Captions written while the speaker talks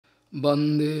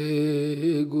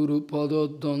वंदे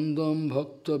गुरुपद्वंदं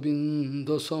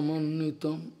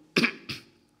भक्तबिंदसमन्वितं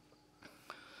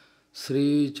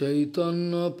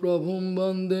श्रीचैतन्य प्रभुं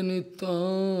वंदे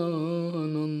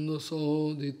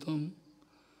नित्यानन्दसहोदितं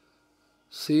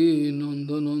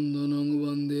श्रीनन्दनन्दनं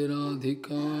वंदे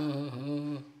राधिका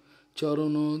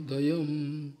चरणोदयं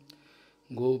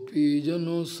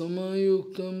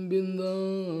गोपीजनसमयुक्तं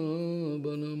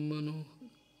बिन्दावनं मनोहरं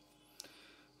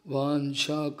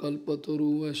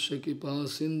वाञ्छाकल्पतरुश्च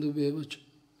कृपासिन्धुभ्यः च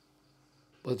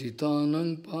पतितानां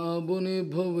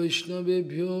पावनेभ्यो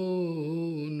वैष्णवेभ्यो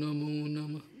नमो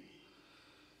नमः।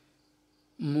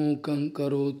 मूकं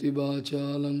करोति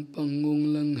वाचालं पङ्गुं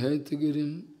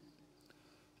लङ्घयितगिरिं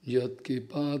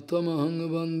यत्कृपातमहं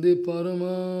वन्दे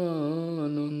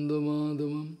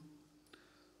परमानन्दमाधवं।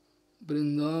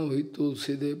 वृन्दावै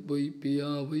तुलसीदेव वै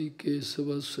पिया वै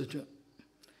केशवस्य च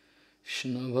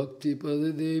कृष्ण भक्ति पद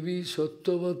देवी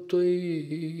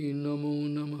सत्वत्वयि नमो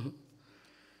नमः।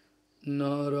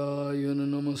 नारायण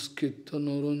नमस्कृत्य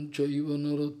नरं चैव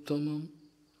नरोत्तमं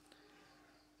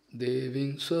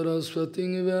देवीं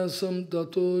सरस्वतीं व्यासं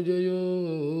ततो जयो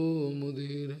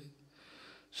मुदीरये।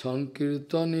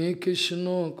 संकीर्तने कृष्ण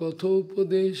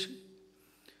कथोपदेशे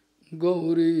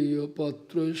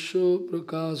गौरीयपत्रस्य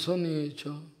प्रकाशने च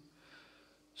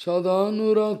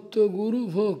सदानुरक्त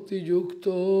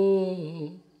गुरुभक्तियुक्तो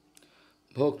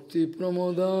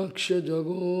भक्तिप्रमोदाक्ष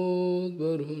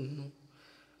जगोद्वरुण्य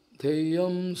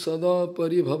ध्येयं सदा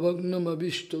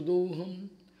परिभवग्नमभिष्टदोहं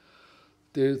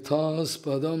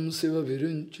तीर्थास्पदं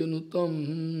शिवविरिञ्चनुतं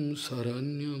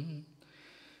शरण्यं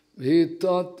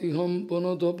भीतात्तिहं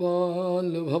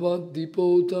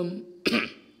पुनतपाल्भवद्दिपोतं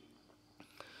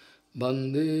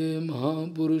वन्दे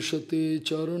महापुरुषते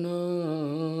चरणारविन्दं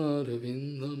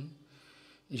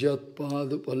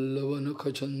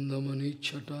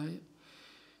यत्पादपल्लवनखचन्दमनिच्छटाय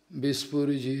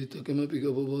विस्फुरिजित किमपि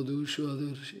गपवधू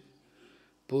स्वदर्शि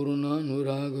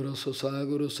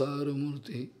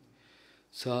पूर्णानुरागरससागरसारमूर्तिः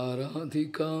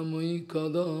साराधिकामयि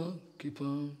कदा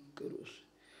कृपां करोषि।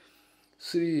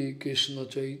 श्रीकृष्ण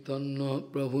चैतन्य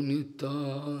प्रभु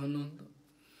नित्यानन्द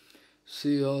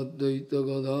श्री अद्वैत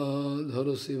गदाधर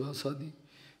शिवासादि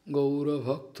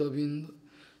गौरभक्तबिंद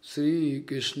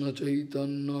श्रीकृष्ण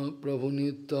चैतन्य प्रभु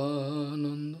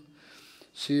नित्यानंद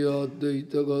श्री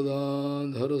अद्वैत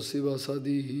गदाधर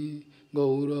शिवासादि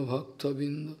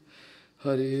गौरभक्तबिंद।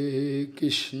 हरे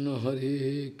कृष्ण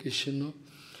कृष्ण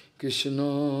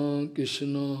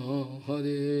कृष्ण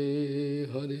हरे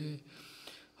हरे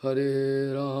हरे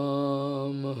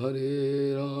राम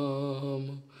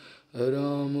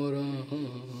राम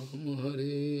राम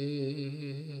हरे।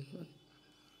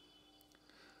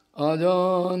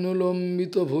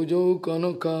 आजानुलंबित भुजौ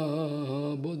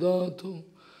कनकाबदातो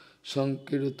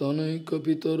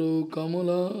संकीर्तनैकपितरो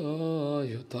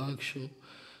कमलायताक्षो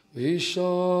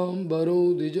भीष्मांबरो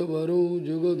द्विजवरो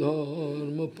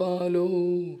जुगधर्मपालो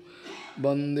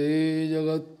वन्दे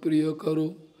जगत्प्रियकरो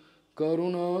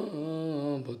करुणावतारो।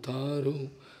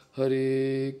 हरे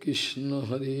कृष्ण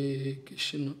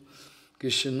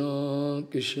कृष्ण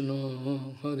कृष्ण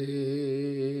हरे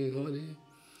हरे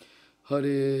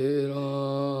हरे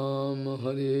राम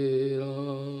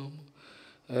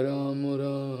राम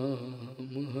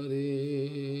राम हरे।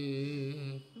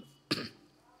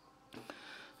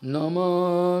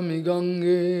 नमामि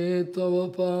गंगे तव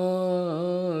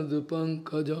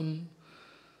पादपङ्कजं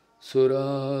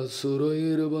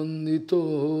सुरासुरैर्वन्दितो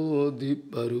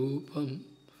दिव्यरूपं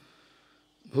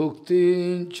भुक्तिं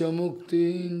च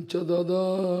मुक्तिं च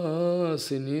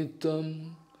ददासि नित्यं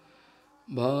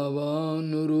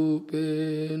भावानुरूपेण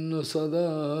सदा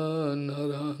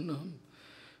नरानं।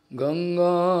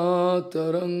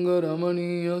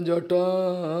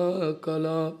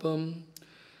 गङ्गातरङ्गरमणीयजटाकलापं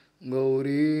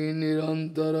गौरी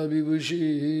निरन्तरविभूषी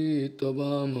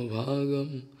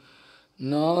त्ववामभागं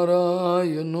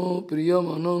नारायणो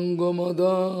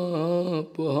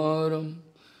प्रियमनङ्गमदापहारं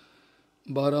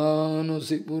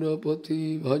वाराणसीपुरपति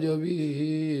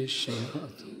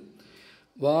भजवीशनाथ।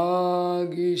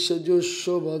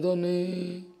 वागीशजुष्व वदने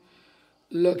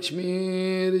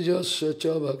लक्ष्मीर्यस्य च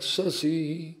वक्षसि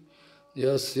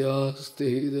यस्यास्ति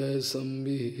हृदय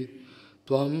संवित्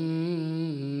त्वं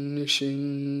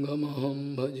नृसिंहमहं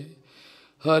भजे।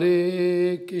 हरे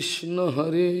कृष्ण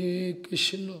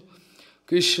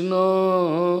कृष्ण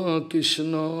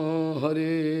कृष्ण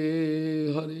हरे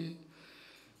हरे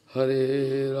हरे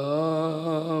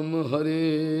राम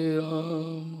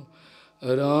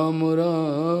राम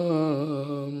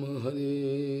राम हरे।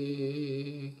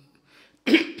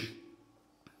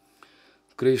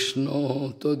 कृष्णो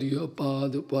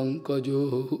तदीयपादपङ्कजो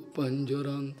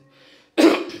पञ्जरान्ते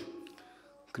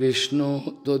কৃষ্ণ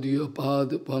তদীয় পাদ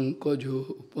পঙ্কজ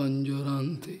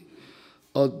পঞ্জরান্তে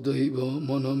অদ্বৈব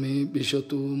মনমে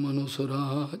বিশতু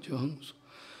মনসরাজহংস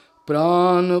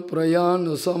প্রাণ প্রয়াণ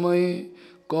সময়ে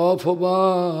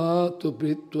কফবাত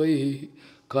প্রীত্বৈ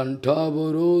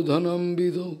কণ্ঠাবরোধনম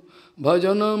বিদো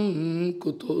ভজনম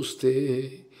কুতোস্তে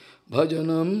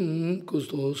ভজনম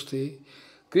কুতোস্তে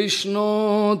কৃষ্ণ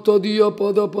তদীয়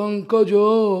পদ পঙ্কজ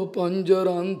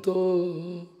পঞ্জরান্ত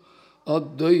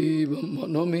অদ্বৈব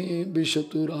মনমে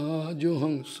বিশতু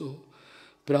রাজহংস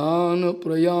প্রাণ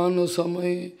প্রয়াণ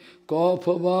সময়ে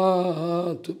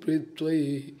কফবাত প্রীত্বৈ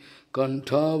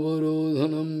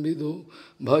কণ্ঠাবরোধনম বিদো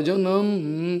ভজনম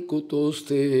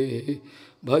কুতোস্তে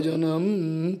ভজনম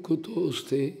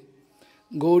কুতোস্তে।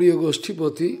 গৌড়ীয়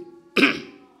গোষ্ঠীপতি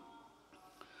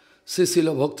শ্রীশিল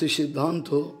ভক্তি সিদ্ধান্ত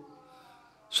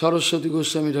সরস্বতী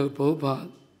গোস্বামী ঠাকুর প্রভুপাদ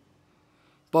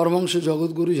পরমহংস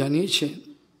জগৎগুরু জানিয়েছেন,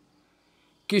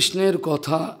 কৃষ্ণের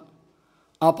কথা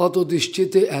আপাত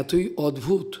দৃষ্টিতে এতই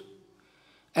অদ্ভুত,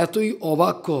 এতই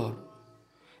অবাককর,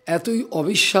 এতই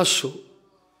অবিশ্বাস্য,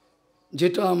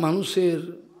 যেটা মানুষের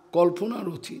কল্পনার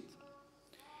অতীত।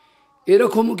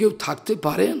 এরকমও কেউ থাকতে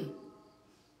পারেন?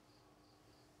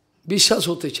 বিশ্বাস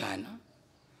হতে চায় না।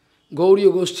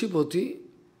 গৌড়ীয় গোষ্ঠীপতি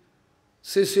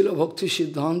শ্রীশিল ভক্তি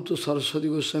সিদ্ধান্ত সরস্বতী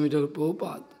গোস্বামী ঠাকুর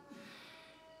প্রভুপাদ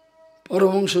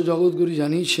পরমহংস জগৎগুরু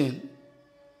জানিয়েছেন,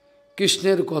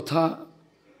 কৃষ্ণের কথা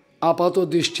আপাত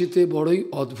দৃষ্টিতে বড়ই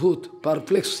অদ্ভুত,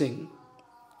 পারপ্লেক্সিং,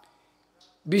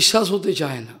 বিশ্বাস হতে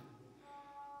চায় না।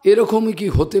 এরকমই কি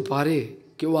হতে পারে?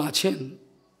 কেউ আছেন?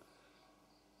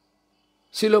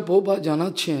 শিল প্রভুপাদ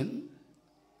জানাচ্ছেন,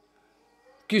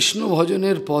 কৃষ্ণ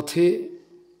ভজনের পথে,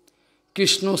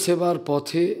 কৃষ্ণ সেবার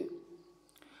পথে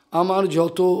আমার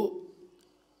যত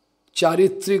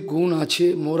চারিত্রিক গুণ আছে,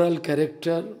 মোরাল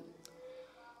ক্যারেক্টার,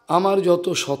 আমার যত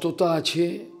সততা আছে,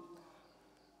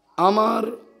 আমার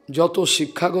যত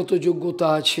শিক্ষাগত যোগ্যতা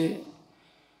আছে,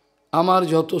 আমার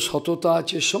যত সততা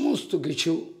আছে, সমস্ত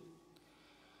কিছু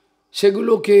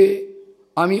সেগুলোকে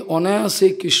আমি অনায়াসে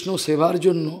কৃষ্ণ সেবার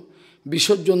জন্য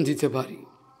বিসর্জন দিতে পারি।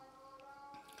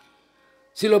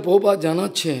 শিল প্রভুপাদ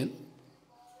জানাচ্ছেন,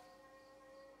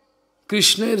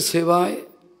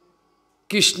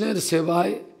 কৃষ্ণের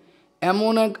সেবায়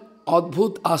এমন এক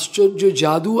অদ্ভুত আশ্চর্য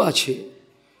জাদু আছে,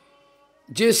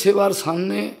 যে সেবার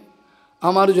সামনে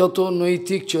আমার যত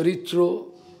নৈতিক চরিত্র,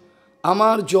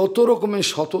 আমার যত রকমের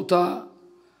সততা,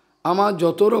 আমার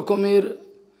যত রকমের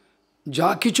যা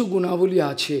কিছু গুণাবলী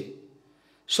আছে,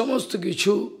 সমস্ত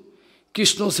কিছু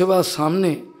কৃষ্ণ সেবার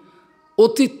সামনে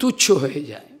অতি তুচ্ছ হয়ে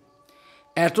যায়।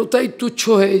 এতটাই তুচ্ছ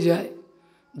হয়ে যায়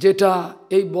যেটা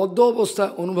এই বদ্ধ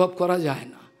অবস্থায় অনুভব করা যায়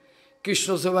না। কৃষ্ণ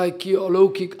সেবায় কী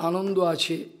অলৌকিক আনন্দ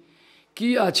আছে, কি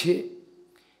আছে,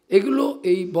 এগুলো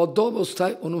এই বদ্ধ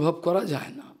অবস্থায় অনুভব করা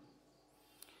যায় না।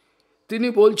 তিনি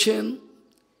বলছেন,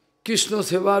 কৃষ্ণ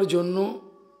সেবার জন্য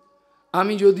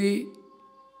আমি যদি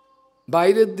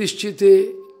বাইরের দৃষ্টিতে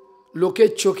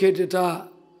লোকের চোখে যেটা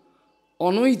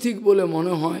অনৈতিক বলে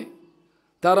মনে হয়,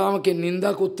 তারা আমাকে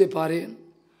নিন্দা করতে পারেন।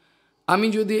 আমি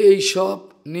যদি এই সব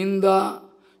নিন্দা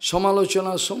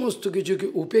সমালোচনা সমস্ত কিছুকে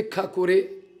উপেক্ষা করে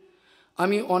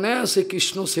আমি অনায়াসে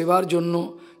কৃষ্ণ সেবার জন্য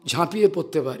ঝাঁপিয়ে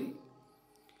পড়তে পারি।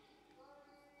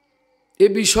 এ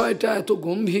বিষয়টা এত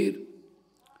গম্ভীর,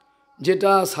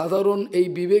 যেটা সাধারণ এই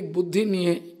বিবেক বুদ্ধি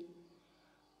নিয়ে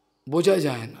বোঝা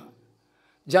যায় না।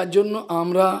 যার জন্য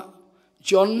আমরা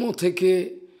জন্ম থেকে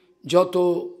যত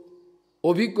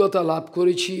অভিজ্ঞতা লাভ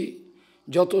করেছি,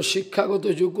 যত শিক্ষাগত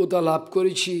যোগ্যতা লাভ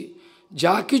করেছি,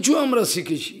 যা কিছু আমরা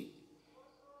শিখেছি,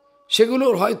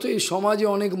 সেগুলোর হয়তো এই সমাজে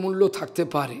অনেক মূল্য থাকতে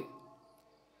পারে।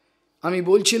 আমি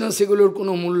বলছি না সেগুলোর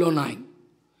কোনো মূল্য নাই,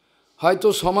 হয়তো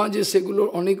সমাজে সেগুলোর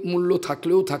অনেক মূল্য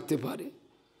থাকলেও থাকতে পারে,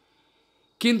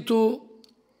 কিন্তু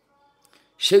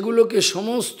সেগুলোকে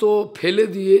সমস্ত ফেলে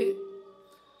দিয়ে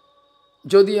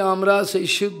যদি আমরা সেই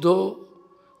শুদ্ধ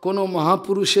কোনো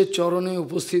মহাপুরুষের চরণে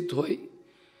উপস্থিত হই,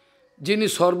 যিনি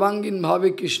সর্বাঙ্গীনভাবে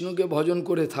কৃষ্ণকে ভজন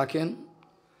করে থাকেন,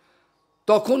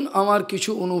 তখন আমার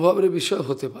কিছু অনুভবের বিষয়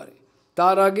হতে পারে।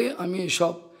 তার আগে আমি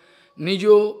এসব নিজ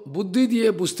বুদ্ধি দিয়ে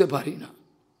বুঝতে পারি না।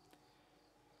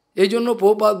 এই জন্য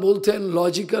প্রভুপাদ বলতেন,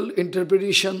 logical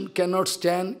interpretation cannot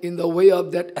stand in the way of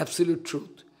that absolute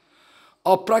truth.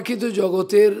 অপ্রাকৃত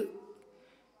জগতের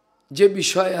যে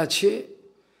বিষয় আছে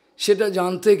সেটা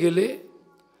জানতে গেলে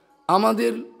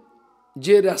আমাদের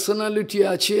যে র্যাশনালিটি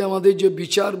আছে, আমাদের যে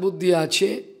বিচার বুদ্ধি আছে,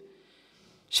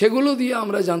 সেগুলো দিয়ে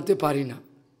আমরা জানতে পারি না।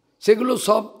 সেগুলো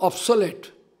সব অবসলেট,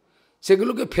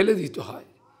 সেগুলোকে ফেলে দিতে হয়,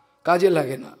 কাজে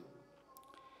লাগে না।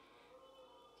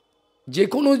 যে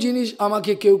কোনো জিনিস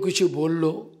আমাকে কেউ কিছু বলল,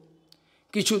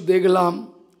 কিছু দেখলাম,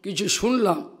 কিছু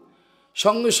শুনলাম,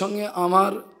 সঙ্গে সঙ্গে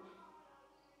আমার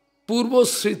পূর্ব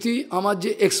স্মৃতি, আমার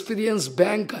যে এক্সপিরিয়েন্স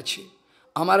ব্যাংক আছে,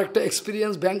 আমার একটা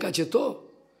এক্সপিরিয়েন্স ব্যাংক আছে, তো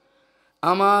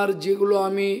আমার যেগুলো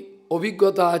আমি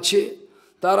অভিজ্ঞতা আছে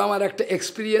তার আমার একটা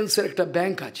এক্সপিরিয়েন্সের একটা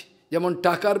ব্যাংক আছে। যেমন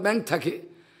টাকার ব্যাংক থাকে,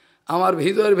 আমার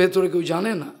হৃদয়ের ভেতরে কেউ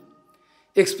জানে না,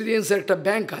 এক্সপিরিয়েন্সের একটা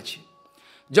ব্যাংক আছে।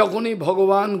 যখনই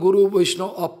ভগবান, গুরু,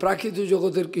 বৈষ্ণব, অপ্রাকৃত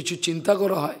জগতের কিছু চিন্তা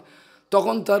করা হয়,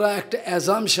 তখন তারা একটা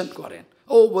অ্যাজামশন করেন,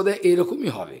 ও বোধহয়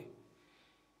এরকমই হবে,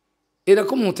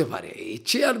 এরকম হতে পারে, এর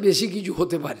চেয়ে আর বেশি কিছু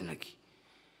হতে পারে নাকি।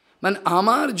 মানে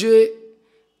আমার যে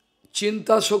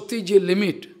চিন্তা শক্তির যে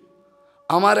লিমিট,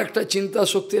 আমার একটা চিন্তা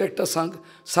শক্তির একটা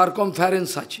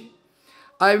সার্কমফারেন্স আছে,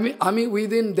 আমি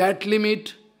উইদিন দ্যাট লিমিট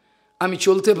আমি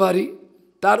চলতে পারি,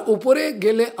 তার উপরে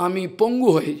গেলে আমি পঙ্গু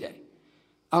হয়ে যাই,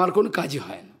 আমার কোনো কাজই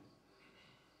হয় না।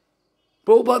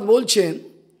 প্রভুপাদ বলছেন,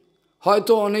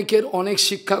 হয়তো অনেকের অনেক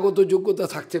শিক্ষাগত যোগ্যতা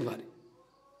থাকতে পারে,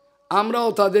 আমরাও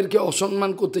তাদেরকে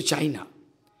অসম্মান করতে চাই না,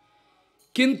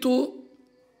 কিন্তু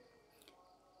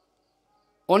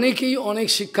অনেকেই অনেক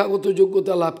শিক্ষাগত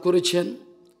যোগ্যতা লাভ করেছেন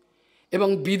এবং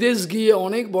বিদেশ গিয়ে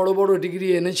অনেক বড় বড় ডিগ্রি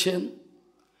এনেছেন,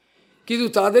 কিন্তু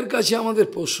তাদের কাছে আমাদের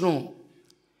প্রশ্ন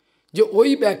যে ওই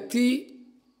ব্যক্তি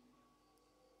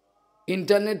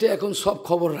ইন্টারনেটে এখন সব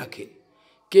খবর রাখে,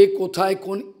 কে কোথায়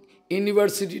কোন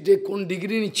ইউনিভার্সিটিতে কোন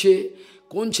ডিগ্রি নিচ্ছে,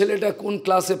 কোন ছেলেটা কোন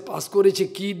ক্লাসে পাস করেছে,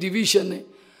 কি ডিভিশনে,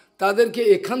 তাদেরকে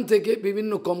এখান থেকে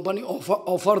বিভিন্ন কোম্পানি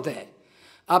অফার দেয়,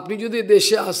 আপনি যদি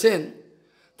দেশে আসেন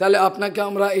তাহলে আপনাকে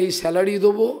আমরা এই স্যালারি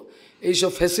দেবো,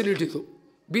 এইসব ফ্যাসিলিটি দেবো।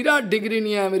 বিরাট ডিগ্রি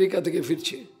নিয়ে আমেরিকা থেকে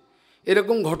ফিরছে,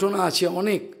 এরকম ঘটনা আছে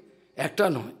অনেক, একটা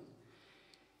নয়।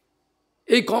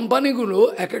 এই কোম্পানিগুলো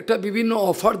এক একটা বিভিন্ন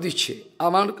অফার দিচ্ছে,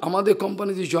 আমাদের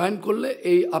কোম্পানিতে জয়েন করলে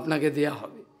এই আপনাকে দেয়া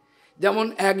হবে। যেমন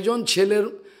একজন ছেলের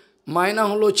মায়না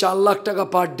হলো 4 লাখ টাকা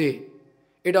পার ডে,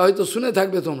 এটা হয়তো শুনে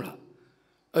থাকবে তোমরা।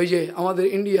 ওই যে আমাদের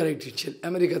ইন্ডিয়ার একটি ছেলে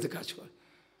আমেরিকাতে কাজ করে,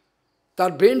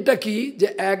 তার ব্রেনটা কি যে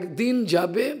একদিন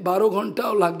যাবে 12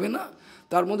 ঘন্টাও লাগবে না,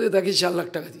 তার মধ্যে তাকে 4 লাখ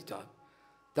টাকা দিতে হবে,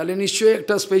 তাহলে নিশ্চয়ই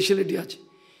একটা স্পেশালিটি আছে।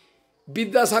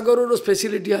 বিদ্যাসাগরেরও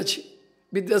স্পেশালিটি আছে,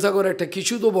 বিদ্যাসাগর একটা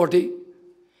কিছু তো বটেই,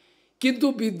 কিন্তু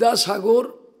বিদ্যাসাগর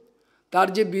তার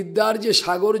যে বিদ্যার যে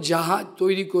সাগর জাহাজ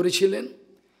তৈরি করেছিলেন,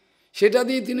 সেটা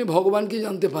দিয়ে তিনি ভগবানকে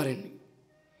জানতে পারেননি।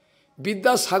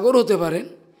 বিদ্যাসাগর হতে পারেন,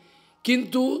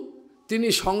 কিন্তু তিনি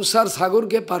সংসার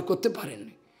সাগরকে পার করতে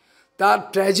পারেননি। তার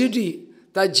ট্র্যাজেডি,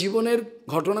 তার জীবনের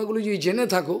ঘটনাগুলো যদি জেনে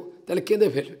থাকো তাহলে কেঁদে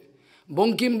ফেলবে।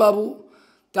 বঙ্কিমবাবু,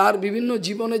 তার বিভিন্ন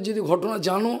জীবনের যদি ঘটনা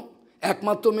জানো,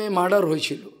 একমাত্র মেয়ে মার্ডার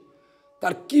হয়েছিল,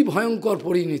 তার কি ভয়ঙ্কর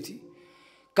পরিণতি।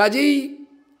 কাজেই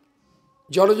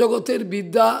জড়জগতের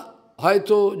বিদ্যা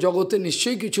হয়তো জগতে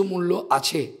নিশ্চয়ই কিছু মূল্য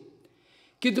আছে,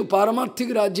 কিন্তু পারমার্থিক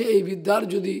রাজ্যে এই বিদ্যার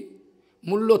যদি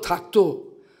মূল্য থাকতো,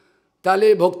 তাহলে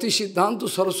ভক্তি সিদ্ধান্ত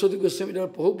সরস্বতী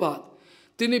গোস্বামীর প্রভুপাদ,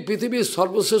 তিনি পৃথিবীর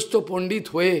সর্বশ্রেষ্ঠ পণ্ডিত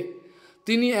হয়ে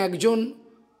তিনি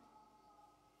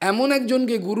এমন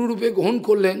একজনকে গুরুরূপে গ্রহণ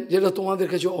করলেন, যেটা তোমাদের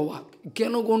কাছে অবাক।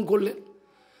 কেন গ্রহণ করলেন?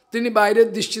 তিনি বাইরের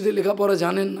দৃষ্টিতে লেখাপড়া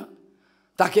জানেন না,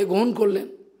 তাকে গ্রহণ করলেন।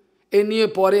 এ নিয়ে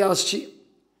পরে আসছি।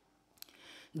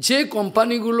 যে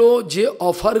কোম্পানিগুলো যে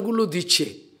অফারগুলো দিচ্ছে,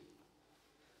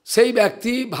 সেই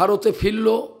ব্যক্তি ভারতে ফিরল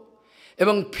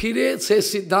এবং ফিরে সে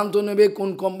সিদ্ধান্ত নেবে কোন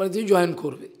কোম্পানিতে জয়েন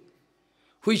করবে,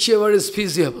 হুইচ এভার ইজ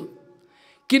ফিজিবল।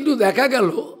 কিন্তু দেখা গেল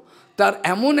তার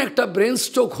এমন একটা ব্রেন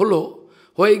স্ট্রোক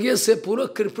হয়ে গিয়ে সে পুরো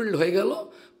ক্রিপল্ড হয়ে গেল,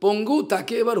 পঙ্গু,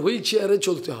 তাকে এবার হুইল চেয়ারে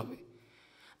চলতে হবে।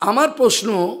 আমার প্রশ্ন,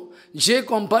 যে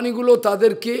কোম্পানিগুলো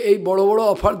তাদেরকে এই বড় বড়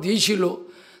অফার দিয়েছিল,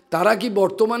 তারা কি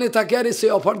বর্তমানে তাকে আর সে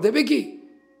অফার দেবে কি?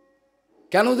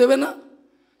 কেন দেবে না?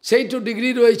 সেই তো ডিগ্রি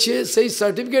রয়েছে, সেই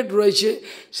সার্টিফিকেট রয়েছে,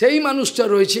 সেই মানুষটা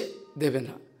রয়েছে, দেবে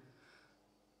না।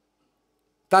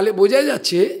 তাহলে বোঝা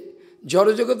যাচ্ছে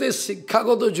জড়জগতের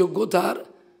শিক্ষাগত যোগ্যতার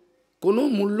কোনো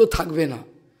মূল্য থাকবে না।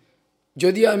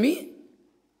 যদি আমি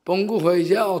পঙ্গু হয়ে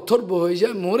যায়, অথর্ব হয়ে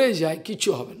যায়, মরে যায়, কিছু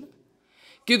হবে না।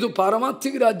 কিন্তু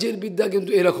পারমার্থিক রাজ্যের বিদ্যা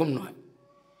কিন্তু এরকম নয়।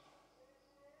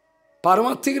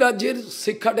 পারমার্থিক রাজ্যের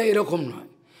শিক্ষাটা এরকম নয়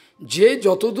যে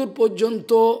যতদূর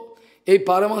পর্যন্ত এই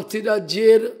পারমার্থিক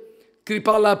রাজ্যের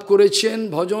কৃপা লাভ করেছেন,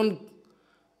 ভজন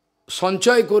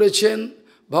সঞ্চয় করেছেন,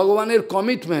 ভগবানের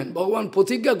কমিটমেন্ট, ভগবান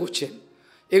প্রতিজ্ঞা করছেন,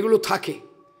 এগুলো থাকে,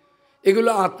 এগুলো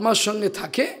আত্মার সঙ্গে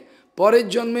থাকে। পরের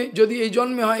জন্মে যদি এই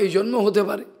জন্মে হয়, এই জন্ম হতে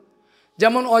পারে।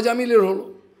 যেমন অজামিলের হলো,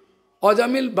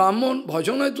 অজামিল ব্রাহ্মণ,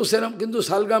 ভজন হয়তো সেরম, কিন্তু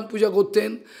শালগ্রাম পূজা করতেন,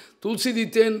 তুলসী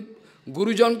দিতেন,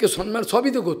 গুরুজনকে সম্মান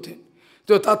সবই তো করতেন,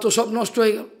 তো তার তো সব নষ্ট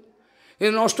হয়ে গেল। এ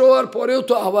নষ্ট হওয়ার পরেও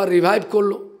তো আবার রিভাইভ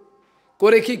করলো,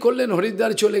 করে কী করলেন?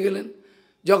 হরিদ্বার চলে গেলেন।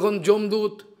 যখন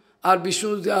যমদূত আর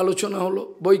বিষ্ণুদূতের আলোচনা হলো,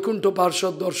 বৈকুণ্ঠ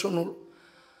পার্শ্বদ দর্শন হলো।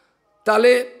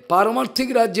 তাহলে পারমার্থিক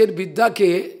রাজ্যের বিদ্যাকে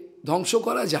ধ্বংস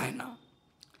করা যায় না।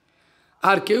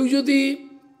 আর কেউ যদি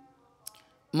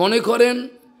মনে করেন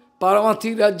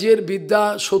পারমার্থিক রাজ্যের বিদ্যা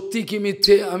সত্যি কি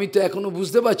মিথ্যে আমি তো এখনও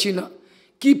বুঝতে পারছি না,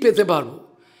 কি পেতে পারবো।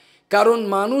 কারণ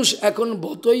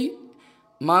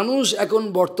মানুষ এখন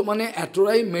বর্তমানে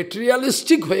এতটাই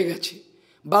মেটেরিয়ালিস্টিক হয়ে গেছে,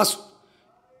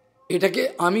 এটাকে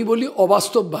আমি বলি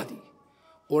অবাস্তববাদী।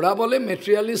 ওরা বলে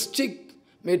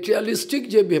মেটেরিয়ালিস্টিক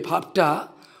যে ভাবটা,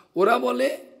 ওরা বলে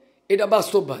এটা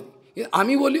বাস্তববাদী,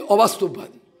 আমি বলি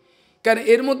অবাস্তববাদী। কারণ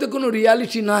এর মধ্যে কোনো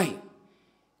রিয়ালিটি নাই,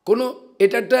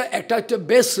 এটা একটা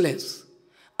বেসলেস।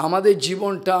 আমাদের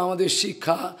জীবনটা, আমাদের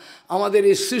শিক্ষা, আমাদের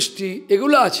এই সৃষ্টি,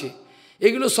 এগুলো আছে,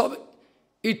 এগুলো সব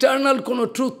ইটার্নাল কোনো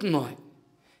ট্রুথ নয়,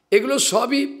 এগুলো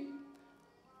সবই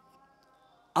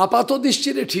আপাত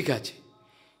দৃষ্টিতে ঠিক আছে,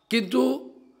 কিন্তু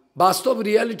বাস্তব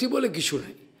রিয়ালিটি বলে কিছু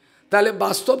নেই। তাহলে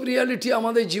বাস্তব রিয়ালিটি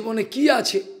আমাদের জীবনে কি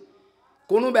আছে?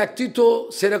 কোনো ব্যক্তি তো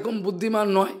সেরকম বুদ্ধিমান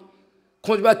নয়,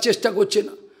 খোঁজবার চেষ্টা করছে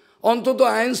না। অন্তত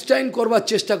আইনস্টাইন করবার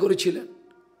চেষ্টা করেছিলেন,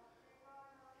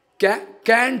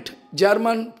 ক্যান্ট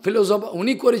জার্মান ফিলোসফার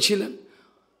উনি করেছিলেন,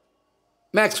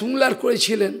 ম্যাক্স মুলার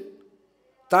করেছিলেন,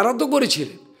 তারা তো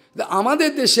করেছিলেন।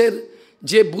 আমাদের দেশের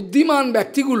যে বুদ্ধিমান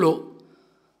ব্যক্তিগুলো,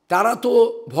 তারা তো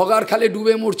ভগার খালে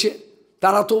ডুবে মরছে,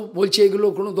 তারা তো বলছে এগুলো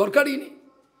কোনো দরকারই নেই।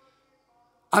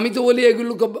 আমি তো বলি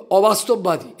এগুলো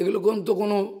অবাস্তববাদী, এগুলো তো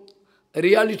কোনো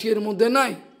রিয়ালিটির মধ্যে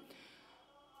নাই।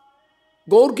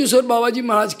 গৌরকিশোর বাবাজি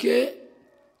মহারাজকে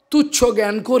তুচ্ছ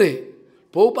জ্ঞান করে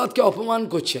প্রভুপাদকে অপমান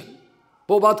করছেন।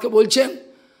 প্রভুপাদকে বলছেন,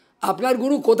 আপনার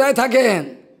গুরু কোথায় থাকেন,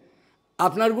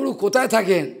 আপনার গুরু কোথায়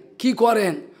থাকেন, কি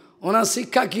করেন, ওনার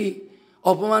শিক্ষা কি,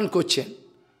 অপমান করছেন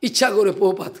ইচ্ছা করে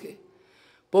প্রভুপাদকে।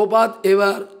 প্রভুপাদ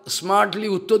এবার স্মার্টলি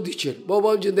উত্তর দিচ্ছেন।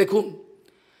 প্রভুপাদ যে দেখুন,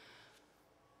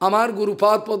 আমার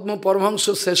গুরুপাদ পদ্ম পরমহংস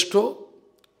শ্রেষ্ঠ,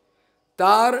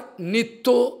 তার নিত্য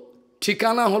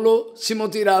ঠিকানা হলো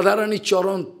শ্রীমতী রাধারানীর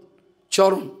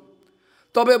চরণ।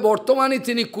 তবে বর্তমানে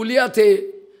তিনি কুলিয়াতে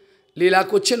লীলা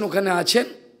করছেন, ওখানে আছেন।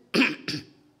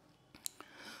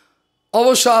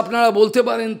 অবশ্য আপনারা বলতে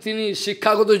পারেন তিনি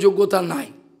শিক্ষাগত যোগ্যতা নাই,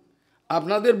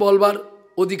 আপনাদের বলবার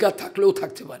অধিকার থাকলেও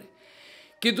থাকতে পারে,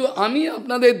 কিন্তু আমি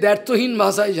আপনাদের দ্ব্যর্থহীন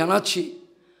ভাষায় জানাচ্ছি,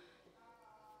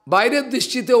 বাইরের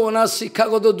দৃষ্টিতে ওনার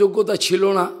শিক্ষাগত যোগ্যতা ছিল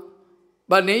না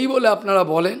বা নেই বলে আপনারা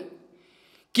বলেন,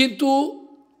 কিন্তু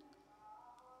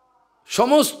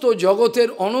সমস্ত জগতের,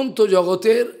 অনন্ত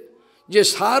জগতের যে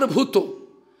সারভূত,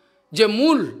 যে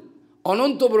মূল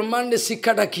অনন্ত ব্রহ্মাণ্ডের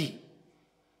শিক্ষাটা কি?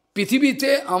 পৃথিবীতে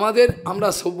আমরা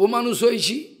সভ্য মানুষ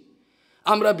হয়েছি,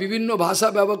 আমরা বিভিন্ন ভাষা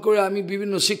ব্যবহার করে আমি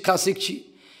বিভিন্ন শিক্ষা শিখছি,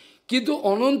 কিন্তু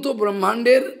অনন্ত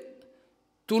ব্রহ্মাণ্ডের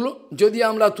যদি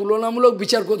আমরা তুলনামূলক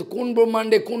বিচার করি, কোন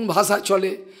ব্রহ্মাণ্ডে কোন ভাষা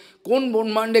চলে, কোন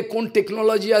ব্রহ্মাণ্ডে কোন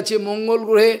টেকনোলজি আছে, মঙ্গল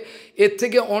গ্রহে এর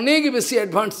থেকে অনেক বেশি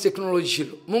অ্যাডভান্স টেকনোলজি ছিল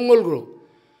মঙ্গল গ্রহ,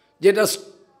 যেটা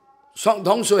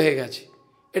ধ্বংস হয়ে গেছে,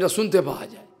 এটা শুনতে পাওয়া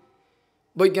যায়,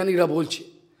 বৈজ্ঞানিকরা বলছে।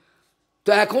 তো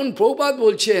এখন প্রভুপাদ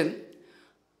বলছেন,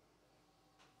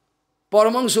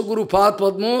 পরমহংস গুরুপাদ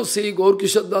পদ্ম শ্রী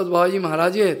গৌরকিশোর দাস বাবাজি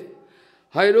মহারাজের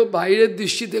হয়তো বাইরের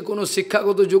দৃষ্টিতে কোনো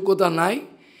শিক্ষাগত যোগ্যতা নাই,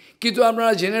 কিন্তু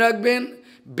আপনারা জেনে রাখবেন,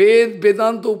 বেদ,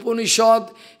 বেদান্ত, উপনিষদ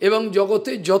এবং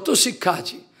জগতে যত শিক্ষা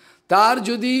আছে, তার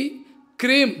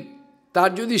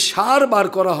যদি সার বার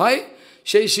করা হয়,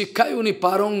 সেই শিক্ষায় উনি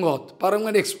পারঙ্গত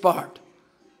এক্সপার্ট।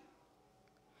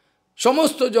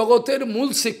 সমস্ত জগতের মূল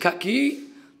শিক্ষা কি,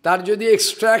 তার যদি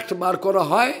এক্সট্র্যাক্ট বার করা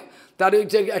হয়, তার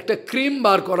একটা ক্রিম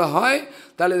বার করা হয়,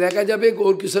 তাহলে দেখা যাবে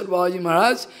গৌরকিশোর বাবাজি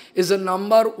মহারাজ is a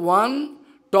number 1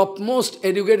 topmost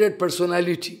educated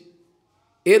personality,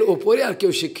 এর ওপরে আর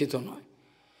কেউ শিক্ষিত নয়।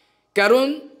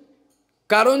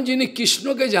 কারণ যিনি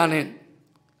কৃষ্ণকে জানেন,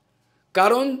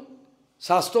 কারণ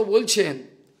শাস্ত্র বলছেন,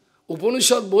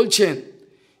 উপনিষদ বলছেন,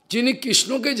 যিনি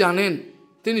কৃষ্ণকে জানেন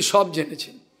তিনি সব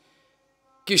জেনেছেন।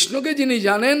 কৃষ্ণকে যিনি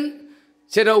জানেন,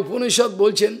 সেটা উপনিষদ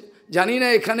বলছেন। জানি না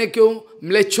এখানে কেউ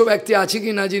ম্লেচ্ছ ব্যক্তি আছে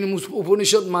কি না যিনি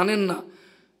উপনিষদ মানেন না,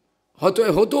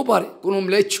 হতেও পারে কোনো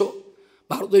ম্লেচ্ছ,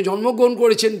 ভারতে জন্মগ্রহণ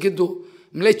করেছেন কিন্তু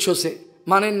ম্লেচ্ছ, সে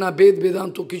মানেন না বেদ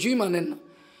বেদান্ত কিছুই মানেন না,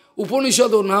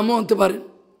 উপনিষদ ওর নামও আনতে পারেন,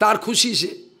 তার খুশি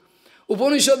সে।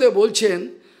 উপনিষদে বলছেন,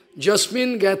 যস্মিন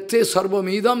জ্ঞাতে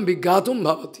সর্বমিদম বিজ্ঞাতুম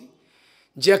ভবতি,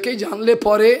 যাকে জানলে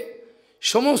পরে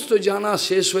সমস্ত জানা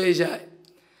শেষ হয়ে যায়,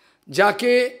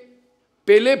 যাকে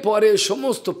পেলে পরে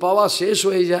সমস্ত পাওয়া শেষ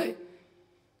হয়ে যায়,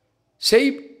 সেই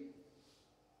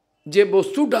যে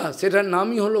বস্তুটা সেটার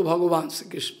নামই হলো ভগবান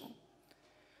শ্রীকৃষ্ণ।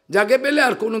 যাকে পেলে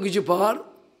আর কোনো কিছু পাওয়ার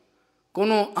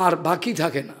কোনো আর বাকি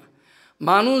থাকে না।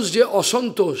 মানুষ যে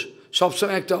অসন্তোষ,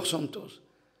 সবসময় একটা অসন্তোষ,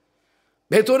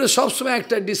 ভেতরে সবসময়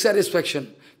একটা ডিস্যাটিসফ্যাকশন,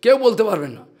 কেউ বলতে পারবে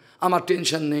না আমার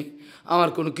টেনশন নেই, আমার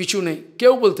কোনো কিছু নেই,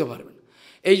 কেউ বলতে পারবে না।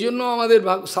 এই জন্য আমাদের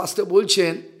শাস্ত্রে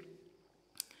বলছেন,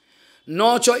 ন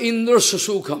চ ইন্দ্রস্য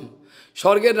সুখম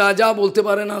স্বর্গের রাজা বলতে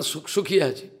পারে না সুখী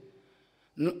আছে,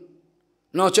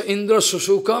 নচ ইন্দ্র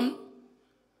সুসুখম,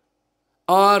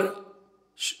 আর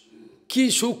কি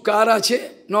সুখ কার আছে,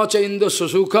 নচ ইন্দ্র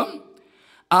সুসুখম,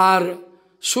 আর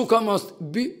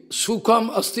সুখম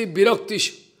অস্তি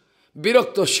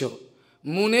বিরক্তস্য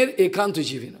মুনের একান্ত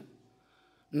জীবিনা,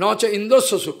 নচ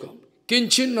ইন্দ্রস্য সুখম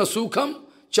কিঞ্চিন্ন সুখম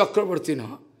চক্রবর্তী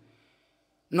নহ,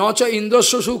 নচ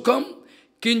ইন্দ্রস্য সুখম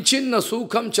কিঞ্চিন্ন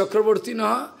সুখম চক্রবর্তী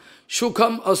নহ,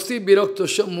 সুখম অস্তি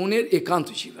বিরক্তস্য মুনের একান্ত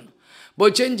জীবনা।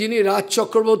 বলছেন যিনি রাজ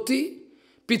চক্রবর্তী,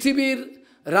 পৃথিবীর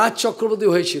রাজ চক্রবর্তী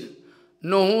হয়েছিলেন,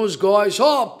 নহুষ গয়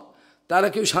সব, তারা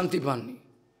কেউ শান্তি পাননি।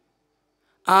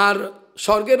 আর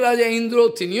স্বর্গের রাজা ইন্দ্র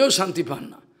তিনিও শান্তি পান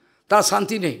না, তার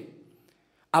শান্তি নেই।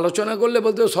 আলোচনা করলে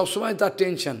বলতে সবসময় তার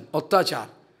টেনশন, অত্যাচার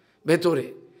ভেতরে।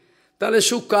 তাহলে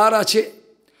সুখ কার আছে?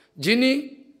 যিনি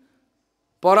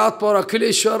পরাৎপর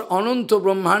অখিলেশ্বর অনন্ত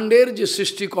ব্রহ্মাণ্ডের যে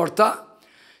সৃষ্টিকর্তা,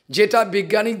 যেটা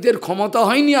বিজ্ঞানিকদের ক্ষমতা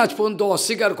হয়নি আজ পর্যন্ত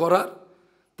অস্বীকার করার,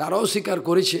 তারাও স্বীকার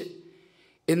করেছে।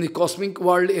 ইন দি কসমিক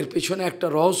ওয়ার্ল্ড এর পেছনে একটা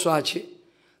রহস্য আছে,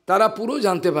 তারা পুরো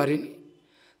জানতে পারেনি।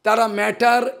 তারা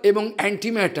ম্যাটার এবং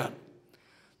অ্যান্টিম্যাটার,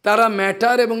 তারা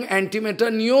ম্যাটার এবং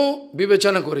অ্যান্টিম্যাটার নিয়েও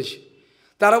বিবেচনা করেছে।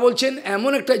 তারা বলছেন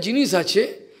এমন একটা জিনিস আছে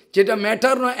যেটা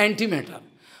ম্যাটার নয় অ্যান্টিম্যাটার,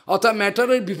 অর্থাৎ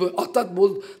ম্যাটারের বিপরীত, অর্থাৎ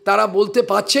তারা বলতে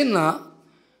পারছেন না,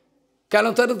 কেন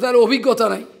তার অভিজ্ঞতা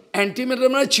নাই।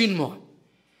 অ্যান্টিম্যাটার মানে চিন্ময়,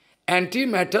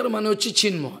 অ্যান্টিম্যাটার মানে হচ্ছে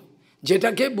চিন্ময়,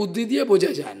 যেটাকে বুদ্ধি দিয়ে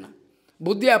বোঝা যায় না,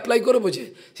 বুদ্ধি অ্যাপ্লাই করে বোঝে,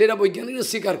 সেটা বৈজ্ঞানিকরা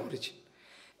স্বীকার করেছে।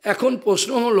 এখন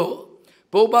প্রশ্ন হলো,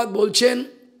 প্রভুপাদ বলছেন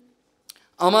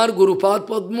আমার গুরুপাদ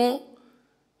পদ্ম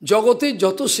জগতের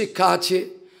যত শিক্ষা আছে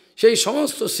সেই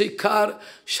সমস্ত শিক্ষার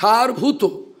সারভূত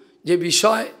যে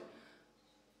বিষয়,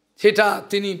 সেটা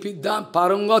তিনি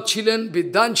পারঙ্গত ছিলেন,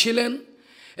 বিদ্বান ছিলেন।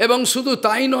 এবং শুধু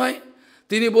তাই নয়,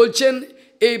 তিনি বলছেন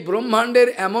এই ব্রহ্মাণ্ডের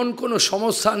এমন কোনো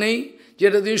সমস্যা নেই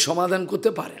যেটা তিনি সমাধান করতে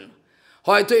পারেন।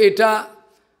 হয়তো এটা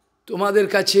তোমাদের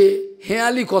কাছে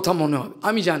হেঁয়ালি কথা মনে হবে,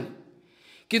 আমি জানি,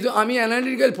 কিন্তু আমি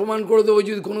অ্যানালিটিক্যাল প্রমাণ করে দেবো,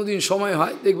 যদি কোনো দিন সময়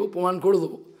হয় দেখব প্রমাণ করে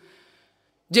দেবো,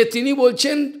 যে তিনি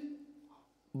বলছেন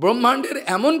ব্রহ্মাণ্ডের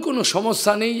এমন কোনো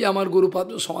সমস্যা নেই যে আমার গুরুপাদ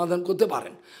সমাধান করতে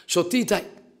পারেন। সত্যিই তাই।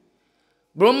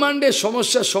 ব্রহ্মাণ্ডের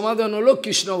সমস্যার সমাধান হলো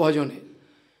কৃষ্ণ ভজনে।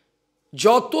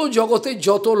 যত জগতে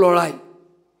যত লড়াই,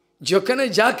 যেখানে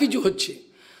যা কিছু হচ্ছে,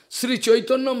 শ্রী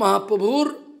চৈতন্য মহাপ্রভুর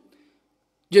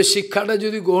যে শিক্ষাটা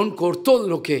যদি গ্রহণ করতো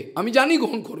লোকে, আমি জানি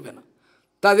গ্রহণ করবে না,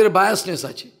 তাদের বায়াসনেস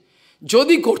আছে,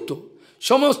 যদি করত,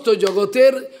 সমস্ত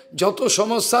জগতের যত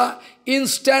সমস্যা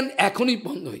ইনস্ট্যান্ট এখনই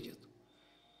বন্ধ হয়ে যেত।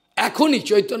 এখনই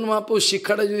চৈতন্য মহাপ্রভুর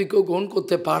শিক্ষাটা যদি কেউ গ্রহণ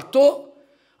করতে পারত,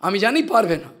 আমি জানি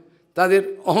পারবে না, তাদের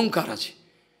অহংকার আছে,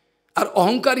 আর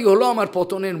অহংকারই হলো আমার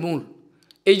পতনের মূল।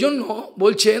 এই জন্য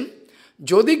বলছেন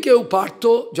যদি কেউ পারত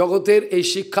জগতের এই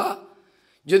শিক্ষা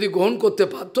যদি গ্রহণ করতে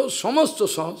পারত, সমস্ত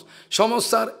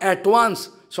সমস্যার অ্যাটওয়ান্স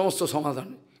সমস্ত সমাধান,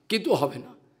 কিন্তু হবে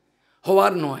না,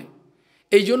 হওয়ার নয়।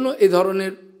 এই জন্য এ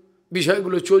ধরনের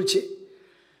বিষয়গুলো চলছে।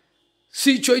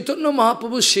 শ্রী চৈতন্য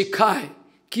মহাপ্রভুর শিক্ষায়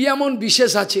কি এমন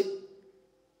বিশেষ আছে,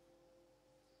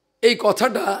 এই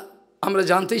কথাটা আমরা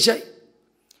জানতে চাই।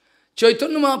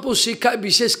 চৈতন্য মহাপ্রভুর শিক্ষায়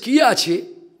বিশেষ কি আছে,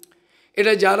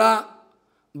 এটা যারা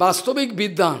বাস্তবিক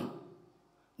বিদ্বান,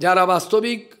 যারা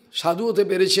বাস্তবিক সাধু হতে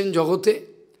পেরেছেন জগতে,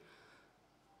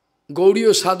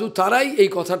 গৌড়ীয় সাধু, তারাই এই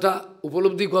কথাটা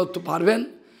উপলব্ধি করতে পারবেন।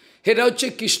 এটা হচ্ছে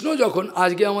কৃষ্ণ, যখন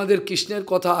আজকে আমাদের কৃষ্ণের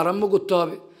কথা আরম্ভ করতে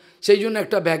হবে, সেই জন্য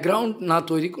একটা ব্যাকগ্রাউন্ড না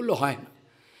তৈরি করলে হয় না।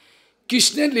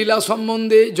 কৃষ্ণের লীলা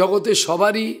সম্বন্ধে জগতের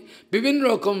সবারই বিভিন্ন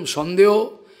রকম সন্দেহ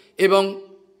এবং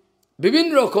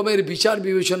বিভিন্ন রকমের বিচার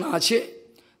বিবেচনা আছে,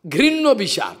 ঘৃণ্য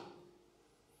বিচার,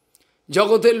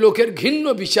 জগতের লোকের ঘৃণ্য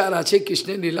বিচার আছে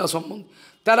কৃষ্ণের লীলা সম্বন্ধে।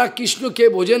 তারা কৃষ্ণকে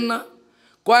বোঝেন না,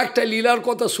 কয়েকটা লীলার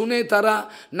কথা শুনে তারা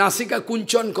নাসিকা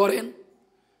কুঞ্চন করেন,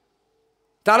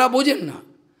 তারা বোঝেন না।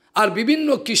 আর বিভিন্ন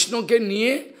কৃষ্ণকে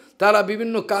নিয়ে তারা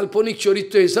বিভিন্ন কাল্পনিক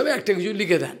চরিত্র হিসাবে একটা কিছু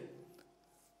লিখে দেন।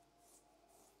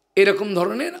 এরকম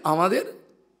ধরনের আমাদের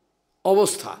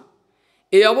অবস্থা।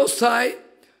 এই অবস্থায়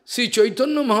শ্রী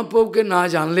চৈতন্য মহাপ্রভুকে না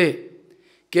জানলে,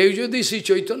 কেউ যদি শ্রী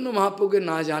চৈতন্য মহাপ্রভুকে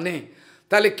না জানে,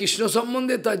 তাহলে কৃষ্ণ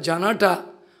সম্বন্ধে তার জানাটা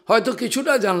হয়তো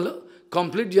কিছুটা জানলো,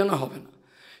 কমপ্লিট জানা হবে না।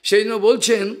 সেই জন্য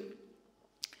বলছেন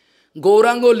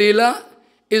গৌরাঙ্গ লীলা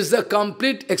is the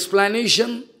complete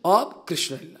explanation of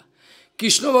Krishna Leela.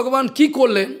 Krishna ভগবান কি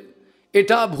করলেন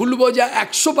এটা ভুল বোঝা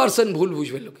 100% ভুল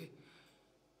বুঝবে লোকে,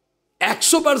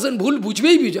 100% ভুল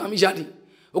বুঝবেই বুঝবে, আমি জানি।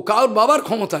 ও কারোর বাবার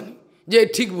ক্ষমতা নেই যে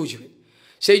ঠিক বুঝবে।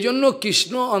 সেই জন্য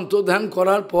কৃষ্ণ অন্তর্ধান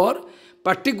করার পর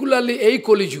পার্টিকুলারলি এই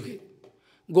কলিযুগে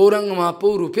গৌরাঙ্গ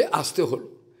মহাপ্রভু রূপে আসতে হল।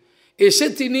 এসে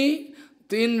তিনি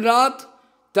 3 রাত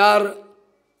তার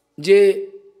যে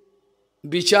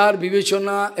বিচার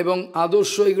বিবেচনা এবং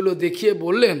আদর্শ এগুলো দেখিয়ে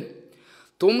বললেন,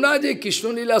 তোমরা যে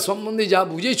কৃষ্ণলীলা সম্বন্ধে যা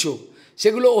বুঝেছ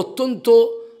সেগুলো অত্যন্ত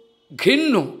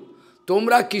ঘৃণ্য।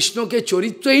 তোমরা কৃষ্ণকে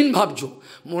চরিত্রহীন ভাবছ,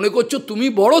 মনে করছো তুমি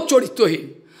বড় চরিত্রহীন।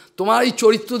 তোমার এই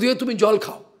চরিত্র দিয়ে তুমি জল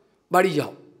খাও, বাড়ি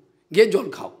যাও, গিয়ে জল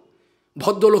খাও,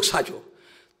 ভদ্রলোক সাজো।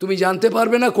 তুমি জানতে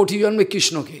পারবে না কোটি জন্মে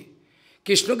কৃষ্ণকে।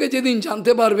 কৃষ্ণকে যেদিন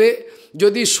জানতে পারবে,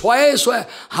 যদি শয়ে শয়ে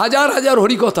হাজার হাজার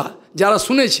হরিকথা যারা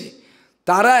শুনেছে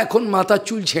তারা এখন মাথার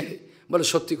চুল ছেড়ে বলে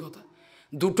সত্যি কথা,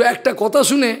 দুটো একটা কথা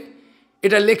শুনে,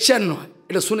 এটা লেকচার নয়,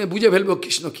 এটা শুনে বুঝে ফেলবো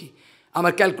কৃষ্ণ কি,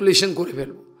 আমার ক্যালকুলেশন করে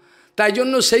ফেলবো। তাই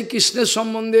জন্য সেই কৃষ্ণের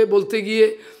সম্বন্ধে বলতে গিয়ে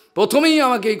প্রথমেই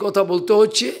আমাকে এই কথা বলতে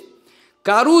হচ্ছে,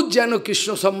 কারুর যেন কৃষ্ণ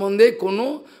সম্বন্ধে কোনো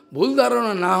ভুল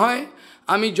ধারণা না হয়।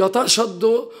 আমি যথাসাধ্য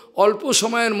অল্প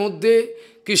সময়ের মধ্যে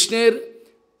কৃষ্ণের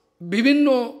বিভিন্ন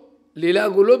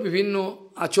লীলাগুলো, বিভিন্ন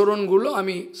আচরণগুলো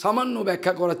আমি সামান্য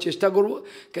ব্যাখ্যা করার চেষ্টা করব,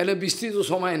 কেন বিস্তৃত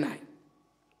সময় নাই।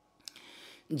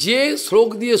 যে শ্লোক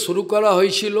দিয়ে শুরু করা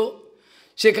হয়েছিল,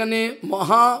 সেখানে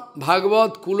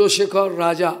মহাভাগবত কুলশেখর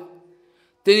রাজা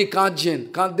তিনি কাঁদছেন,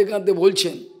 কাঁদতে কাঁদতে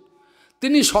বলছেন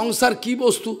তিনি সংসার কি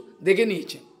বস্তু দেখে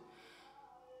নিয়েছেন,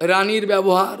 রানীর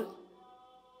ব্যবহার,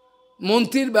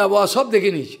 মন্ত্রীর ব্যবহার সব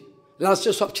দেখে নিয়েছেন,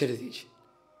 লাস্টে সব ছেড়ে দিয়েছেন,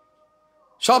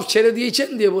 সব ছেড়ে দিয়েছেন,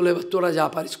 দিয়ে বলে তোরা যা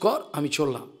পারিস কর, আমি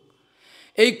চললাম।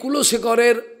 এই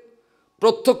কুলশেখরের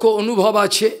প্রত্যক্ষ অনুভব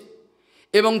আছে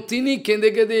এবং তিনি কেঁদে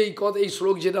কেঁদে এই কথা, এই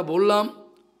শ্লোক যেটা বললাম,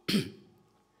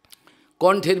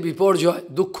 কণ্ঠের বিপর্যয়,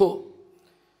 দুঃখ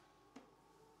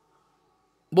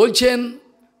বলছেন,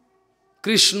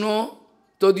 কৃষ্ণ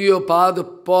তদীয়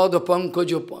পদ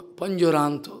পঙ্কজ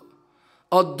পঞ্জরান্ত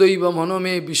অদ্বৈব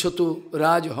মনমে বিশতু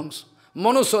রাজহংস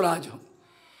মনস রাজহংস।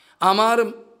 আমার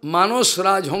মানস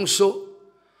রাজহংস,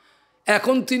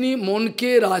 এখন তিনি মনকে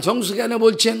রাজহংস কেন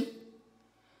বলছেন?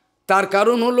 তার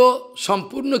কারণ হলো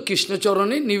সম্পূর্ণ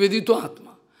কৃষ্ণচরণে নিবেদিত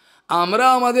আত্মা। আমরা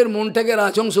আমাদের মনটাকে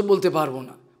রাজহংস বলতে পারবো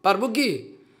না, পারবো কি?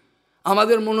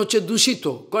 আমাদের মন হচ্ছে দূষিত,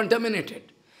 কন্টামিনেটেড,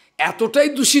 এতটাই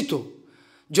দূষিত।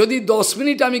 যদি 10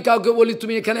 মিনিট আমি কাউকে বলি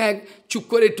তুমি এখানে চুপ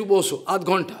করে একটু বসো, আধ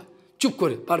ঘন্টা চুপ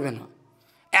করে, পারবে না,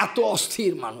 এত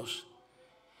অস্থির মানুষ।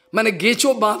 মানে গেছো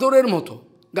বাঁদরের মতো,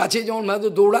 গাছে যেমন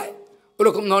বাঁদর দৌড়ায়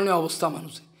ওরকম ধরনের অবস্থা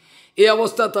মানুষের। এই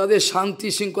অবস্থা, তাদের শান্তি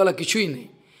শৃঙ্খলা কিছুই নেই,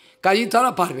 কাজেই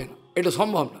তারা পারবে না, এটা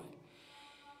সম্ভব নয়।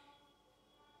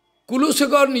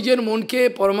 কুলশেখর নিজের মনকে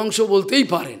পরমাংশ বলতেই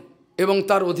পারেন এবং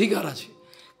তার অধিকার আছে,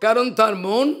 কারণ তার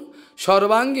মন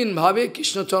সর্বাঙ্গীনভাবে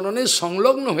কৃষ্ণচরণে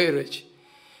সংলগ্ন হয়ে রয়েছে।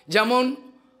 যেমন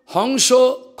হংস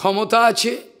ক্ষমতা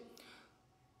আছে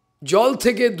জল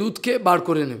থেকে দুধকে বার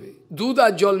করে নেবে, দুধ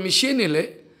আর জল মিশিয়ে নিলে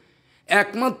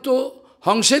একমাত্র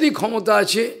হংসেরই ক্ষমতা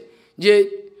আছে যে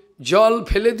জল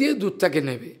ফেলে দিয়ে দুধটাকে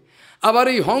নেবে। আবার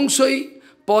এই হংসই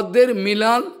পদ্মের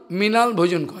মিনাল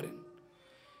ভোজন করেন।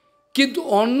 কিন্তু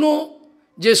অন্য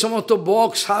যে সমস্ত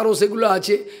বক সারস এগুলো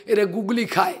আছে, এরা গুগলি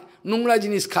খায়, নোংরা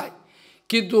জিনিস খায়,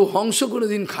 কিন্তু হংস কোনো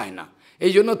দিন খায় না,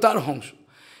 এই জন্য তার হংস।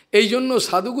 এই জন্য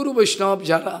সাধুগুরু বৈষ্ণব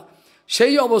যারা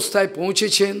সেই অবস্থায়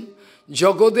পৌঁছেছেন,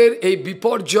 জগতের এই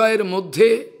বিপর্যয়ের মধ্যে,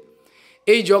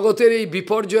 এই জগতের এই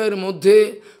বিপর্যয়ের মধ্যে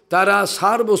তারা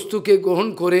সার বস্তুকে গ্রহণ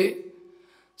করে,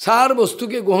 সার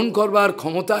বস্তুকে গ্রহণ করবার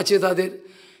ক্ষমতা আছে তাদের,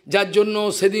 যার জন্য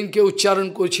সেদিনকে উচ্চারণ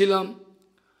করছিলাম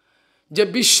যে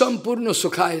বিশ্বম্পূর্ণ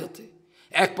সুখায়তে।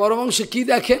 এক পরমাংশ কি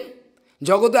দেখেন,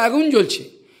 জগতে আগুন জ্বলছে,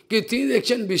 কিন্তু তিনি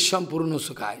দেখছেন বিশ্বম্পূর্ণ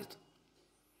সুখায়ত,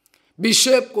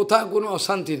 বিশ্বে কোথাও কোনো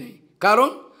অশান্তি নেই, কারণ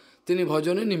তিনি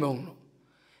ভজনে নিমগ্ন,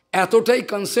 এতটাই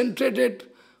কনসেন্ট্রেটেড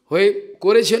হয়ে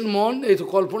করেছেন মন, এই তো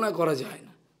কল্পনা করা যায়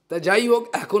না। তা যাই হোক,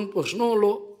 এখন প্রশ্ন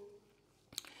হলো,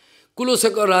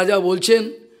 কুলশেখর রাজা বলছেন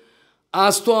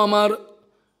আজ তো আমার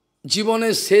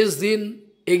জীবনের শেষ দিন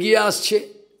এগিয়ে আসছে,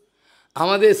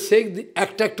 আমাদের শেষ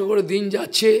একটা একটা করে দিন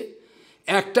যাচ্ছে,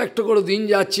 একটা একটা করে দিন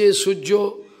যাচ্ছে, সূর্য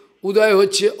উদয়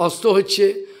হচ্ছে, অস্ত হচ্ছে,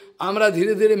 আমরা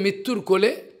ধীরে ধীরে মৃত্যুর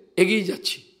কোলে এগিয়ে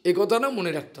যাচ্ছি। এই কথাটা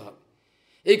মনে রাখতে হবে,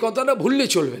 এই কথাটা ভুললে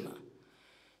চলবে না।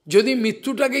 যদি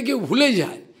মৃত্যুটাকে কেউ ভুলে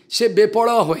যায়, সে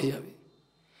বেপরোয়া হয়ে যাবে,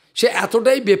 সে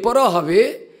এতটাই বেপরোয়া হবে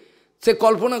সে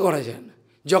কল্পনা করা যায় না।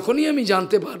 যখনই আমি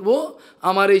জানতে পারবো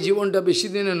আমার এই জীবনটা বেশি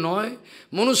দিনের নয়,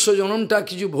 মনুষ্য জন্মটা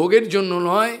কিছু ভোগের জন্য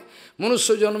নয়, মনুষ্য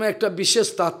জন্মে একটা বিশেষ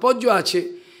তাৎপর্য আছে,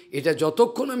 এটা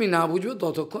যতক্ষণ আমি না বুঝবো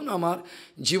ততক্ষণ আমার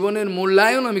জীবনের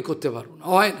মূল্যায়ন আমি করতে পারবো না,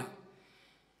 হয় না।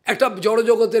 একটা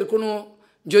জড়জগতের কোনো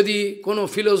যদি কোনো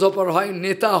ফিলোসফার হয়,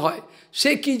 নেতা হয়,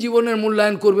 সে কি জীবনের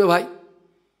মূল্যায়ন করবে ভাই?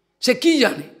 সে কি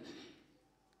জানে?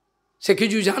 সে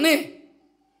কিছু জানে?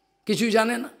 কিছু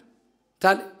জানে না।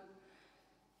 তাহলে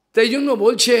তাই জন্য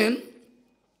বলছেন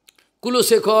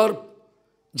কুলশেখর,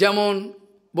 যেমন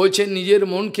বলছেন নিজের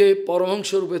মনকে পরমহংস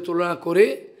রূপে তুলনা করে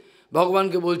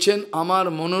ভগবানকে বলছেন আমার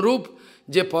মনোরূপ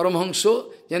যে পরমহংস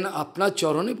যেন আপনার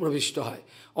চরণে প্রবিষ্ট হয়,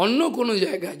 অন্য কোনো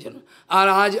জায়গায় যেন। আর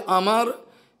আজ আমার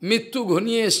মৃত্যু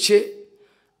ঘনিয়ে এসছে,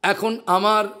 এখন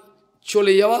আমার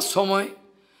চলে যাওয়ার সময়,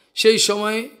 সেই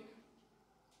সময়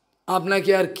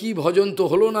আপনাকে আর কি ভজন তো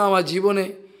হলো না আমার জীবনে,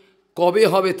 কবে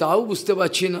হবে তাও বুঝতে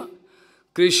পারছি না।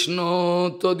 কৃষ্ণ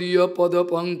তদীয় পদ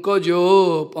পঙ্কজ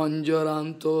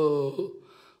পঞ্জরান্ত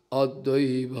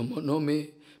অদ্বৈব মনমে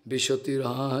বিশতি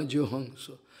রাজহংস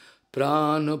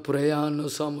প্রাণ প্রয়াণ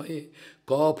সময়ে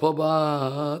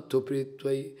কফবাত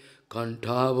প্রীত্বৈ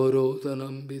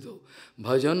কণ্ঠাবরোধনম্বিত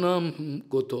ভজনম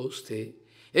কুতস্তে।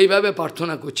 এইভাবে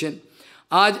প্রার্থনা করছেন।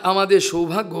 আজ আমাদের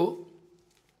সৌভাগ্য,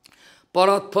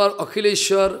 পরাৎপর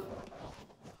অখিলেশ্বর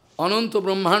অনন্ত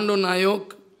ব্রহ্মাণ্ড নায়ক,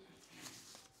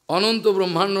 অনন্ত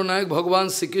ব্রহ্মাণ্ড নায়ক ভগবান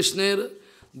শ্রীকৃষ্ণের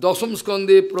দশম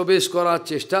স্কন্ধে প্রবেশ করার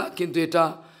চেষ্টা, কিন্তু এটা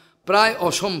প্রায়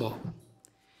অসম্ভব।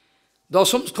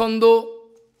 দশম স্কন্ধ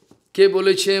কে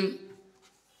বলেছেন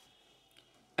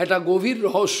এটা গভীর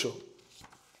রহস্য।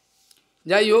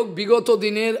 যাই হোক, বিগত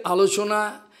দিনের আলোচনা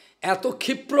এত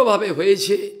ক্ষিপ্রভাবে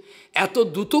হয়েছে, এত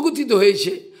দ্রুতগতিতে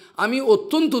হয়েছে, আমি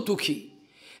অত্যন্ত দুঃখী।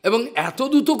 এবং এত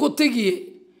দ্রুত করতে গিয়ে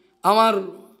আমার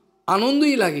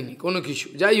আনন্দই লাগেনি কোনো কিছু।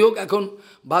 যাই হোক, এখন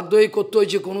বাধ্য হয়ে করতে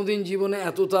হয়েছে, কোনো দিন জীবনে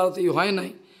এত তাড়াতাড়ি হয়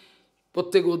নাই,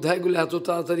 প্রত্যেক অধ্যায়গুলো এত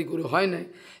তাড়াতাড়ি করে হয় নাই।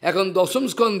 এখন দশম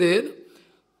স্কন্ধের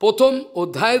প্রথম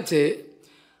অধ্যায়তে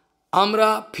আমরা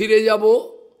ফিরে যাব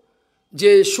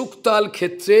যে শুকতাল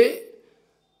ক্ষেত্রে,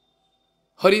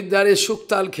 হরিদ্বারের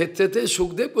শুকতাল ক্ষেত্রেতে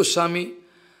সুখদেব গোস্বামী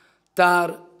তার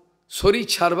শরীর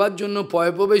ছাড়বার জন্য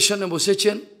পয়ঃপ্রবেশনে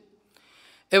বসেছেন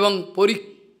এবং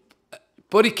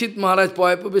পরীক্ষিত মহারাজ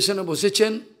পয়ঃপ্রবেশনে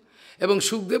বসেছেন এবং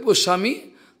সুখদেব গোস্বামী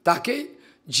তাকে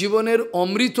জীবনের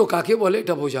অমৃত কাকে বলে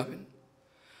এটা বোঝাবেন।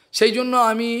 সেই জন্য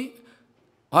আমি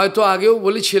হয়তো আগেও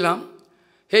বলেছিলাম,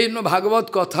 এই জন্য ভাগবত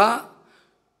কথা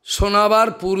শোনাবার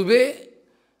পূর্বে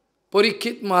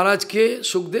পরীক্ষিত মহারাজকে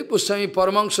সুখদেব গোস্বামী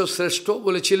পরমাংশ শ্রেষ্ঠ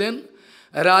বলেছিলেন,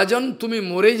 রাজন তুমি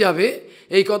মরে যাবে,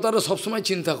 এই কথাটা সবসময়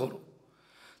চিন্তা করো।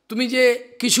 তুমি যে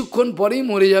কিছুক্ষণ পরেই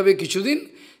মরে যাবে, কিছুদিন,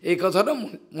 এই কথাটা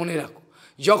মনে রাখো।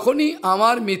 যখনই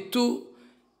আমার মৃত্যু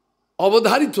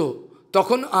অবধারিত,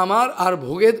 তখন আমার আর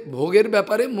ভোগের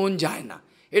ব্যাপারে মন যায় না,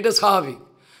 এটা স্বাভাবিক।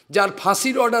 যার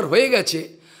ফাঁসির অর্ডার হয়ে গেছে,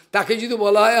 তাকে যদি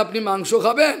বলা হয় আপনি মাংস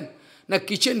খাবেন না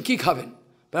কিচেন কি খাবেন,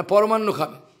 পরমান্ন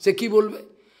খাবেন, সে কি বলবে?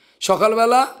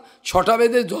 সকালবেলা 6টা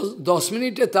বেজে 10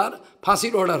 মিনিটে তার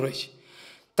ফাঁসির অর্ডার হয়েছে,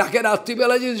 তাকে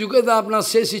রাত্রিবেলা যদি যুগে তা আপনার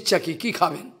শেষ ইচ্ছা কি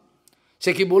খাবেন,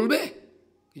 সে কি বলবে?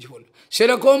 কিছু বলবে।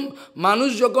 সেরকম মানুষ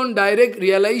যখন ডাইরেক্ট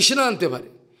রিয়েলাইজেশনে আনতে পারে,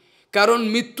 কারণ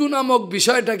মৃত্যু নামক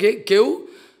বিষয়টাকে কেউ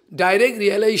ডাইরেক্ট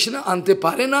রিয়েলাইজেশনে আনতে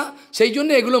পারে না, সেই জন্য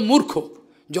এগুলো মূর্খ,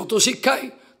 যত শিক্ষায়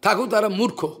থাকুক তারা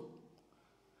মূর্খ।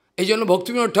 এই জন্য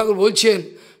ভক্তিবিনোদ ঠাকুর বলছেন,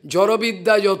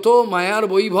 জড়বিদ্যা যত মায়ার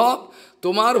বৈভব,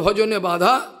 তোমার ভজনে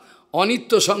বাধা,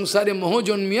 অনিত্য সংসারে মোহ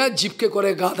জন্মিয়া জীবকে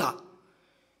করে গাধা।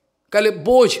 কালে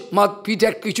বোঝ, পিঠে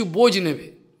কিছু বোঝ নেবে,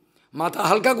 মাথা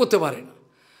হালকা করতে পারে না।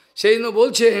 সেই জন্য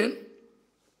বলছেন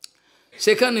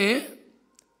সেখানে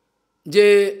যে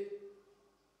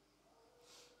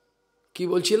কি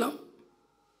বলছিলাম,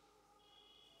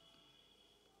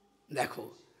 দেখো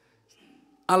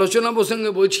আলোচনা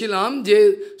প্রসঙ্গে বলছিলাম যে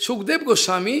সুখদেব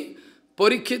গোস্বামী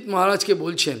পরীক্ষিত মহারাজকে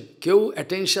বলছেন, কেউ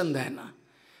অ্যাটেনশন দেয় না।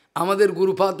 আমাদের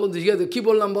গুরুপাদ জিজ্ঞাসা কী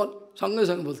বললাম বল, সঙ্গে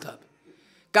সঙ্গে বলতে হবে।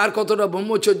 কার কতটা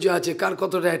ব্রহ্মচর্য আছে, কার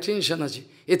কতটা অ্যাটেনশন আছে,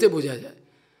 এতে বোঝা যায়,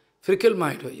 ফ্রিকেল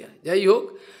মাইন্ড হয়ে যায়। যাই হোক,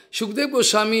 সুখদেব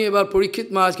গোস্বামী এবার পরীক্ষিত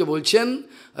মহারাজকে বলছেন,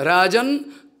 রাজন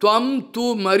ত্বম তু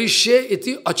মরিষ্যে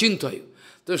ইতি অচিন্তয়।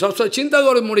 তো সবসময় চিন্তা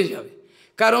করে মরে যাবে,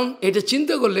 কারণ এটা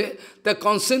চিন্তা করলে তার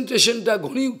কনসেন্ট্রেশনটা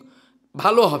ঘনি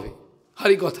ভালো হবে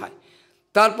হরিকথায়।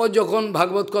 তারপর যখন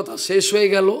ভাগবত কথা শেষ হয়ে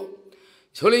গেল,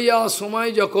 চলে যাওয়ার সময়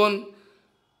যখন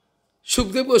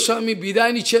সুখদেব গোস্বামী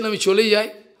বিদায় নিচ্ছেন, আমি চলে যাই,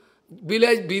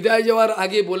 বিদায় যাওয়ার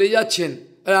আগে বলে যাচ্ছেন,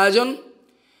 রাজন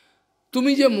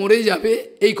তুমি যে মরে যাবে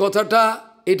এই কথাটা,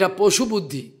 এটা পশু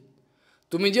বুদ্ধি,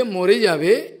 তুমি যে মরে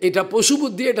যাবে এটা পশু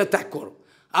বুদ্ধি, এটা ত্যাগ করো,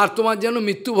 আর তোমার যেন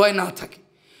মৃত্যু ভয় না থাকে।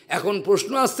 এখন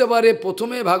প্রশ্ন আসতে পারে,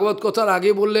 প্রথমে ভাগবত কথার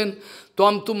আগে বললেন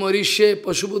ত্বম তু মরিষ্যে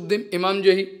পশুবুদ্ধিম ইমাম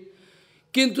জহি,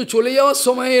 কিন্তু চলে যাওয়ার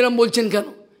সময় এরম বলছেন কেন?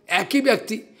 একই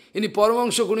ব্যক্তি, ইনি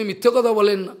পরমাংশ কোনো মিথ্যে কথা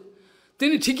বলেন না,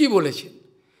 তিনি ঠিকই বলেছেন।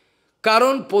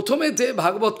 কারণ প্রথমেতে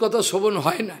ভাগবত কথা শ্রবণ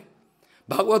হয় না,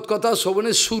 ভাগবত কথা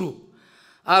শ্রবণের শুরু,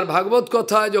 আর ভাগবত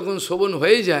কথা যখন শ্রবণ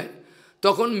হয়ে যায়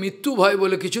তখন মৃত্যু ভয়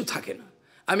বলে কিছু থাকে না।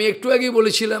 আমি একটু আগেই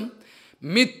বলেছিলাম,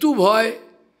 মৃত্যু ভয়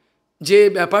যে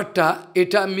ব্যাপারটা,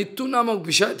 এটা মৃত্যু নামক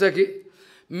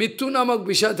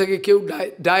বিষয় থেকে কেউ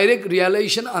ডাইরেক্ট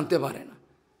রিয়েলাইজেশন আনতে পারে না।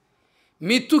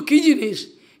 মৃত্যু কী জিনিস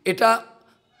এটা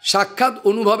সাক্ষাৎ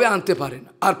অনুভবে আনতে পারে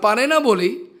না, আর পারে না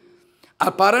বলেই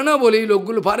আর পারে না বলে এই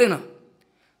লোকগুলো পারে না,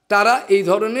 তারা এই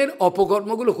ধরনের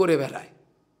অপকর্মগুলো করে বেড়ায়।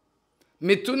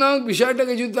 মৃত্যু নামক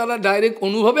বিষয়টাকে যদি তারা ডাইরেক্ট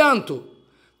অনুভবে আনতো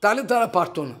তাহলে তারা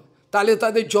পারতো না, তাহলে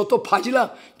তাদের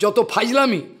যত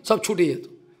ফাজলামি সব ছুটে যেত।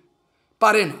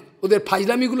 পারে না, ওদের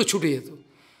ফাজলামিগুলো ছুটে যেত,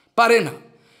 পারে না।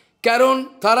 কারণ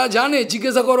তারা জানে,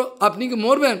 জিজ্ঞাসা করো আপনি কি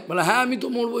মরবেন, বলে হ্যাঁ আমি তো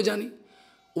মরবো জানি।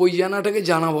 ওই জানাটাকে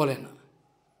জানা বলে না।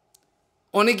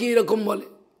 অনেকেই এরকম বলে,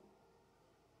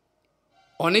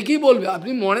 অনেকেই বলবে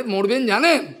আপনি মরবেন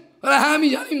জানেন, বলে হ্যাঁ আমি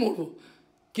জানি মরবো,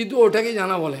 কিন্তু ওটাকে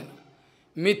জানা বলে না।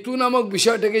 মৃত্যু নামক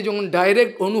বিষয়টাকে যখন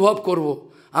ডাইরেক্ট অনুভব করব,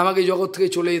 আমাকে জগৎ থেকে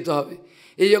চলে যেতে হবে,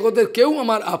 এই জগতের কেউ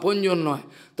আমার আপনজন নয়,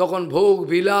 তখন ভোগ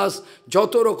বিলাস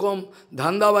যত রকম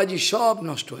ধান্দাবাজি সব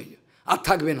নষ্ট হয়ে যাবে, আর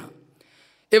থাকবে না।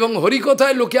 এবং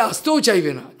হরিকথায় লোকে আসতেও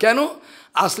চাইবে না। কেন?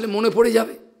 আসলে মনে পড়ে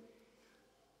যাবে।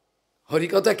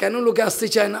 হরিকথা কেন লোকে আসতে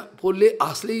চায় না? পড়লে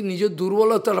আসলেই নিজের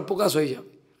দুর্বলতাটা প্রকাশ হয়ে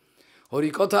যাবে।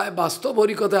 হরিকথায়, বাস্তব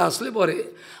হরিকথায় আসলে পরে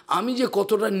আমি যে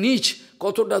কতটা নীচ,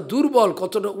 কতটা দুর্বল,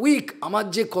 কতটা উইক, আমার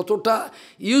যে কতটা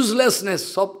ইউজলেসনেস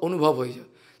সব অনুভব হয়ে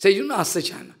যাবে। সেই জন্য আসতে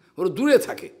চায় না, ওরা দূরে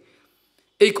থাকে,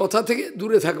 এই কথা থেকে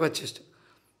দূরে থাকবার চেষ্টা।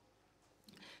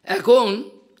 এখন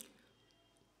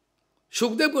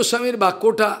সুখদেব গোস্বামীর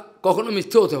বাক্যটা কখনো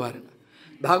মিথ্যে হতে পারে না।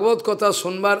 ভাগবত কথা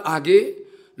শোনবার আগে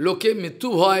লোকে মৃত্যু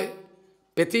ভয়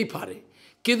পেতেই পারে,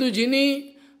 কিন্তু যিনি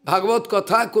ভাগবত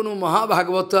কথা কোনো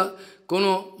মহাভাগবতা,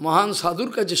 কোনো মহান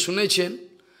সাধুর কাছে শুনেছেন,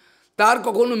 তার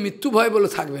কখনো মৃত্যু ভয় বলে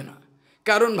থাকবে না।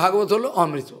 কারণ ভাগবত হলো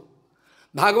অমৃত।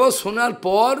 ভাগবত শোনার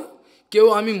পর কেউ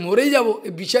আমি মরে যাব এ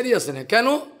বিচারই আসে না। কেন?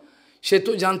 সে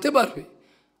তো জানতে পারবে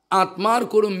আত্মার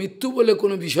কোনো মৃত্যু বলে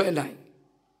কোনো বিষয় নাই।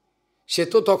 সে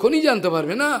তো তখনই জানতে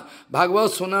পারবে না,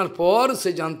 ভাগবত শোনার পর সে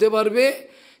জানতে পারবে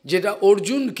যেটা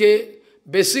অর্জুনকে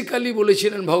বেসিক্যালি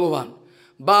বলেছিলেন ভগবান,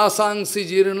 বাসাংসি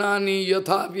জীর্ণানি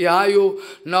যথা বিহায়ো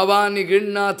নবানি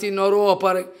গৃহ্ণাতি নর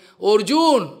অপারে।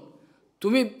 অর্জুন,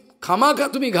 তুমি খামাখা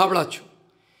তুমি ঘাবড়াচ্ছ।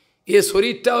 এ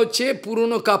শরীরটা হচ্ছে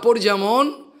পুরনো কাপড়, যেমন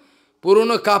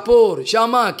পুরনো কাপড়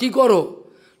জামা কি করো,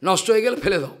 নষ্ট হয়ে গেলে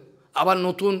ফেলে দাও, আবার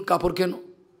নতুন কাপড় কেন।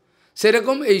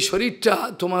 সেরকম এই শরীরটা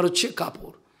তোমার হচ্ছে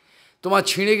কাপড়, তোমার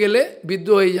ছিঁড়ে গেলে বিদ্ধ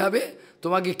হয়ে যাবে,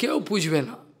 তোমাকে কেউ পুষবে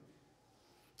না,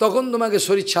 তখন তোমাকে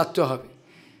শরীর ছাড়তে হবে।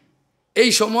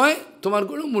 এই সময় তোমার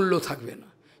কোনো মূল্য থাকবে না।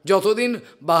 যতদিন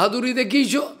বাহাদুরি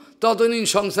দেখিয়েছ ততদিন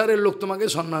সংসারের লোক তোমাকে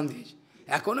সম্মান দিয়েছে,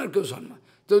 এখন আর কেউ সম্মান,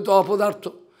 তো অপদার্থ।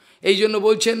 এই জন্য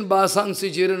বলছেন বাসাংসি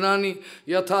জীর্ণানি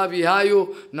যথা বিহায়ো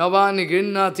নবানি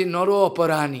গৃহ্ণাতি নর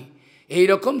অপরাণী।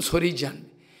 এইরকম শরীর জানবে।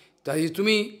 তাই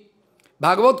তুমি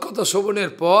ভাগবত কথা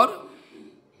শ্রবণের পর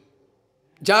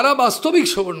যারা বাস্তবিক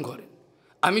শ্রবণ করেন,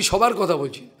 আমি সবার কথা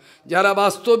বলছি, যারা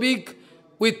বাস্তবিক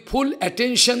with full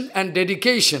attention and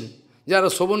dedication যারা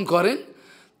শ্রবণ করেন,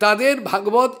 তাদের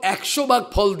ভাগবত 100 ভাগ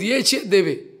ফল দিয়েছে,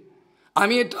 দেবে।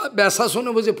 আমি এটা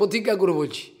ব্যাসাসনে বসে প্রতিজ্ঞা করে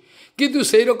বলছি। কিন্তু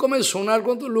সেই রকমের শোনার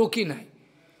কোনো লোকই নাই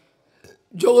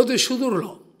জগতে,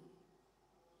 সুদূর্লভ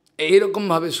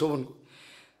এইরকমভাবে শ্রবণ।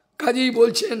 কাজেই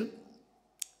বলছেন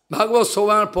ভাগবত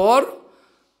শ্রবণের পর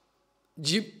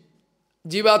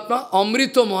জীবাত্মা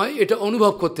অমৃতময় এটা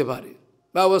অনুভব করতে পারে।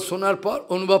 ভাগবত শোনার পর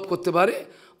অনুভব করতে পারে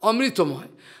অমৃতময়।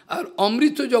 আর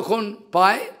অমৃত যখন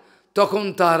পায় তখন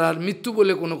তার আর মৃত্যু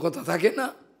বলে কোনো কথা থাকে না,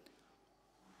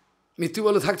 মৃত্যু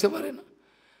বলে থাকতে পারে না।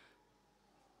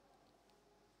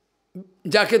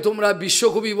 যাকে তোমরা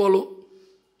বিশ্বকবি বলো,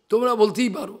 তোমরা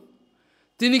বলতেই পারো,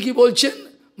 তিনি কি বলছেন,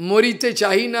 মরিতে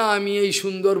চাই না আমি এই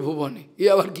সুন্দর ভুবনে। এ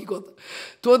আবার কি কথা?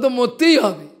 তো তো মরতেই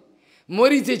হবে,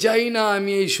 মরিতে চাই না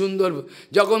আমি এই সুন্দর।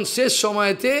 যখন শেষ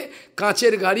সময়তে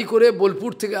কাঁচের গাড়ি করে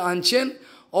বোলপুর থেকে আনছেন,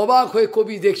 অবাক হয়ে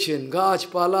কবি দেখছেন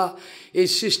গাছপালা, এই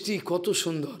সৃষ্টি কত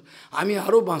সুন্দর, আমি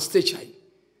আরও বাঁচতে চাই,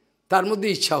 তার মধ্যে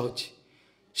ইচ্ছা হচ্ছে।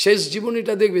 শেষ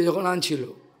জীবনীটা দেখবে যখন আনছিল,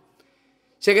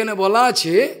 সেখানে বলা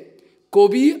আছে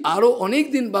কবি আরও অনেক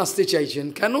দিন বাঁচতে চাইছেন।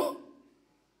 কেন?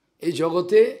 এই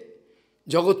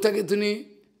জগৎটাকে তিনি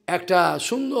একটা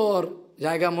সুন্দর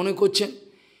জায়গা মনে করছেন।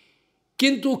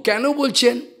 কিন্তু কেন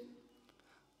বলছেন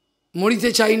মরিতে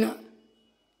চাই না,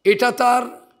 এটা তার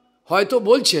হয়তো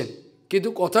বলছেন, কিন্তু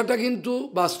কথাটা কিন্তু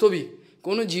বাস্তবিক।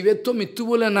 কোনো জীবের তো মৃত্যু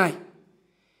বলে নাই।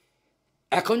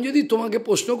 এখন যদি তোমাকে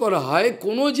প্রশ্ন করা হয়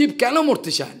কোনো জীব কেন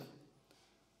মরতে চায় না,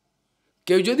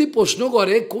 কেউ যদি প্রশ্ন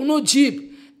করে কোনো জীব,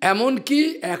 এমনকি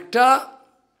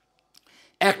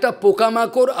একটা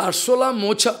পোকামাকড়, আরশোলা,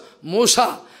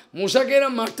 মশাকে এরা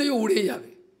মারতেই উড়ে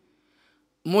যাবে,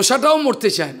 মশাটাও মরতে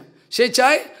চায় না। সে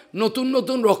চায় নতুন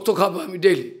নতুন রক্ত খাবো আমি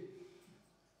ডেইলি,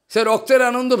 সে রক্তের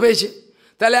আনন্দ পেয়েছে।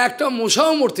 তাহলে একটা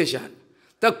মশাও মরতে চায় না,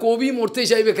 তা কবি মরতে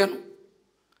চাইবে কেন?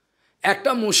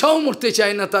 একটা মশাও মরতে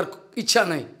চায় না, তার ইচ্ছা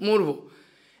নাই মরব।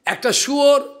 একটা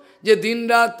শুয়োর যে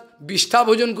দিনরাত বিষ্ঠা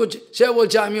ভোজন করছে, সে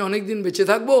বলছে আমি অনেক দিন বেঁচে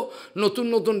থাকবো, নতুন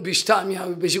নতুন বিষ্ঠা আমি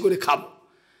বেশি করে খাবো।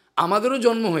 আমাদেরও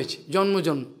জন্ম হয়েছে, জন্ম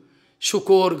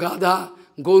শুকর, গাধা,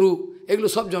 গরু, এগুলো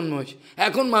সব জন্ম হয়েছে।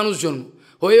 এখন মানুষ জন্ম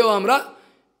হয়েও আমরা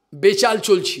বেচাল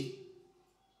চলছি।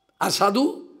 আর সাধু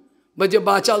বলছে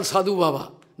বাচাল সাধু বাবা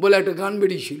বলে একটা গান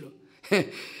বেরিয়েছিল,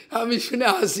 আমি শুনে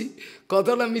হাসি,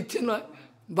 কথাটা মিথ্যে নয়,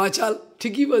 বাচাল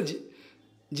ঠিকই বলছে।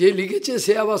 যে লিখেছে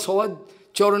সে আবার সবার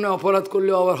চরণে অপরাধ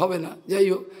করলেও আবার হবে না, যাই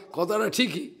হোক কথাটা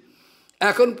ঠিকই।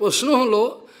 এখন প্রশ্ন হলো,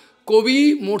 কবি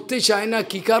মরতে চায় না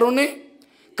কী কারণে?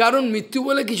 কারণ মৃত্যু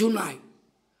বলে কিছু নাই,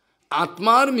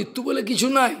 আত্মার মৃত্যু বলে কিছু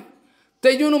নাই,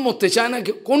 তাই জন্য মরতে চায় না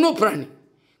কোনো প্রাণী।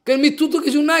 কারণ মৃত্যু তো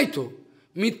কিছু নাই, তো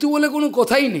মৃত্যু বলে কোনো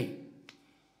কথাই নেই,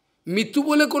 মৃত্যু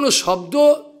বলে কোনো শব্দ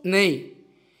নেই।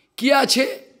 কি আছে?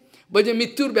 বলছে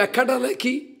মৃত্যুর ব্যাখ্যাটা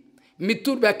কি?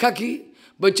 মৃত্যুর ব্যাখ্যা কি?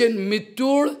 বলছেন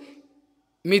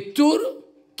মৃত্যুর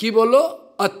কি বলো?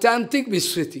 আত্যান্তিক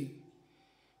বিস্মৃতি।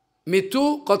 মৃত্যু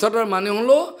কথাটার মানে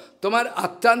হলো তোমার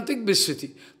আত্যান্তিক বিস্মৃতি।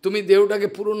 তুমি দেহটাকে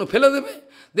পুরনো ফেলে দেবে,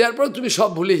 দেওয়ার পর তুমি সব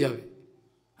ভুলে যাবে,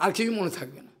 আর কিছু মনে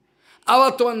থাকবে না।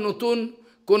 আবার তোমার নতুন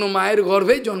কোনো মায়ের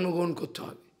গর্ভে জন্মগ্রহণ করতে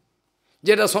হবে,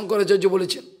 যেটা শঙ্করাচার্য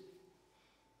বলেছেন।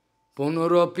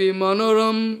 পুনরপি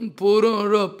মনোরম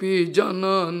পুনরপি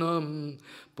জননম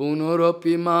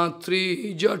পুনরপি মাতৃ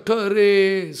জঠরে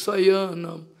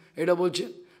শয়নম, এটা বলছেন।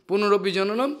 পুনরপি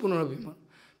জননম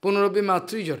পুনরপি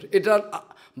মাতৃ জঠ, এটার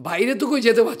বাইরে তো কেউ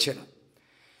যেতে পারছে না।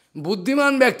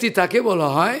 বুদ্ধিমান ব্যক্তি তাকে বলা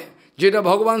হয়, যেটা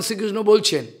ভগবান শ্রীকৃষ্ণ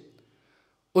বলছেন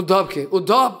উদ্ধবকে,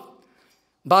 উদ্ধব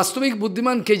বাস্তবিক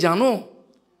বুদ্ধিমান কে জানো?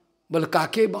 বলে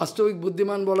কাকে বাস্তবিক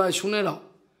বুদ্ধিমান বলা হয়? শুনে নাও।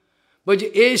 বলছে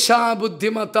এষা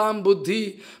বুদ্ধিমতাম বুদ্ধি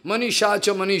মনীষা চ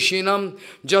মনীষীণম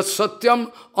যৎ সত্যম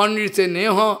অনৃতে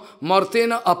নেহ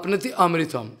মর্তেন আপনতি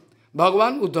অমৃতম।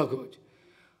 ভগবান উদ্ধবকে বলছে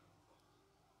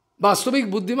বাস্তবিক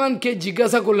বুদ্ধিমান কে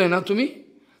জিজ্ঞাসা করলে না তুমি,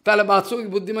 তাহলে বাস্তবিক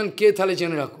বুদ্ধিমান কে তাহলে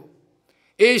জেনে রাখো।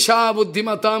 এষা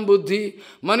বুদ্ধিমতাম বুদ্ধি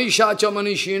মনীষা চ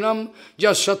মনীষীণম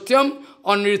যৎ সত্যম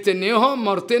অনৃতে নেহ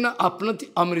মর্তেন আপনতি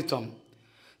অমৃতম।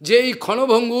 যেই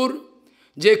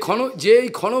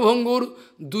ক্ষণভঙ্গুর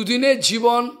দুদিনের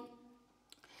জীবন,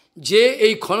 যে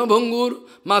এই ক্ষণভঙ্গুর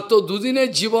মাত্র দুদিনের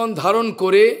জীবন ধারণ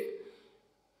করে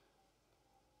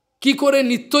কি করে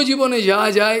নিত্য জীবনে যাওয়া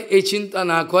যায় এই চিন্তা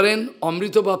না করেন,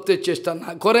 অমৃত প্রাপ্তের চেষ্টা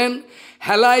না করেন,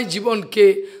 হেলায় জীবনকে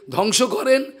ধ্বংস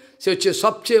করেন, সে হচ্ছে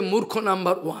সবচেয়ে মূর্খ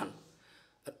number one,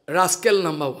 rascal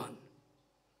number one.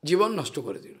 জীবন নষ্ট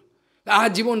করে দিল। আর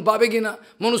জীবন পাবে কি না?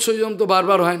 মনুষ্য জন্ম তো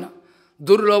বারবার হয় না।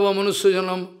 দুর্লভ মনুষ্য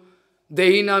জন্ম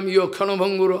দেহি নাম ইয়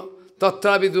ক্ষণভঙ্গুর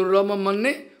তত্রাবি দুর্লভ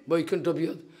মান্যে বৈকুণ্ঠ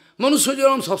বৃহৎ। মনুষ্য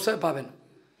জন্ম সবসময় পাবে না।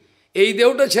 এই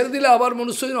দেহটা ছেড়ে দিলে আবার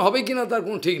মনুষ্য জন্ম হবে কি না তার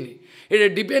কোনো ঠিক নেই। এটা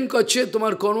ডিপেন্ড করছে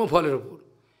তোমার কর্মফলের ওপর,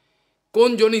 কোন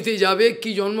জনিতে যাবে, কি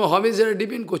জন্ম হবে সেটা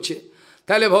ডিপেন্ড করছে।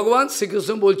 তাহলে ভগবান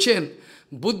শ্রীকৃষ্ণ বলছেন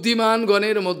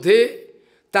বুদ্ধিমানগণের মধ্যে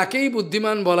তাকেই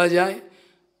বুদ্ধিমান বলা যায়,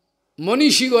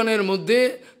 মনীষীগণের মধ্যে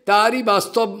তারই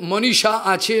বাস্তব মনীষা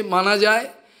আছে মানা যায়,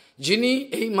 যিনি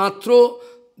এই মাত্র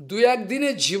দু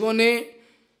একদিনের জীবনে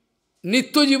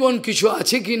নিত্য জীবন কিছু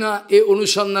আছে কি না এ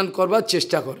অনুসন্ধান করবার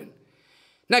চেষ্টা করেন।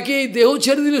 নাকি এই দেহ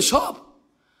ছেড়ে দিলে সব?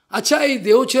 আচ্ছা, এই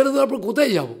দেহ ছেড়ে দেওয়ার পর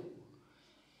কোথায় যাব?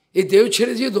 এই দেহ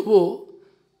ছেড়ে দিয়ে দেবো,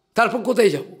 তারপর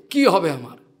কোথায় যাব? কি হবে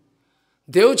আমার?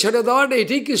 দেহ ছেড়ে দেওয়াটা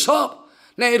এটাই কি সব?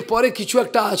 না এরপরে কিছু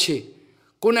একটা আছে,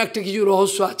 কোন একটা কিছু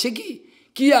রহস্য আছে কি?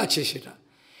 কি আছে সেটা?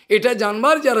 এটা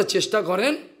জানবার যারা চেষ্টা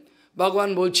করেন, ভগবান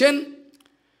বলছেন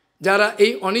যারা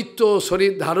এই অনিত্য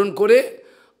শরীর ধারণ করে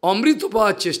অমৃত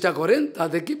পাওয়ার চেষ্টা করেন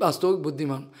তাদেরকে বাস্তবিক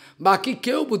বুদ্ধিমান, বাকি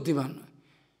কেউ বুদ্ধিমান নয়।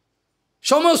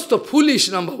 সমস্ত ফুলিশ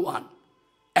নাম্বার ওয়ান,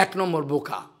 এক নম্বর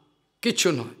বোকা, কিচ্ছু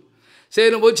নয়। সেই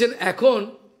জন্য বলছেন এখন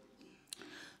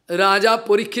রাজা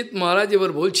পরীক্ষিত মহারাজ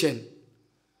এবার বলছেন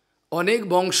অনেক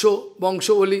বংশ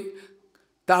বলি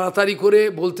তাড়াতাড়ি করে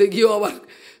বলতে গিয়েও আবার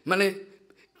মানে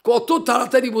কত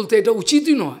তাড়াতাড়ি বলতে, এটা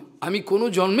উচিতই নয়। আমি কোনো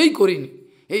জন্মেই করিনি,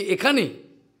 এখানে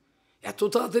এত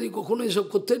তাড়াতাড়ি কখনো এসব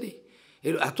করতে নেই।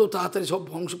 এত তাড়াতাড়ি সব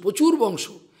বংশ, প্রচুর বংশ,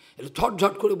 এটা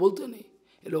ঝটঝট করে বলতে নেই,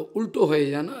 এটা উল্টো হয়ে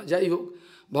যায় না। যাই হোক,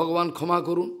 ভগবান ক্ষমা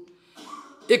করুন।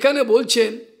 এখানে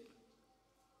বলছেন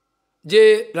যে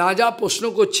রাজা প্রশ্ন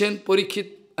করছেন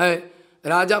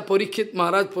রাজা পরীক্ষিত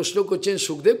মহারাজ প্রশ্ন করছেন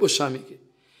সুখদেব গোস্বামীকে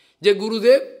যে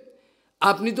গুরুদেব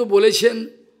আপনি তো বলেছেন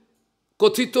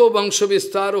কথিত বংশ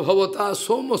বিস্তার ভবতা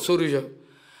সোম সূর্য,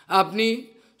 আপনি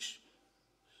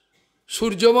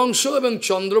সূর্যবংশ এবং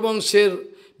চন্দ্রবংশের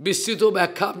বিস্তৃত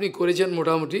ব্যাখ্যা আপনি করেছেন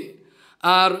মোটামুটি,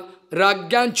 আর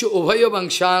রাজ্ঞাঞ্চ উভয়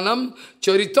বংশানাম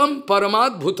চরিতম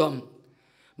পরমাদ্ভুতম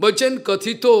বলছেন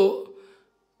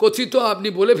কথিত আপনি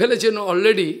বলে ফেলেছেন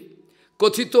অলরেডি,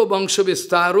 কথিত বংশ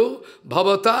বিস্তারও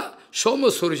ভবতা সোম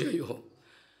সূর্য।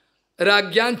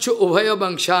 রাজ্ঞাঞ্চ উভয়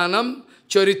বংশানাম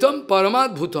চরিতম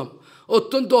পরমাদ্ভুতম।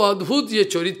 অত্যন্ত অদ্ভুত যে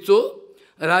চরিত্র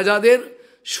রাজাদের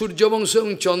সূর্যবংশ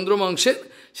এবং চন্দ্রবংশের,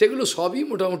 সেগুলো সবই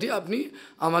মোটামুটি আপনি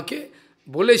আমাকে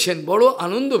বলেছেন, বড়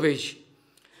আনন্দ পেয়েছি।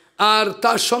 আর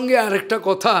তার সঙ্গে আরেকটা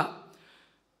কথা,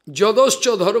 যদশ্চ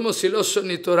ধর্মশীলস্য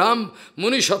নিতরাম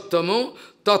মুনিসত্তম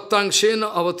তত্ত্বাংশেন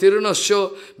অবতীর্ণস্য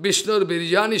বিষ্ণুর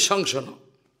বীর্যানি সংশন।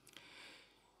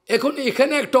 এখন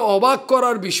এখানে একটা অবাক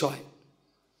করার বিষয়,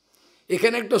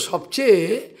 এখানে একটা সবচেয়ে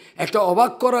একটা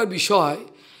অবাক করার বিষয়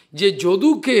যে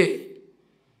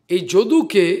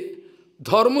যদুকে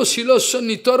ধর্মশীলস্য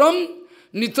নিতরম,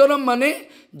 নিতরম মানে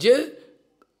যে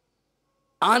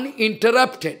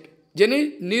আনইন্টারাপ্টেড, যিনি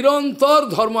নিরন্তর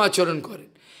ধর্ম আচরণ করেন,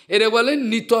 এরা বলেন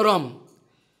নিতরম,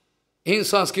 ইন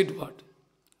সংস্কৃত ওয়ার্ড।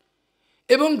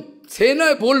 এবং সে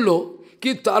নয় বলল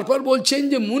কি, তারপর বলছেন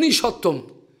যে মুনি সত্তম,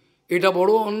 এটা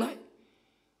বড় অন্যায়।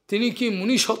 তিনি কি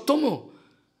মুনি সত্তমও,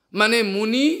 মানে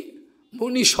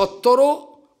মুনি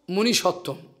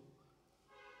সত্তম,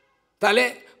 তাহলে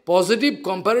পজিটিভ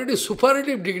কম্পারেটিভ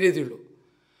সুপারেটিভ ডিগ্রি দিল।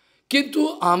 কিন্তু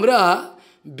আমরা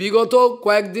বিগত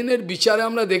কয়েকদিনের বিচারে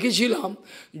আমরা দেখেছিলাম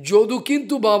যদু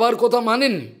কিন্তু বাবার কথা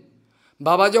মানেননি।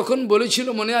 বাবা যখন বলেছিল,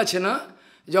 মনে আছে না,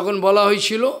 যখন বলা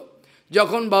হয়েছিল,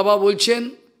 যখন বাবা বলছেন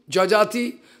যজাতি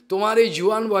তোমার এই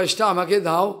জুয়ান বয়সটা আমাকে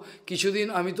দাও কিছুদিন,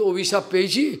 আমি তো অভিশাপ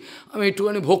পেয়েছি, আমি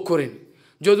একটুখানি ভোগ করে নিই।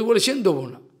 যদু বলেছেন দেবো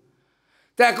না।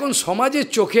 তা এখন সমাজের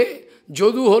চোখে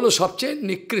যদু হলো সবচেয়ে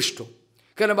নিকৃষ্ট,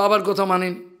 কেন বাবার কথা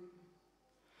মানেনি।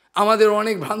 আমাদের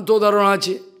অনেক ভ্রান্ত উদাহরণ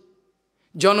আছে,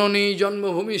 জননী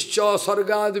জন্মভূমিশ্চ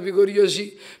স্বর্গাদ বিগরীয়সী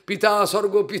পিতা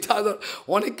স্বর্গ পিতা,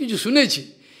 অনেক কিছু শুনেছি,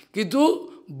 কিন্তু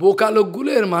বোকা লোকগুলো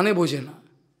এর মানে বোঝে না।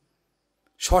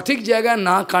 সঠিক জায়গায়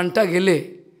না কানটা গেলে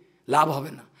লাভ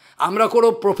হবে না। আমরা কোনো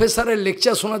প্রফেসরের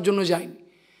লেকচার শোনার জন্য যাইনি।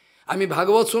 আমি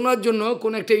ভাগবত শোনার জন্য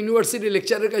কোনো একটা ইউনিভার্সিটি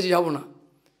লেকচারের কাছে যাব না,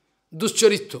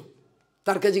 দুশ্চরিত্র,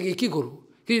 তার কাছে গিয়ে কী করব,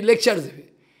 কি লেকচার দেবে?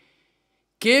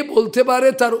 কে বলতে পারে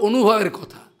তার অনুভবের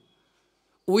কথা।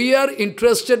 We are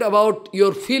interested about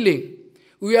your feeling.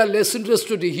 We are less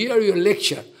interested to hear your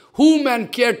lecture. Who man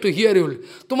care to hear you?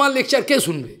 তোমার লেকচার কে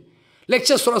শুনবে?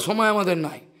 লেকচার শোনার সময় আমাদের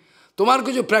নাই। তোমার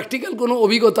কিছু প্র্যাকটিক্যাল কোনো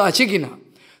অভিজ্ঞতা আছে কি না?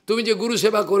 তুমি যে গুরু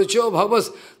সেবা করেছো ভগবত,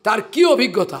 তার কি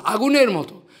অভিজ্ঞতা? আগুনের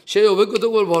মতো সেই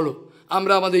অভিজ্ঞতাগুলো বলো,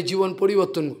 আমরা আমাদের জীবন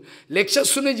পরিবর্তন করি। লেকচার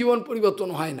শুনে জীবন পরিবর্তন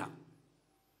হয় না,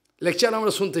 লেকচার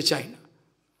আমরা শুনতে চাই না।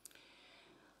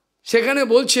 সেখানে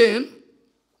বলছেন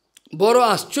বড়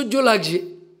আশ্চর্য লাগছে,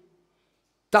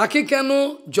 তাকে কেন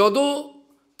যদ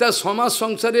তার সমাজ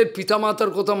সংসারের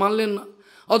পিতামাতার কথা মানলেন না,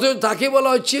 অথচ তাকে বলা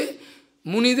হচ্ছে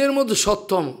মুনিদের মধ্যে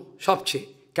সত্তম সবচেয়ে,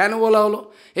 কেন বলা হলো?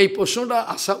 এই প্রশ্নটা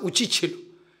আসা উচিত ছিল,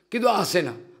 কিন্তু আসে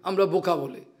না, আমরা বোকা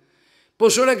বলে।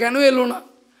 প্রশ্নটা কেন এলো না?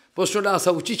 প্রশ্নটা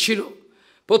আসা উচিত ছিল।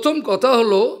 প্রথম কথা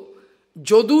হলো,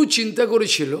 যদু চিন্তা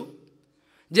করেছিল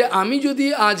যে আমি যদি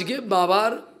আজকে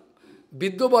বাবার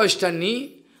বৃদ্ধ বয়সটা নিই,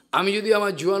 আমি যদি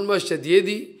আমার জোয়ান বয়সটা দিয়ে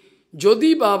দিই, যদি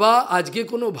বাবা আজকে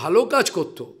কোনো ভালো কাজ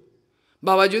করত,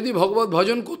 বাবা যদি ভগবত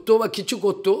ভজন করতো বা কিছু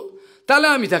করতো, তাহলে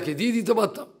আমি তাকে দিয়ে দিতে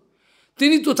পারতাম।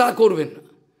 তিনি তো তা করবেন না,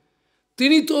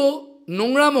 তিনি তো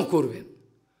নোংরামও করবেন,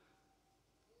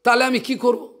 তাহলে আমি কি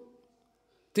করব?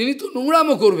 তিনি তো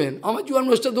নোংরামও করবেন, আমার জোয়ান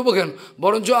বয়সটা দেবো কেন?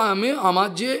 বরঞ্চ আমি আমার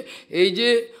যে এই যে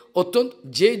অত্যন্ত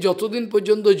যে যতদিন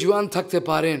পর্যন্ত জোয়ান থাকতে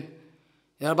পারেন,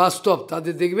 যারা বাস্তব,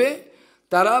 তাদের দেখবে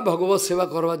তারা ভগবত সেবা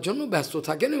করবার জন্য ব্যস্ত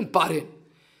থাকেন এবং পারেন।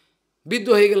 বৃদ্ধ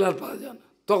হয়ে গেলে আর পারা যায় না।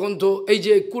 তখন তো এই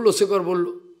যে কুলশেখর বলল,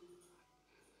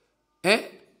 হ্যাঁ,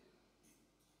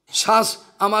 শ্বাস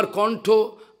আমার কণ্ঠ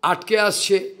আটকে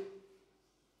আসছে,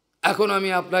 এখন আমি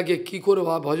আপনাকে কি করব?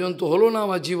 ভজন তো হলো না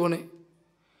আমার জীবনে।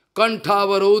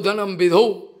 কণ্ঠাবরোধনম বিধৌ,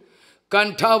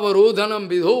 কণ্ঠাবরোধনম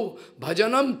বিধৌ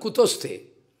ভজনম কুতস্থে,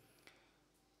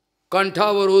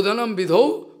 কণ্ঠাবরোধনম বিধৌ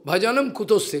ভজনম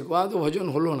কুতস্থে। তো ভজন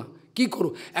হলো না, কি করো?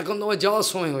 এখন তোমার যাওয়ার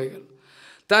সময় হয়ে গেল।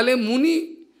 তাহলে মুনি,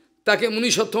 তাকে মুনি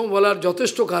সত্তম বলার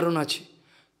যথেষ্ট কারণ আছে।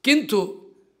 কিন্তু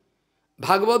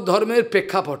ভাগবত ধর্মের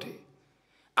প্রেক্ষাপটে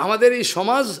আমাদের এই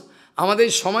সমাজ, আমাদের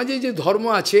সমাজে যে ধর্ম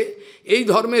আছে, এই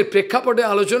ধর্মের প্রেক্ষাপটে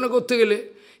আলোচনা করতে গেলে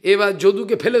এবার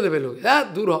যদুকে ফেলে দেবে লোক, হ্যাঁ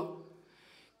দূর হ।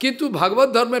 কিন্তু ভাগবত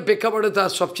ধর্মের প্রেক্ষাপটে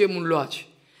তার সবচেয়ে মূল্য আছে,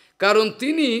 কারণ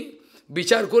তিনি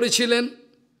বিচার করেছিলেন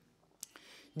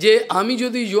যে আমি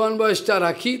যদি জোয়ান বয়সটা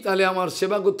রাখি তাহলে আমার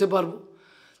সেবা করতে পারবো।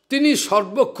 তিনি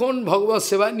সর্বক্ষণ ভগবত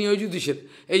সেবায় নিয়োজিত ছিলেন।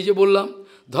 এই যে বললাম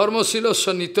ধর্মশীলস্য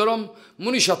নিতরম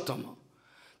মুনিসত্তম,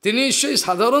 তিনি নিশ্চয়ই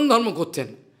সাধারণ ধর্ম করতেন,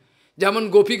 যেমন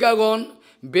গোপিকাগণ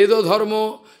বেদ ধর্ম,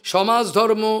 সমাজ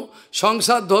ধর্ম,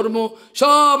 সংসার ধর্ম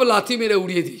সব লাথি মেরে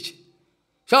উড়িয়ে দিয়েছে,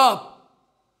 সব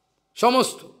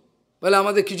সমস্ত। বলে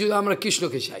আমাদের কিছু, আমরা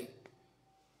কৃষ্ণকে চাই,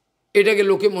 এটাকে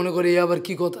লোকে মনে করে এ আবার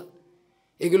কী কথা?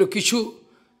 এগুলো কিছু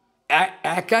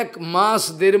এক এক মাস,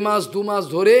 1.5 মাস, 2 মাস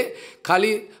ধরে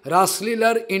খালি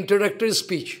রাসলীলার ইন্ট্রোডাক্টরি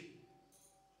স্পিচ,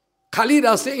 খালি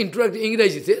রাসে ইন্ট্রোডাক্ট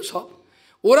ইংরেজিতে সব।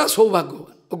 ওরা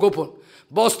সৌভাগ্যবান গোপন।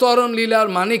 বস্ত্রহরণ লীলার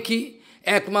মানে কি?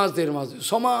 1 মাস 1.5 মাস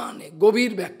সমানে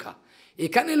গভীর ব্যাখ্যা।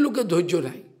 এখানের লোকের ধৈর্য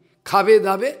নাই, খাবে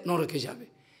দাবে নরকে যাবে।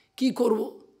 কি করব?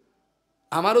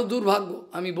 আমারও দুর্ভাগ্য,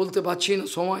 আমি বলতে পারছি না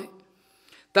সময়।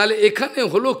 তাহলে এখানে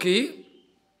হলো কি,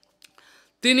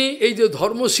 তিনি এই যে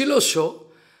ধর্মশীলস্য,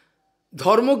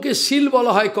 ধর্মকে শীল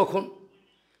বলা হয় কখন?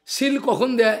 শীল কখন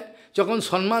দেয়? যখন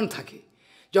সম্মান থাকে,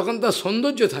 যখন তার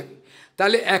সৌন্দর্য থাকে।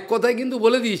 তাহলে এক কথায় কিন্তু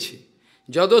বলে দিয়েছে,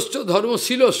 যদশ্চ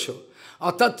ধর্মশীলস্য,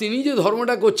 অর্থাৎ তিনি যে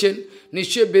ধর্মটা করছেন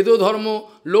নিশ্চয় বেদ ধর্ম,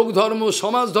 লোক ধর্ম,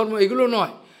 সমাজ ধর্ম এগুলো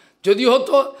নয়। যদি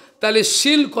হতো তাহলে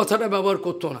শীল কথাটা ব্যবহার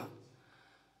করতো না।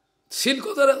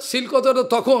 শীল কথাটা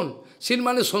তখন, শীল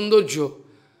মানে সৌন্দর্য,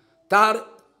 তার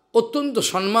অত্যন্ত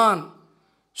সম্মান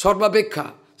সর্বাপেক্ষা।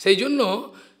 সেই জন্য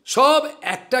সব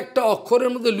একটা একটা অক্ষরের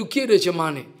মধ্যে লুকিয়ে রয়েছে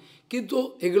মানে, কিন্তু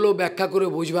এগুলো ব্যাখ্যা করে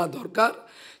বোঝবার দরকার।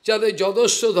 যাতে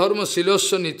যদস্য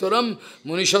ধর্মশীলস্য নিতরম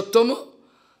মনীষত্তম,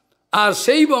 আর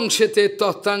সেই বংশেতে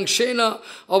তত্ত্বাংশেন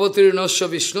অবতীর্ণস্য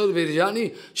বিষ্ণুর বীর্যানি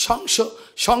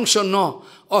সংস ন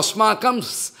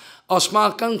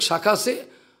অস্মাকং শাখাসে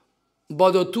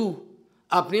বদতু।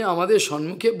 আপনি আমাদের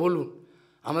সম্মুখে বলুন,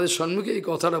 আমাদের সম্মুখে এই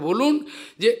কথাটা বলুন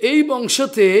যে এই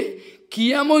বংশতে কি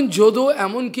এমন যদু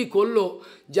এমন কি করলো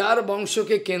যার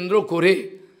বংশকে কেন্দ্র করে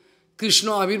কৃষ্ণ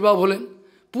আবির্ভাব হলেন,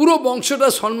 পুরো বংশটা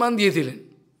সম্মান দিয়ে দিলেন।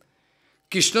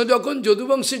 কৃষ্ণ যখন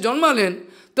যদুবংশে জন্মালেন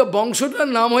তো বংশটার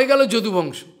নাম হয়ে গেল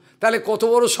যদুবংশ। তাহলে কত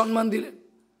বড় সম্মান দিলেন,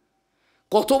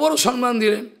 কত বড় সম্মান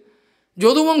দিলেন,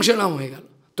 যদুবংশের নাম হয়ে গেল।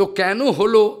 তো কেন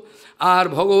হলো? আর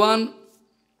ভগবান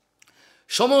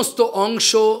সমস্ত অংশ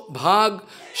ভাগ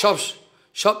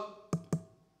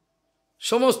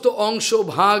সমস্ত অংশ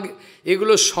ভাগ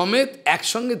এগুলো সমেত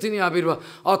একসঙ্গে তিনি আবির্ভাব,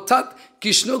 অর্থাৎ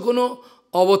কৃষ্ণ কোনো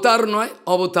অবতার নয়,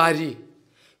 অবতারই।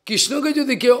 কৃষ্ণকে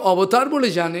যদি কেউ অবতার বলে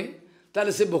জানে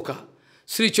তাহলে সে বোকা।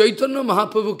 শ্রী চৈতন্য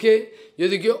মহাপ্রভুকে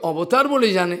যদি কেউ অবতার বলে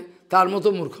জানে তার মতো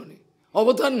মূর্খ নেই।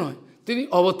 অবতার নয়, তিনি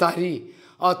অবতারই,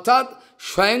 অর্থাৎ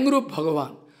স্বয়ংরূপ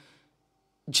ভগবান,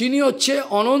 যিনি হচ্ছে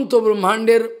অনন্ত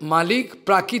ব্রহ্মাণ্ডের মালিক,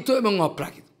 প্রাকৃত এবং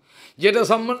অপ্রাকৃত। যেটা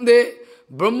সম্বন্ধে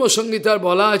ব্রহ্মসংগীতার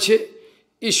বলা আছে,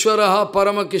 ঈশ্বরঃ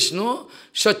পরমকৃষ্ণ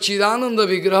সচ্চিদানন্দ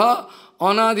বিগ্রহ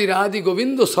অনাদিরাদি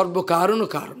গোবিন্দ সর্বকারণ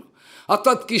কারণ।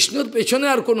 অর্থাৎ কৃষ্ণের পেছনে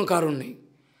আর কোনো কারণ নেই।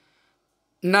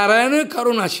 নারায়ণের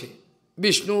কারণ আছে,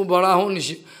 বিষ্ণু বরাহ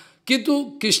নিশি, কিন্তু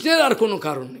কৃষ্ণের আর কোনো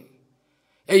কারণ নেই।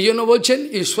 এই জন্য বলছেন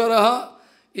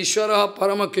ঈশ্বরঃ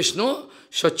পরমকৃষ্ণ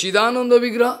সচ্চিদানন্দ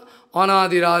বিগ্রহ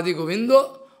অনাদিরাদি গোবিন্দ,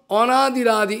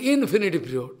 অনাদিরাদি ইনফিনিটি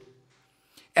পিরিয়ড।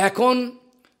 এখন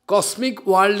কসমিক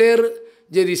ওয়ার্ল্ডের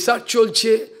যে রিসার্চ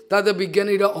চলছে তাতে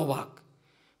বিজ্ঞানীরা অবাক,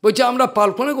 বলছে আমরা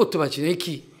কল্পনা করতে পারছি না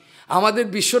কি আমাদের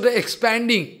বিশ্বটা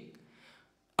এক্সপ্যান্ডিং,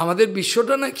 আমাদের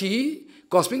বিশ্বটা নাকি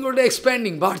কসমিক ওয়ার্ল্ডে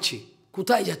এক্সপ্যান্ডিং, বাড়ছে,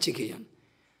 কোথায় যাচ্ছে কে জান।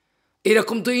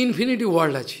 এরকম তো ইনফিনিটি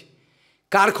ওয়ার্ল্ড আছে,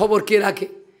 কার খবর কে রাখে?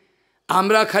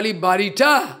 আমরা খালি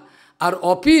বাড়িটা আর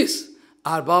অফিস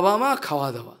আর বাবা মা খাওয়া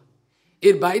দাওয়া,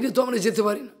 এর বাইরে তো আমরা যেতে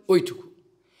পারি না, ওইটুকু।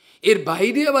 এর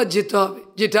বাইরে আবার যেতে হবে,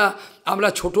 যেটা আমরা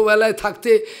ছোটোবেলায়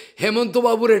থাকতে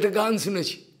হেমন্তবাবুর একটা গান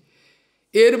শুনেছি,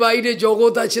 এর বাইরে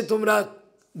জগৎ আছে তোমরা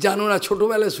জানো না,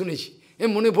 ছোটোবেলায় শুনেছি, এ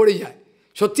মনে পড়ে যায়,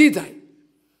 সত্যিই তাই।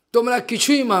 তোমরা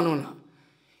কিছুই মানো না,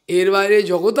 এর বাইরে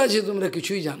জগৎ আছে তোমরা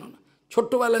কিছুই জানো না,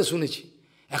 ছোট্টবেলায় শুনেছি,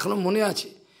 এখনও মনে আছে,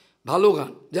 ভালো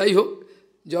গান। যাই হোক,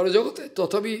 জড়জগতে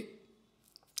তথাপি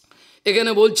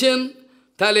এখানে বলছেন,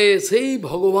 তাহলে সেই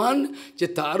ভগবান যে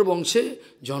তার বংশে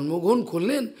জন্মগ্রহণ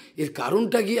করলেন, এর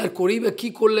কারণটা কি, আর করেই বা কী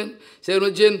করলেন? সে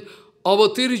হচ্ছেন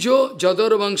অবতীর্য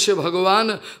যদর বংশে ভগবান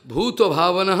ভূত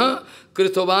ভাবনা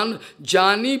কৃতবান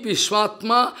জানি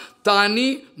বিশ্বাত্মা তানি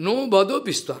নো বদ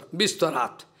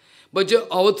বিস্তরাত। বলছে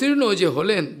অবতীর্ণ যে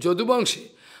হলেন যদুবংশে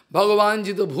ভগবান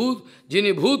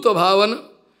যিনি ভূত ভাবনা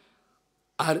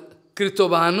আর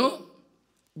কৃতবানও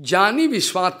জানি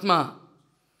বিশ্বাত্মা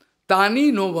তানি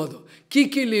নো বদ। কী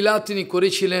কী লীলা তিনি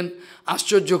করেছিলেন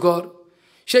আশ্চর্যকর,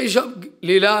 সেই সব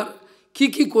লীলার কী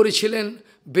কী করেছিলেন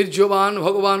বীর্যবান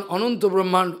ভগবান অনন্ত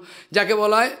ব্রহ্মাণ্ড, যাকে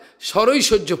বলা হয়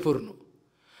সরৈশ্বর্যপূর্ণ।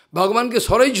 ভগবানকে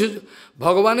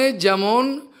ভগবানের যেমন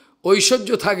ঐশ্বর্য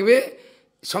থাকবে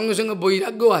সঙ্গে সঙ্গে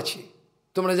বৈরাগ্য আছে,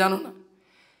 তোমরা জানো না।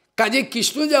 কাজে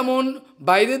কৃষ্ণ যেমন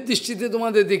বাইরের দৃষ্টিতে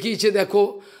তোমাদের দেখিয়েছে, দেখো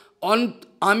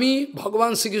আমি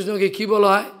ভগবান শ্রীকৃষ্ণকে কী বলা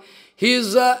হয়, he is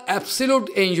the absolute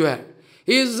enjoyer,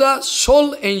 he is the soul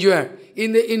enjoyer in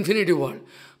the infinity world.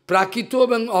 প্রাকৃত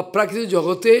এবং অপ্রাকৃত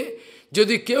জগতে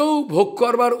যদি কেউ ভোগ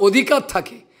করবার অধিকার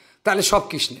থাকে তাহলে সব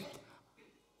কৃষ্ণের,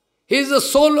 he is the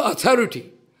soul authority.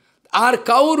 আর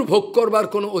কাউর ভোগ করবার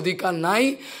কোনো অধিকার নাই।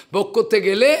 ভোগ করতে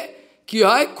গেলে কি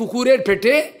হয়, কুকুরের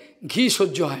পেটে ঘি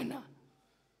সহ্য হয় না।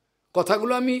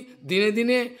 কথাগুলো আমি দিনে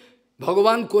দিনে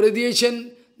ভগবান করে দিয়েছেন,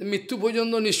 মৃত্যু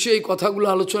পর্যন্ত নিশ্চয়ই এই কথাগুলো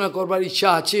আলোচনা করবার ইচ্ছা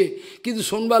আছে, কিন্তু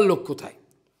শোনবার লোক কোথায়?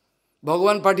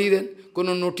 ভগবান পাঠিয়ে দেন,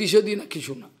 কোনো নোটিশও দিই না,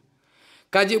 কিছু না।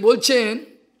 কাজে বলছেন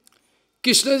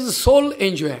কৃষ্ণ ইজ সোল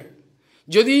এনজয়ার।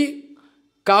 যদি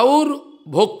কাউর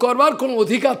ভোগ করবার কোনো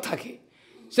অধিকার থাকে,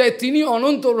 সে তিনি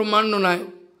অনন্ত ব্রহ্মাণ্ড নায়ক,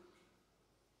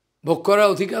 ভোগ করার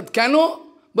অধিকার কেন?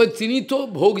 বল তিনি তো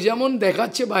ভোগ যেমন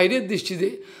দেখাচ্ছে বাইরের দৃষ্টিতে,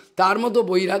 তার মতো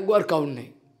বৈরাগ্য আর কাউর নেই।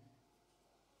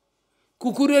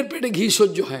 কুকুরের পেটে ঘি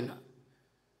সহ্য হয় না,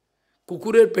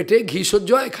 কুকুরের পেটে ঘি সহ্য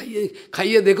হয়?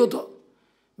 খাইয়ে দেখো তো,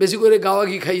 বেশি করে গাওয়া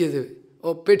ঘি খাইয়ে দেবে, ও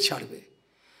পেট ছাড়বে।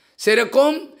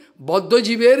 সেরকম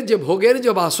বদ্ধজীবের যে ভোগের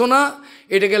যে বাসনা,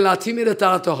 এটাকে লাথি মেরে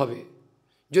তাড়াতে হবে,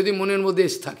 যদি মনের মধ্যে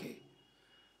এসে থাকে।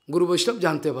 গুরু বৈষ্ণব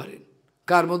জানতে পারেন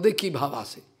কার মধ্যে কি ভাব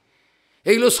আসে,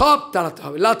 এগুলো সব তাড়াতে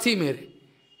হবে লাথি মেরে।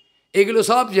 এগুলো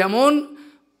সব যেমন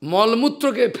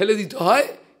মলমূত্রকে ফেলে দিতে হয়,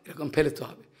 এরকম ফেলতে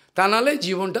হবে, তা নাহলে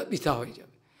জীবনটা বৃথা হয়ে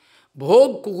যাবে। ভোগ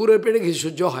কুকুরের পেটে ঘি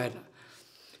সহ্য হয় না।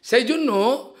 সেই জন্য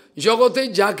জগতে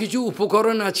যা কিছু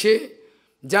উপকরণ আছে,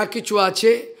 যা কিছু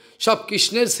আছে, সব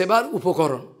কৃষ্ণের সেবার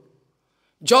উপকরণ।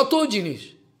 যত জিনিস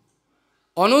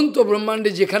অনন্ত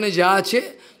ব্রহ্মাণ্ডে যেখানে যা আছে,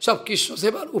 সব কৃষ্ণ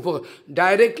সেবার উপকরণ,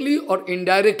 ডাইরেক্টলি অর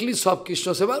ইনডাইরেক্টলি সব কৃষ্ণ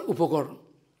সেবার উপকরণ।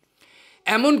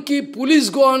 এমনকি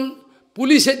পুলিশগণ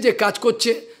পুলিশের যে কাজ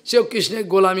করছে, সেও কৃষ্ণের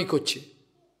গোলামি করছে,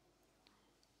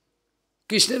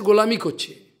 কৃষ্ণের গোলামি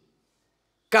করছে।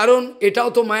 কারণ এটাও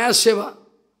তো মায়ার সেবা,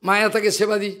 মায়া তাকে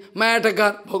সেবা দিই, মায়াটা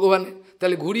কার? ভগবানের।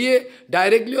 তাহলে ঘুরিয়ে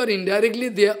directly R indirectly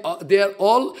they R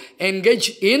all engage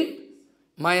in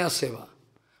মায়া সেবা।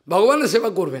 ভগবানের সেবা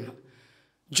করবে না,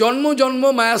 জন্ম জন্ম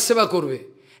মায়ার সেবা করবে।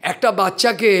 একটা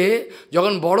বাচ্চাকে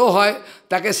যখন বড় হয়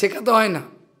তাকে শেখাতে হয় না,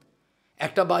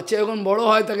 একটা বাচ্চা যখন বড়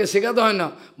হয় তাকে শেখাতে হয় না,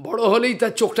 বড় হলেই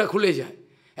তার চোখটা খুলে যায়।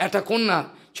 একটা কন্যা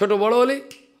ছোট বড় হলেই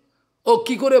ও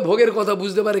কি করে ভোগের কথা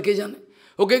বুঝতে পারে কে জানে?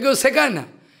 ওকে কেউ শেখায় না,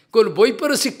 কেউ বই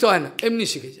পড়ে শিখতে হয় না, এমনি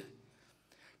শিখে যায়।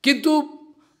 কিন্তু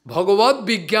ভগবত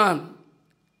বিজ্ঞান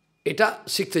এটা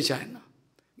শিখতে চায় না।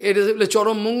 এটা বলে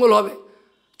চরম মঙ্গল হবে,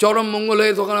 চরম মঙ্গল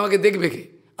হয়ে তখন আমাকে দেখবে কে?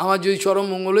 আমার যদি চরম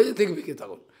মঙ্গল হয়ে দেখবে কে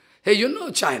তখন? এই জন্য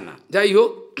চায় না। যাই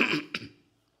হোক,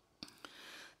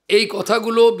 এই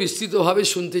কথাগুলো বিস্তৃতভাবে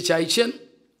শুনতে চাইছেন।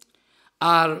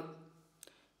 আর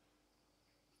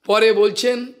পরে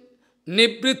বলছেন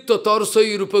নিবৃত্ত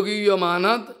তর্ষই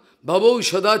রূপগীয়মানাদ ভবৌ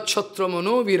সদাচ্ছত্র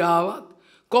মনো বিরাবাদ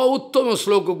ক উত্তম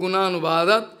শ্লোক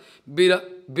গুণানুবাদাত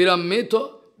বিরামেত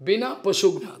বিনা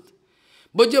পশুঘ্নাথ।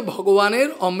 বলছে ভগবানের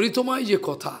অমৃতময় যে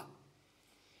কথা,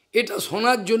 এটা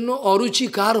শোনার জন্য অরুচি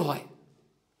কার হয়?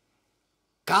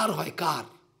 কার হয়? কার?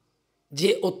 যে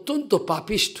অত্যন্ত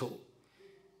পাপিষ্ঠ,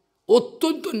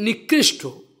 অত্যন্ত নিকৃষ্ট,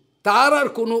 তার আর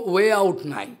কোনো ওয়ে আউট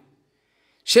নাই,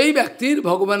 সেই ব্যক্তির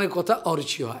ভগবানের কথা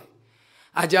অরুচি হয়।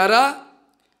 আর যারা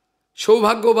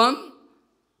সৌভাগ্যবান,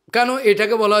 কেন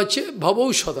এটাকে বলা হচ্ছে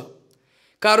ভবৌষধ?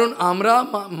 কারণ আমরা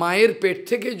মায়ের পেট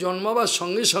থেকে জন্মাবার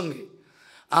সঙ্গে সঙ্গে,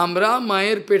 আমরা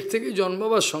মায়ের পেট থেকে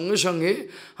জন্মাবার সঙ্গে সঙ্গে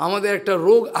আমাদের একটা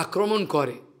রোগ আক্রমণ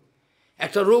করে,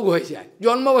 একটা রোগ হয়ে যায়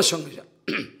জন্মাবার সঙ্গে সঙ্গে।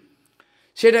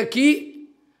 সেটা কি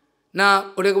না,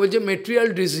 ওটাকে বলছে মেটেরিয়াল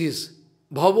ডিজিজ,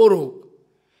 ভবরোগ।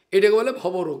 এটাকে বলে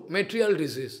ভবরোগ, মেটেরিয়াল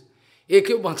ডিজিজ। এ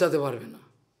কেউ বাঁচাতে পারবে না,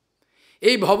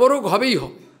 এই ভবরোগ হবেই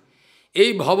হবে। এই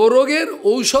ভবরোগের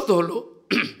ঔষধ হলো,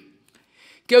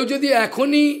 কেউ যদি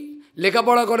এখনই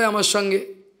লেখাপড়া করে আমার সঙ্গে,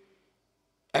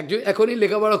 একজন এখনই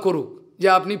লেখাপড়া করুক যে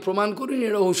আপনি প্রমাণ করুন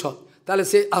এটা ঔষধ, তাহলে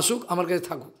সে আসুক আমার কাছে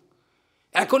থাকুক,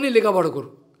 এখনই লেখাপড়া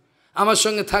করুক, আমার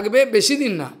সঙ্গে থাকবে, বেশি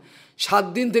দিন না, 7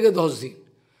 দিন থেকে 10 দিন,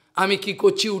 আমি কি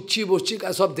করছি, উঠছি বসছি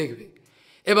সব দেখবে,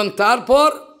 এবং তারপর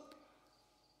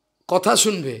কথা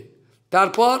শুনবে,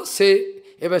 তারপর সে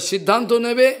এবার সিদ্ধান্ত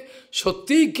নেবে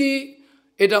সত্যিই কি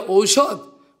এটা ঔষধ,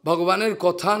 ভগবানের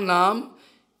কথা নাম।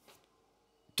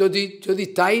 যদি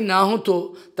তাই না হতো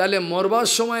তাহলে মরবার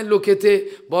সময় লোকেতে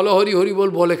বলো হরি হরি বল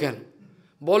বলে কেন,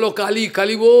 বলো কালী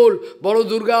কালী বল, বলো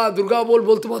দুর্গা দুর্গা বল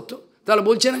বলতে পারতো, তাহলে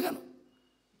বলছে না কেন?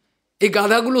 এই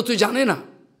গাধাগুলো তো জানে না,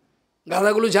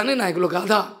 গাধাগুলো জানে না, এগুলো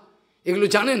গাধা, এগুলো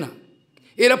জানে না,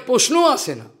 এরা প্রশ্নও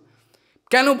আসে না,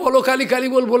 কেন বলো কালী কালী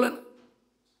বল বলে না?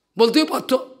 বলতেও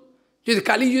পারতো, যদি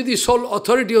কালী যদি সোল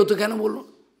অথরিটি হতো কেন বললো?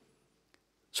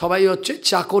 সবাই হচ্ছে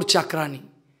চাকর চাকরানি,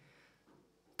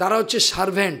 তারা হচ্ছে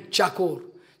সার্ভেন্ট, চাকর,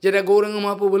 যেটা গৌরাঙ্গ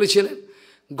মহাপ্রভু বলেছিলেন,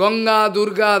 গঙ্গা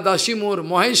দুর্গা দাসী মোর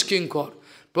মহেশ কিঙ্কর,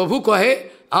 প্রভু কহে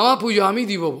আমা পুজো আমি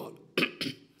দিব বল।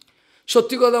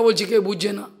 সত্যি কথা বলছি, কেউ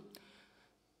বুঝছে না,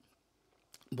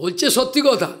 বলছে সত্যি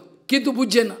কথা কিন্তু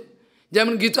বুঝছে না।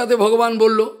 যেমন গীতাতে ভগবান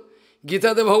বলল,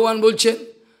 গীতাতে ভগবান বলছেন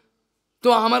তো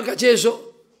আমার কাছে এসো,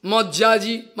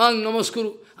 মজ্জাজি মাং নমস্কুরু,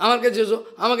 আমার কাছে এসো,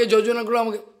 আমাকে যোজনা করো,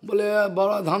 আমাকে বলে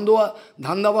বড়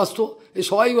ধান্দাবাস্ত, এই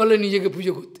সবাই বলে নিজেকে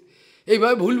পুজো করতে।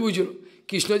 এইভাবে ভুল বুঝলো।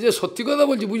 কৃষ্ণ যে সত্যি কথা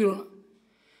বলছে বুঝলো না।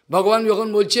 ভগবান যখন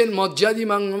বলছেন মজ্জাদি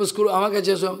মাং নমস্কুরু, আমার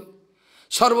কাছে এসো,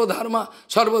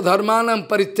 সর্বধর্মানাং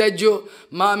পরিত্যাজ্য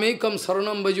মামেকম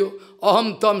শরণম ভজো অহম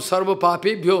তম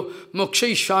সর্বপাপেভ্যো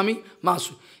মোক্ষয়িষ্যামি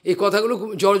মাসু। এই কথাগুলো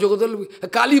খুব জড় জগতের।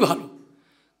 কালী ভালো,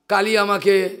 কালী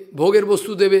আমাকে ভোগের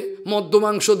বস্তু দেবে, মদ্য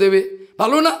মাংস দেবে,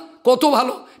 ভালো না? কত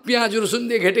ভালো, পেঁয়াজ রসুন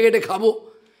দিয়ে ঘেটে ঘেটে খাবো,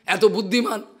 এত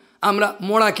বুদ্ধিমান। আমরা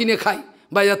মোড়া কিনে খাই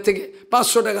বাজার থেকে,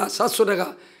 500 টাকা 700 টাকা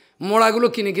মোড়াগুলো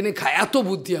কিনে কিনে খাই, এত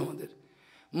বুদ্ধি আমাদের।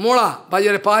 মোড়া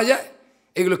বাজারে পাওয়া যায়,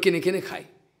 এগুলো কিনে কিনে খাই,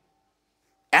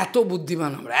 এত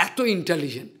বুদ্ধিমান আমরা, এত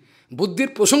ইন্টেলিজেন্ট। বুদ্ধির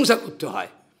প্রশংসা করতে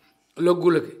হয়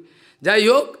লোকগুলোকে। যাই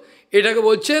হোক, এটাকে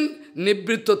বলছেন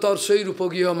নিবৃত্ত তর্ষই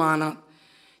রূপগীয় মানা,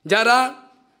 যারা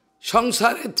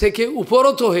সংসারের থেকে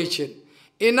উপরত হয়েছেন,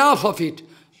 এনাফ অফ ইট,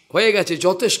 হয়ে গেছে,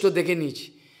 যথেষ্ট দেখে নিয়েছি।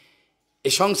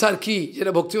 এই সংসার কি,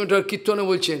 যেটা ভক্তিমন্ত্র কীর্তনে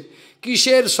বলছেন,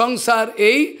 কিসের সংসার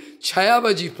এই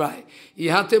ছায়াবাজি প্রায়,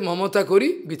 ইহাতে মমতা করি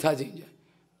বৃথা দিন যায়।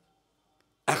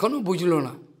 এখনও বুঝলো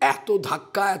না, এত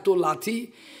ধাক্কা, এত লাথি।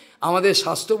 আমাদের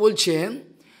শাস্ত্র বলছেন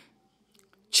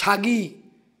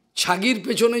ছাগির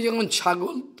পেছনে যেমন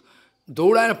ছাগল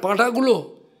দৌড়ায় না, পাঁঠাগুলো,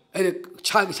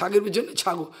 ছাগের পেছনে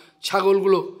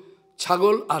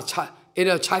ছাগল আর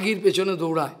এরা ছাগির পেছনে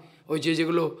দৌড়ায়, ওই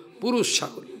যেগুলো পুরুষ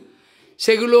ছাগল,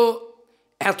 সেগুলো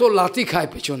এত লাথি খায়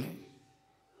পেছনে,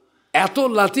 এত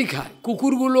লাথি খায়।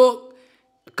 কুকুরগুলো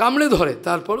কামড়ে ধরে,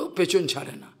 তারপরও পেছন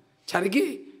ছাড়ে না। ছাড়ে কি?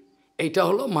 এইটা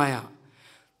হলো মায়া।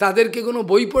 তাদেরকে কোনো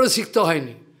বই পড়ে শিখতে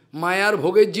হয়নি। মায়ার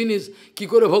ভোগের জিনিস কি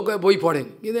করে ভোগ হয় বই পড়েন,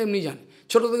 কিন্তু এমনি জানে।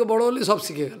 ছোটো থেকে বড় হলে সব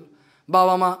শিখে গেল,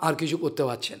 বাবা মা আর কিছু করতে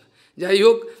পারছে না। যাই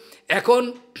হোক, এখন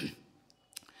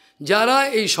যারা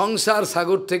এই সংসার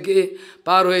সাগর থেকে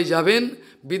পার হয়ে যাবেন,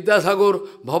 বিদ্যাসাগর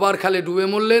ভবার খালে ডুবে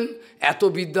মরলেন, এত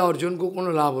বিদ্যা অর্জন করে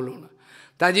কোনো লাভ হলো না।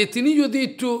 তাই যে তিনি যদি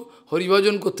একটু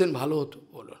হরিভজন করতেন ভালো হতো,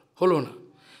 হলো না।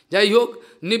 যাই হোক,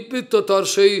 নিবৃত্ত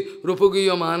তর্ষই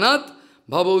রূপগীয় মানাত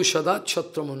ভবৌ সদা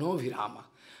ছত্রমনোভিরামা।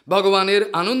 ভগবানের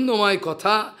আনন্দময়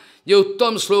কথা, যে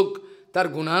উত্তম শ্লোক, তার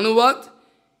গুণানুবাদ।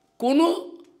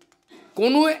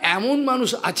 কোনো এমন মানুষ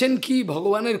আছেন কি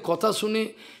ভগবানের কথা শুনে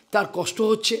তার কষ্ট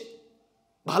হচ্ছে,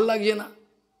 ভাল লাগছে না?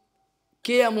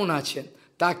 কে এমন আছেন?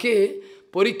 তাকে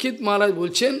পরীক্ষিত মহারাজ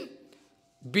বলছেন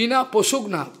বিনা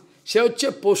পশুঘাত, সে হচ্ছে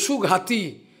পশুঘাতী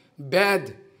ব্যাধ।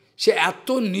 সে এত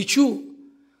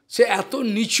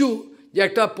নিচু যে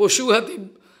একটা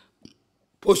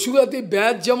পশুঘাতী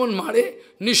ব্যাধ যেমন মারে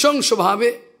নৃশংসভাবে,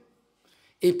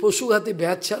 এই পশুঘাতী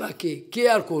ব্যাধ ছাড়া কে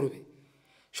আর করবে?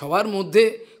 সবার মধ্যে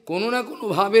কোনো না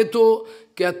কোনোভাবে তো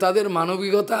তাদের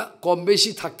মানবিকতা কম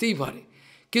বেশি থাকতেই পারে,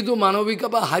 কিন্তু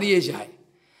মানবিকতা হারিয়ে যায়।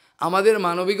 আমাদের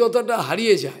মানবিকতাটা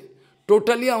হারিয়ে যায়,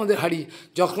 টোটালি আমাদের হারিয়ে।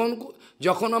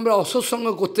 যখন আমরা অসৎসঙ্গ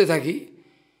করতে থাকি,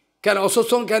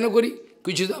 অসৎসঙ্গ কেন করি?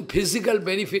 কিছু ফিজিক্যাল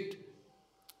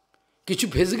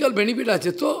বেনিফিট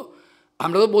আছে, তো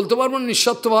আমরা তো বলতে পারবো না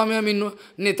নিঃস্বার্থভাবে আমি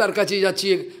নেতার কাছে যাচ্ছি,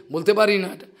 বলতে পারি না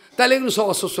এটা, তাহলে এগুলো সব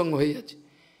অসৎসঙ্গ হয়ে যাচ্ছে।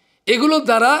 এগুলোর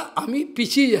দ্বারা আমি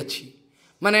পিছিয়ে যাচ্ছি,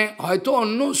 মানে হয়তো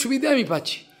অন্য সুবিধা আমি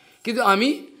পাচ্ছি, কিন্তু আমি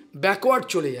ব্যাকওয়ার্ড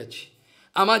চলে যাচ্ছি।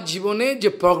 আমার জীবনে যে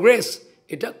প্রগ্রেস,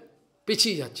 এটা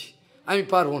পিছিয়ে যাচ্ছি, আমি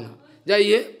পারবো না।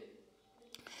 যাইয়ে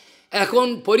এখন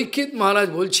পরীক্ষিত মহারাজ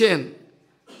বলছেন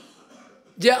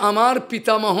যে আমার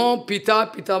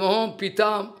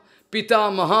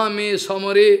পিতামহ মে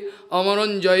সমরে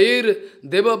অমরঞ্জয়ের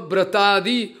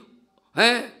দেবব্রতাদি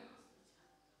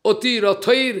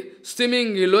অতিরথৈর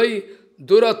স্তিমিঙ্গিলই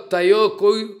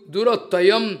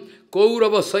দূরত্তয়ম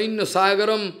কৌরব সৈন্য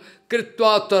সাগরম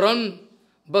কৃত্বা তরণ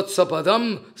বৎসপদম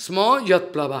স্ম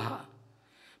যৎপ্লবঃ।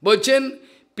 বলছেন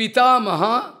পিতামহ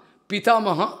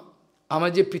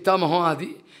আমার যে পিতামহ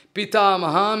আদি,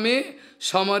 পিতামহ মে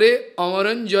সমরে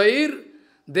অমরঞ্জয়ের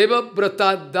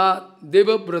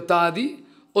দেবব্রতাদি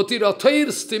অতিরথৈর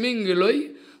স্তিমিঙ্গিলই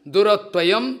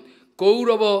দূরত্বয়ম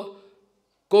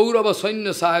কৌরব সৈন্য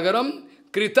সাগরম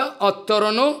কৃত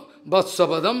অত্তরণ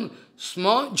বৎসপদম স্ম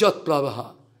যৎপ্লবঃ।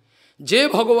 যে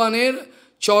ভগবানের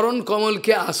চরণ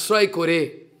কমলকে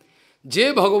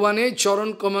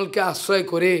আশ্রয়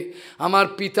করে আমার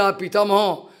পিতামহ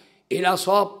এরা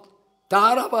সব,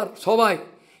 তার আবার সবাই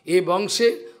এই বংশে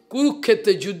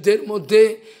কুরুক্ষেত্রের যুদ্ধের মধ্যে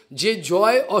যে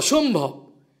জয় অসম্ভব,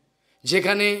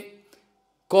 যেখানে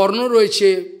কর্ণ রয়েছে,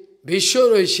 ভীষ্ম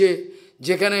রয়েছে,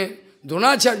 যেখানে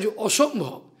দ্রোণাচার্য,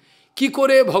 অসম্ভব।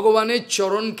 কিভাবে ভগবানের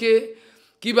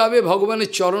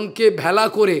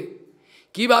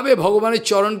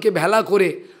চরণকে ভেলা করে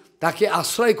তাকে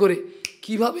আশ্রয় করে,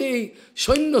 কিভাবে এই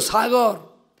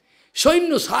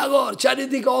সৈন্য সাগর,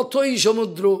 চারিদিকে অথই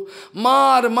সমুদ্র,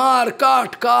 মার মার,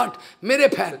 কাট কাট, মেরে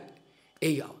ফেল।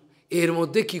 এই এর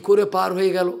মধ্যে কি করে পার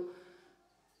হয়ে গেল,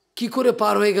 কি করে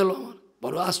পার হয়ে গেল, আমার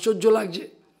বড় আশ্চর্য লাগছে।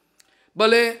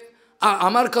 বলে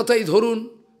আমার কথাই ধরুন,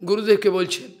 গুরুদেবকে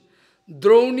বলছেন,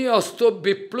 দ্রৌণী অস্ত্র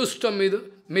বিপ্লুষ্ট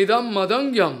মিদম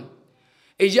মদঙ্গম।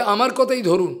 এই যে আমার কথাই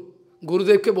ধরুন,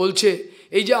 গুরুদেবকে বলছে,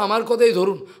 এই যে আমার কথাই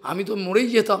ধরুন, আমি তো মরেই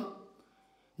যেতাম,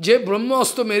 যে ব্রহ্ম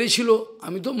অস্ত্র মেরেছিল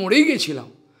আমি তো মরেই গেছিলাম।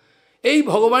 এই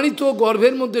ভগবানই তো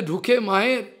গর্ভের মধ্যে ঢুকে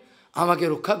মায়ের আমাকে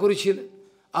রক্ষা করেছিলেন।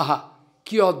 আহা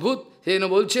কি অদ্ভুত! সেজন্য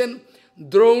বলছেন,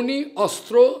 দ্রৌণী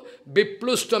অস্ত্র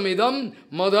বিপ্লুষ্টমিদম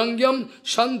মদঙ্গম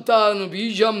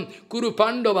সন্তানুবীজম কুরু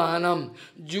পাণ্ডবানাম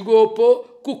যুগোপ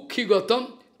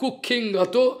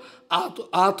কুক্ষিগত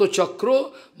আতচক্র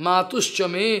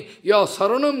মাতুশ্চমে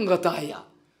শরণম গতায়া।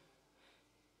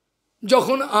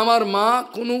 যখন আমার মা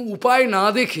কোনো উপায় না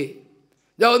দেখে,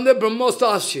 যখন ব্রহ্মাস্ত্র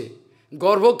আসছে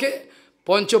গর্ভকে,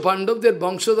 পঞ্চপাণ্ডবদের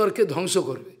বংশধরকে ধ্বংস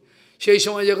করবে, সেই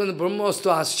সময় যখন ব্রহ্মাস্ত্র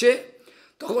আসছে,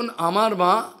 তখন আমার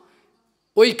মা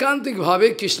ঐকান্তিকভাবে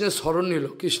কৃষ্ণের শরণ নিল,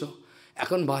 কৃষ্ণ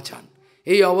এখন বাঁচান,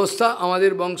 এই অবস্থা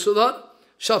আমাদের বংশধর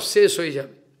সব শেষ হয়ে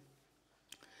যাবে।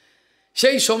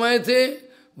 সেই সময়তে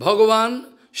ভগবান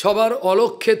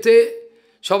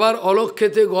সবার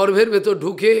অলক্ষেতে গর্ভের ভেতর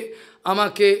ঢুকে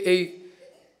আমাকে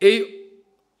এই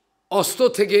অস্ত্র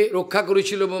থেকে রক্ষা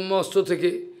করেছিল, ব্রহ্ম অস্ত্র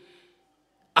থেকে।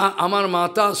 আমার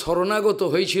মাতা শরণাগত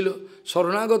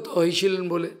হয়েছিলেন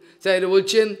বলে তাই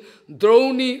বলছেন,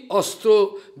 দ্রৌণী অস্ত্র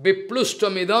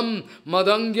বিপ্লুষ্টমিদম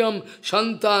মদঙ্গম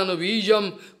সন্তানবীজম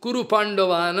কুরু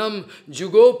পাণ্ডবানম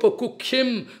যুগোপকুক্ষিম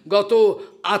গত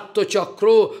আত্মচক্র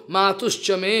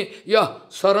মাতুশ্চমে ইয়ঃ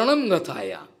শরণম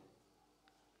গতায়া।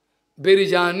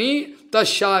 বেরিজানি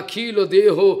তস্যাখিল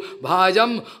দেহ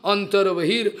ভাজম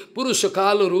অন্তর্বহির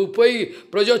পুরুষকাল রূপৈ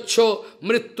প্রযচ্ছ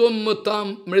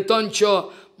মৃত্যুমৃতঞ্চ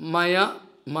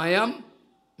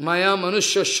মায়া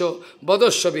মনুষ্যস্য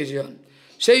বদস্য বীর্যন।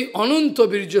 সেই অনন্ত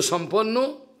বীর্য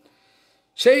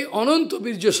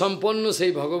সম্পন্ন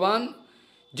সেই ভগবান,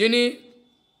 যিনি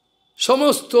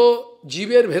সমস্ত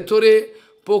জীবের ভেতরে,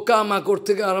 পোকা মাকড়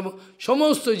থেকে আরম্ভ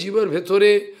সমস্ত জীবের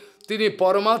ভেতরে তিনি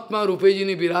পরমাত্মা রূপে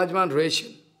যিনি বিরাজমান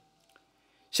রয়েছেন,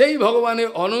 সেই ভগবানের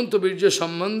অনন্ত বীর্য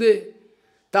সম্বন্ধে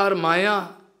তার মায়া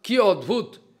কি অদ্ভুত।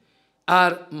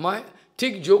 আর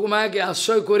ঠিক যোগমায়াকে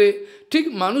আশ্রয় করে ঠিক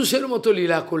মানুষের মতো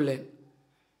লীলা করলেন।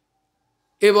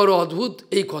 এবার অদ্ভুত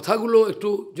এই কথাগুলো একটু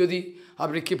যদি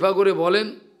আপনি কৃপা করে বলেন।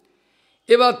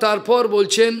 এবার তারপর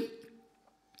বলছেন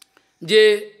যে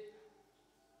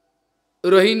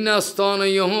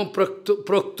রহিন্যাস্তনয়ঃ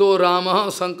প্রক্তো রাম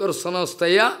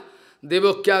সংকর্ষণস্তয়া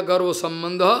দেবক্যা গর্ভ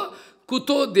সম্বন্ধ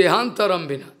কুতো দেহান্তরম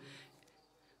বিনা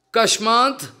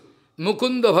কস্মাৎ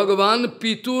মুকুন্দ ভগবান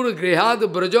পিতুর গৃহাদ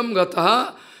ব্রজম গতঃ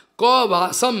ক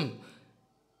ভাসম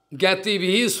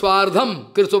জ্ঞাতিভি স্বার্ধম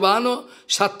কৃতবান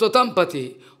সাত্বতম পতি।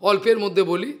 অল্পের মধ্যে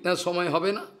বলি, না সময়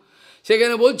হবে না।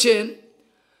 সেখানে বলছেন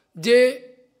যে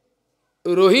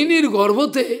রোহিণীর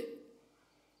গর্ভতে,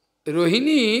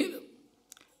 রোহিণীর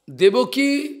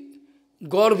দেবকী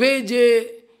গর্ভে যে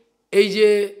এই যে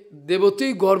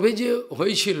দেবতীর গর্ভে যে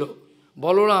হয়েছিল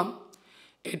বলরাম,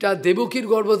 এটা দেবকীর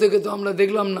গর্ভ থেকে তো আমরা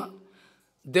দেখলাম না,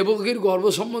 দেবকীর গর্ভ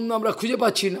সম্বন্ধ আমরা খুঁজে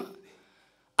পাচ্ছি না।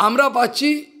 আমরা পাচ্ছি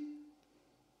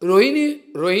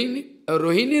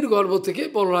রোহিণীর গর্ভ থেকে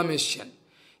বলরাম এসছেন।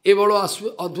 এ বড়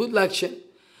অদ্ভুত লাগছেন।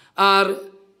 আর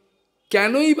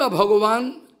কেনই বা ভগবান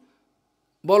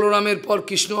বলরামের পর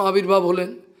কৃষ্ণ আবির্ভাব হলেন?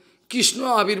 কৃষ্ণ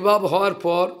আবির্ভাব হওয়ার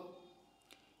পর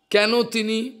কেন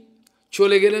তিনি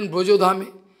চলে গেলেন ব্রজধামে?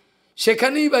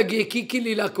 সেখানেই বা গিয়ে কী কী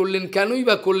লীলা করলেন, কেনই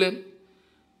বা করলেন?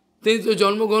 তিনি তো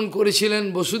জন্মগ্রহণ করেছিলেন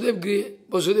বসুদেব গৃহে,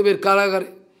 বসুদেবের কারাগারে।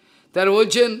 তার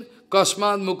বলছেন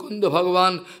কস্মাৎ মুকুন্দ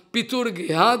ভগবান পিতুর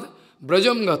গৃহাদ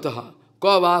ব্রজম গতঃ ক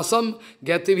বাসম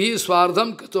জ্ঞাতিভি স্বার্ধম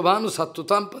কৃতবান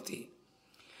সাত্বতাম পতি।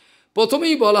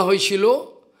 প্রথমেই বলা হয়েছিল,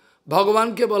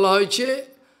 ভগবানকে বলা হয়েছে,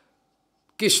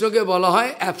 কৃষ্ণকে বলা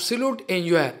হয় অ্যাবসলিউট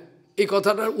এনজয়ার। এই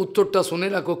কথাটার উত্তরটা শুনে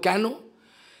রাখো। কেন?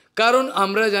 কারণ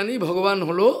আমরা জানি ভগবান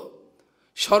হলো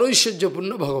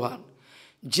সরৈশ্বর্যপূর্ণ ভগবান।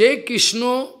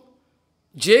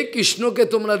 যে কৃষ্ণকে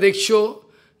তোমরা দেখছো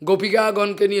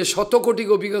গোপিকাগণকে নিয়ে, শতকোটি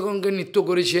গোপিকাগণকে নৃত্য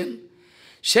করেছেন,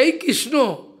 সেই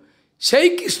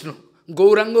কৃষ্ণ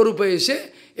গৌরাঙ্গ রূপে এসে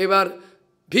এবার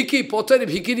পথের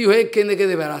ভিখিরি হয়ে কেঁদে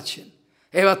কেঁদে বেড়াচ্ছেন।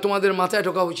 এবার তোমাদের মাথায়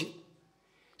ঢোকা উচিত।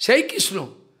 সেই কৃষ্ণ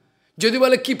যদি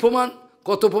বলে কি প্রমাণ,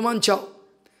 কত প্রমাণ চাও?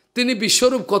 তিনি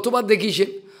বিশ্বরূপ কতবার দেখিয়েছেন।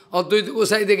 অদ্বৈত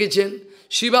গোসাই দেখেছেন,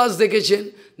 শ্রীবাস দেখেছেন,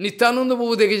 নিত্যানন্দ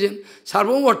প্রভু দেখেছেন,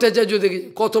 সার্বভৌম ভট্টাচার্য দেখেছেন।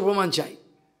 কত প্রমাণ চাই?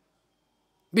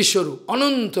 বিশ্বরূপ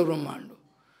অনন্ত ব্রহ্মাণ্ড।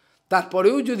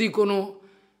 তারপরেও যদি কোনো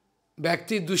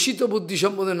ব্যক্তি দূষিত বুদ্ধি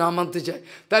সম্পদে না মানতে চায়,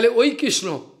 তাহলে ওই কৃষ্ণ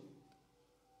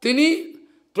তিনি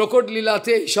প্রকট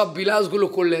লীলাতে এইসব বিলাসগুলো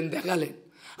করলেন, দেখালেন।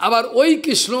 আবার ওই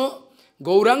কৃষ্ণ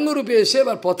গৌরাঙ্গ রূপে এসে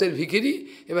এবার পথের ভিখিরি,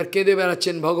 এবার কেঁদে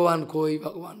বেড়াচ্ছেন, ভগবান কই,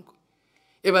 ভগবান কই।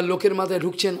 এবার লোকের মাথায়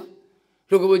ঢুকছে না,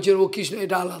 লোকে বলছেন ও কৃষ্ণ,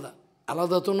 এটা আলাদা।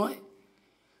 আলাদা তো নয়,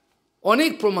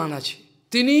 অনেক প্রমাণ আছে।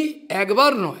 তিনি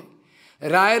একবার নয়,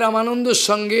 রায় রামানন্দর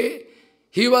সঙ্গে,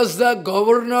 হি was the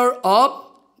governor of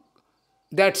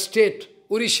that state,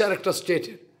 উড়িষ্যার একটা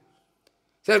স্টেটের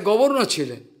স্যার গভর্নর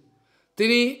ছিলেন।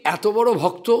 তিনি এত বড়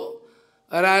ভক্ত।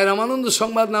 রায় রামানন্দ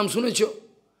সংবাদ নাম শুনেছ?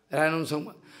 রায়রামানন্দ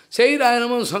সংবাদ, সেই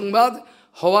রায়রামানন্দ সংবাদ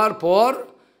হওয়ার পর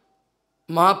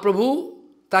মহাপ্রভু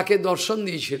তাকে দর্শন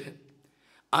দিয়েছিলেন,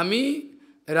 আমি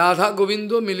রাধা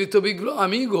গোবিন্দ মিলিত বিগ্রহ,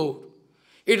 আমি গৌর।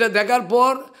 এটা দেখার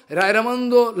পর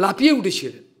রায়রামানন্দ লাফিয়ে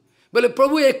উঠেছিলেন, বলে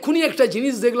প্রভু এক্ষুনি একটা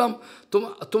জিনিস দেখলাম,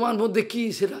 তোমার মধ্যে কি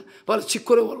সেটা বলে, ঠিক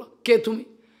করে বলো, কে তুমি?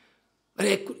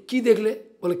 আরে কী দেখলে?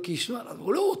 বলে কৃষ্ণ আরাধনা।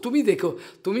 বলে ও তুমি দেখো,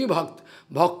 তুমি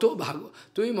ভক্ত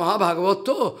তুমি মহাভাগবত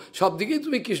তো, সব দিকেই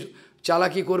তুমি কৃষ্ণ।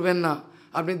 চালাকি করবেন না,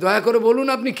 আপনি দয়া করে বলুন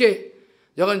আপনি কে।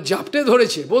 যখন জাপটে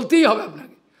ধরেছে বলতেই হবে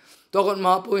আপনাকে, তখন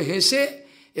মহাপ্রভু হেসে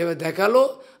এবার দেখালো,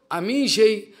 আমি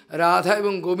সেই রাধা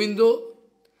এবং গোবিন্দ,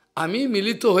 আমি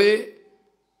মিলিত হয়ে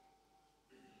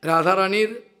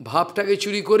রাধারানীর ভাবটাকে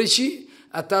চুরি করেছি,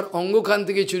 আর তার অঙ্গখান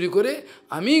থেকে চুরি করে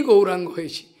আমি গৌরাঙ্গ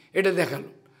হয়েছি, এটা দেখালো।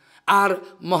 আর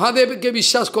মহাদেবকে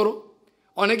বিশ্বাস করো,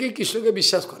 অনেকেই কৃষ্ণকে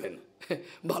বিশ্বাস করে না,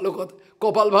 ভালো কথা,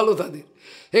 কপাল ভালো তাদের।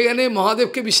 এখানে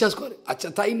মহাদেবকে বিশ্বাস করে, আচ্ছা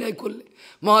তাই নাই করলে,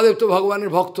 মহাদেব তো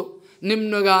ভগবানের ভক্ত।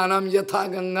 নিম্নগানাম যথা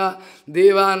গঙ্গা,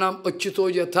 দেবানাম অচ্যুত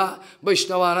যথা,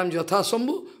 বৈষ্ণবানাম যথা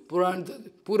শম্ভু,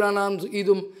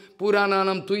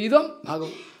 পুরাণানাম তু ইদম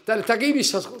ভাগবত, তাহলে তাকেই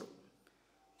বিশ্বাস করো।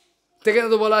 সেখানে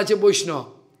তো বলা আছে বৈষ্ণব,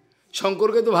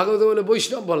 শঙ্করকে তো ভাগবত বলে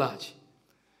বৈষ্ণব বলা আছে।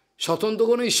 স্বতন্ত্র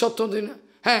কোনো ঈশ্বর তো না,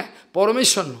 হ্যাঁ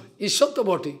পরমেশ্বর নয়, ঈশ্বর তো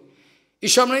বটে,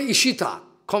 ঈশ্বর মানে ঈশিতা,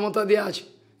 ক্ষমতা দেওয়া আছে,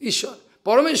 ঈশ্বর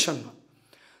পরমেশ্বর নয়,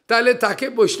 তাহলে তাকে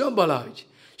বৈষ্ণব বলা হয়েছে।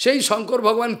 সেই শঙ্কর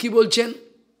ভগবান কি বলছেন?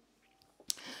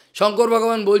 শঙ্কর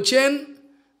ভগবান বলছেন,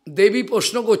 দেবী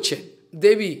প্রশ্ন করছেন,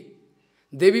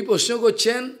 দেবী প্রশ্ন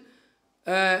করছেন,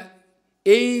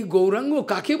 এই গৌরাঙ্গ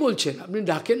কাকে বলছেন? আপনি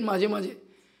ডাকেন মাঝে মাঝে,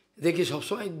 দেখি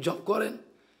সবসময় জপ করেন,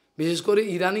 বিশেষ করে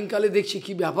ইদানিংকালে দেখছি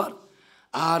কি ব্যাপার,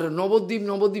 আর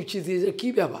নবদ্বীপ চিঠিতে কী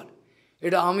ব্যাপার,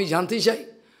 এটা আমি জানতে চাই।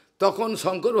 তখন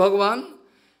শঙ্কর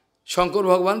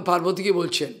ভগবান পার্বতীকে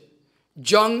বলছেন,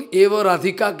 জং এব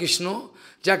রাধিকা কৃষ্ণ,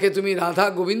 যাকে তুমি রাধা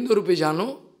গোবিন্দ রূপে জানো,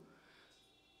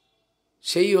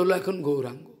 সেই হলো এখন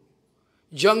গৌরাঙ্গ।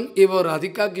 জং এব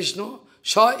রাধিকা কৃষ্ণ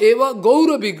স এব গৌর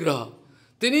বিগ্রহ,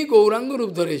 তিনি গৌরাঙ্গ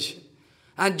রূপ ধরেছেন।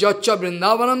 আর যচ্চ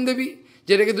বৃন্দাবনম দেবী,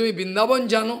 যেটাকে তুমি বৃন্দাবন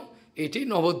জানো, এটি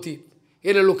নবদ্বীপ,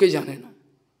 এরা লোকে জানে না।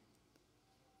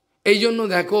 এই জন্য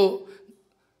দেখো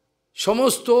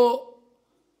সমস্ত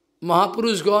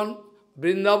মহাপুরুষগণ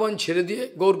বৃন্দাবন ছেড়ে দিয়ে,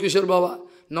 গৌরকিশোর বাবা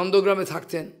নন্দগ্রামে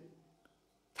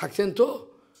থাকতেন তো,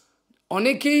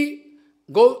 অনেকেই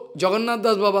জগন্নাথ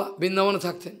দাস বাবা বৃন্দাবনে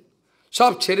থাকতেন,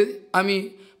 সব ছেড়ে, আমি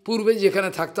পূর্বে যেখানে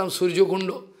থাকতাম সূর্যকুণ্ড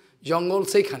জঙ্গল,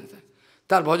 সেইখানে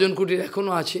তার ভজন কুটির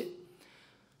এখনও আছে,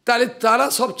 তাহলে তারা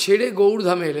সব ছেড়ে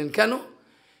গৌড়ধামে এলেন। কেন?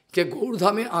 যে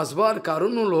গৌড়ধামে আসবার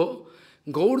কারণ হলো,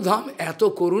 গৌড়ধাম এত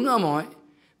করুণাময়,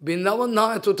 বৃন্দাবন ধাম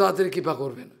এত তাড়াতাড়ি কৃপা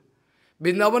করবে না,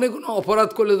 বৃন্দাবনে কোনো অপরাধ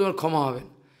করলে তোমার ক্ষমা হবে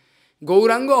না।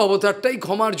 গৌরাঙ্গ অবতারটাই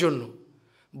ক্ষমার জন্য,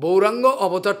 গৌরাঙ্গ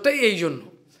অবতারটাই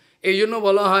এই জন্য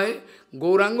বলা হয়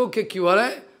গৌরাঙ্গকে কী বলা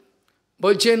হয়,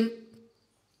 বলছেন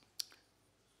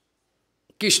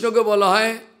কৃষ্ণকে বলা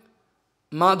হয়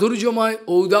মাধুর্যময়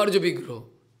ঔদার্য বিগ্রহ,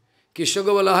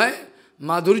 কৃষ্ণকে বলা হয়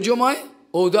মাধুর্যময়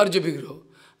ঔদার্য বিগ্রহ।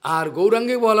 আর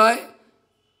গৌরাঙ্গে বলা হয়,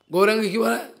 গৌরাঙ্গে কী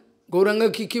বলা হয়, গৌরাঙ্গ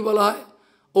কী বলা হয়,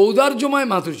 ঔদার্যময়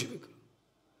মাধুর্য বিগ্রহ।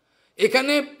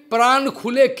 এখানে প্রাণ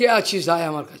খুলে কে আছিস আয়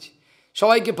আমার কাছে,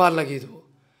 সবাইকে পার লাগিয়ে দেবো।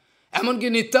 এমনকি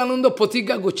নিত্যানন্দ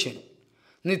প্রতিজ্ঞা করছেন,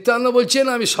 নিত্যানন্দ বলছেন,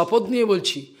 আমি শপথ নিয়ে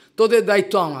বলছি, তোদের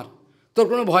দায়িত্ব আমার, তোর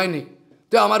কোনো ভয় নেই,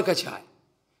 তুই আমার কাছে আয়।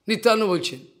 নিত্যানন্দ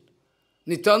বলছেন,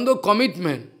 নিত্যানন্দ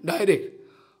কমিটমেন্ট ডাইরেক্ট,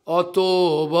 অত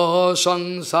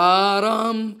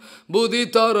সংসারাম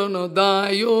বুধিতরণ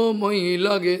দায় মই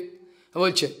লাগে,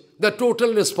 বলছে the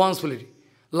total responsibility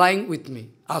lying with me,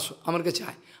 আসো আমার কাছে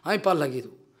আয়, আমি পার লাগিয়ে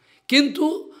দেবো। কিন্তু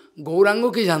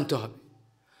গৌরাঙ্গকে জানতে হবে,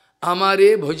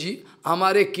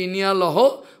 আমারে কিনিয়া লহ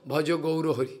ভজ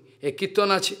গৌরহরি, এ কীর্তন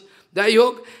আছে। যাই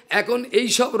হোক, এখন এই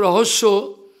সব রহস্য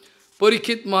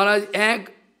পরীক্ষিত মহারাজ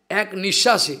এক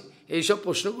নিঃশ্বাসে এইসব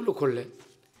প্রশ্নগুলো করলেন,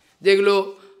 যেগুলো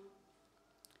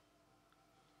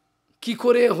কি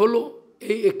করে হলো,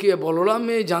 এই কে বলরাম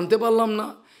জানতে পারলাম না,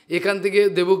 এখান থেকে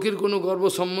দেবকীর কোনো গর্ভ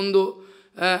সম্বন্ধ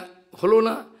হলো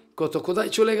না,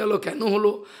 কোথায় চলে গেল, কেন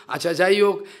হলো? আচ্ছা যাই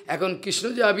হোক, এখন কৃষ্ণ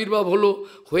যে আবির্ভাব হলো,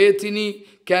 হয়ে তিনি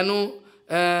কেন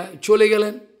চলে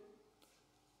গেলেন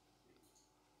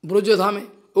ব্রজধামে,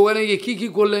 ওখানে গিয়ে কী কী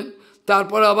করলেন,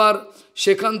 তারপর আবার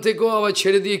সেখান থেকেও আবার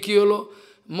ছেড়ে দিয়ে কী হলো,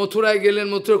 মথুরায় গেলেন,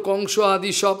 মথুরা কংস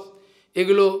আদি সব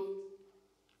এগুলো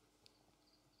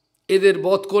এদের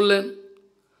বধ করলেন।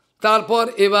 তারপর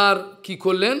এবার কি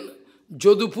করলেন,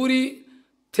 যদুপুরী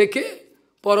থেকে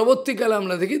পরবর্তীকালে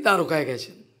আমরা দেখি দ্বারকায়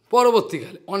গেছেন,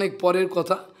 পরবর্তীকালে অনেক পরের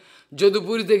কথা।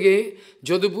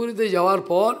 যদুপুরীতে যাওয়ার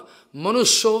পর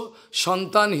মনুষ্য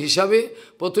সন্তান হিসাবে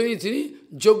প্রথমেই তিনি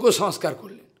যজ্ঞ সংস্কার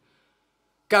করলেন,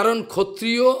 কারণ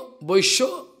ক্ষত্রিয়, বৈশ্য,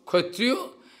 ক্ষত্রিয়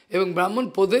এবং ব্রাহ্মণ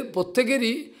পদের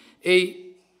প্রত্যেকেরই এই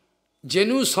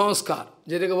জেনু সংস্কার,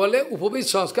 যেটাকে বলে উপবিদ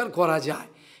সংস্কার করা যায়,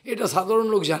 এটা সাধারণ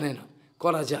লোক জানে না,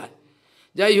 করা যায়।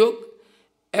 যাই হোক,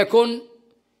 এখন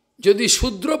যদি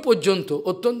শূদ্র পর্যন্ত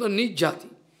অত্যন্ত নীচ জাতি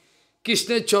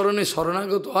কৃষ্ণের চরণে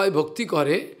শরণাগত হয়, ভক্তি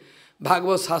করে,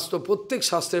 ভাগবত শাস্ত্র প্রত্যেক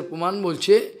শাস্ত্রের প্রমাণ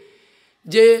বলছে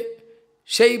যে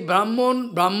সেই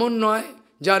ব্রাহ্মণ নয়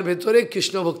যার ভেতরে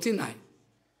কৃষ্ণ ভক্তি নাই।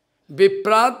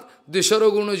 বিপ্রাত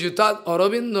দিশরগুণ জুতাত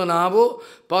অরবিন্দ নাভ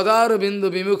পদারবিন্দ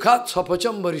বিমুখাত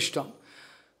সপচম বরিষ্ঠম।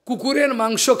 কুকুরের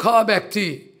মাংস খাওয়া ব্যক্তি,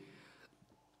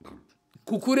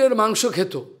 কুকুরের মাংস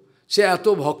খেত, সে এত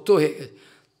ভক্ত হয়ে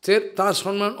গেছে, তার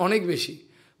সম্মান অনেক বেশি,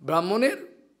 ব্রাহ্মণের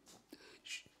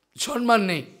সম্মান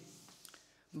নেই।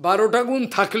 12টা গুণ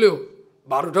থাকলেও,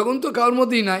 12টা গুণ তো কারোর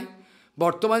মধ্যেই নাই,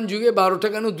 বর্তমান যুগে 12টা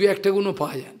কেন 2-1টা গুণও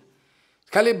পাওয়া যায় না,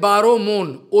 খালি 12 মন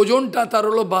ওজনটা তার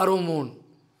হলো 12 মন,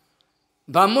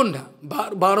 ব্রাহ্মণ না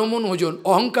 12 মন ওজন,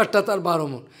 অহংকারটা তার 12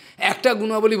 মন। একটা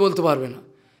গুণাবলী বলতে পারবে না,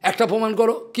 একটা প্রমাণ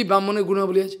করো কি ব্রাহ্মণের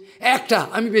গুণাবলী আছে, একটা,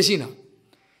 আমি বেশি না।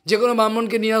 যে কোনো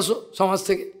ব্রাহ্মণকে নিয়ে আসো সমাজ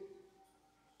থেকে,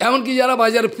 এমনকি যারা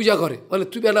বাজারে পূজা করে, বলে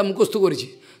তুই একটা মুখস্থ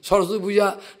করেছিস, সরস্বতী পূজা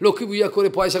লক্ষ্মী পূজা করে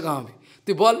পয়সা কামাবে,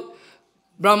 তুই বল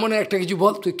ব্রাহ্মণের একটা কিছু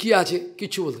বল, তুই কী আছে,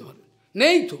 কিচ্ছু বলতে পারবে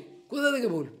নেই তো, কোথা থেকে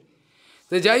বল।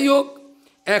 তো যাই হোক,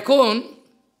 এখন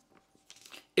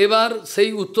এবার সেই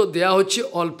উত্তর দেয়া হচ্ছে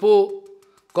অল্প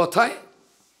কথায়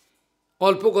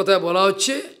বলা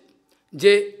হচ্ছে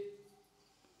যে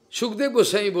সুখদেব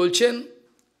গোস্বামী বলছেন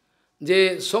যে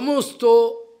সমস্ত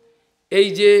এই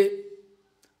যে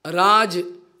রাজ,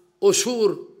 অসুর,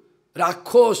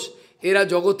 রাক্ষস এরা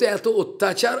জগতে এত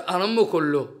অত্যাচার আরম্ভ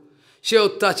করলো, সে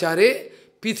অত্যাচারে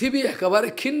পৃথিবী একেবারে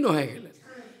ক্ষীণ হয়ে গেলেন।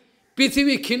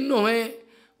 পৃথিবী ক্ষীণ হয়ে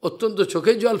অত্যন্ত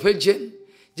চোখের জল ফেলছেন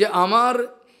যে আমার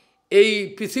এই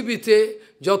পৃথিবীতে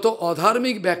যত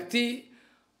অধার্মিক ব্যক্তি,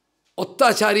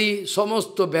 অত্যাচারী,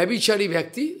 সমস্ত ব্যভিচারী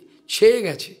ব্যক্তি ছেয়ে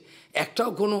গেছে,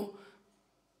 একটাও কোনো,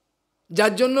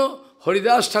 যার জন্য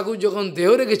হরিদাস ঠাকুর যখন দেহ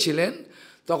রেখেছিলেন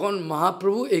তখন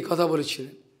মহাপ্রভু এই কথা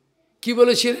বলেছিলেন। কি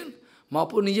বলেছিলেন?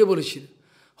 মহাপ্রভু নিজে বলেছিলেন,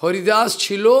 হরিদাস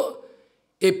ছিল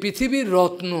এই পৃথিবীর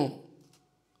রত্ন,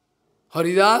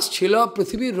 হরিদাস ছিল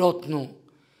পৃথিবীর রত্ন,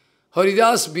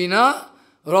 হরিদাস বিনা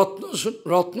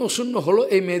রত্নশূন্য হলো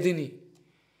এই মেদিনী,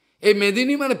 এই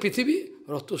মেদিনী মানে পৃথিবী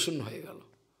রত্নশূন্য হয়ে গেল।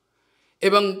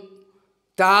 এবং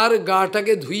তার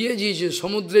গাটাকে ধুইয়ে দিয়েছে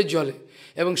সমুদ্রের জলে,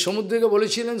 এবং সমুদ্রকে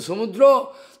বলেছিলেন, সমুদ্র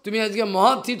তুমি আজকে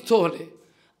মহাতীর্থ হলে,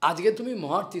 আজকে তুমি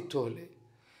মহাতীর্থ হলে,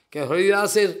 কে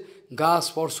হরিদাসের গা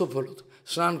স্পর্শ হলো,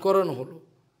 স্নান করানো হলো।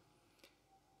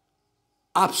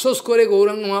 আফসোস করে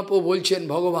গৌরাঙ্গ মহাপ্রভু বলছেন,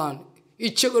 ভগবান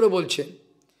ইচ্ছে করে বলছেন,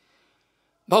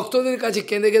 ভক্তদের কাছে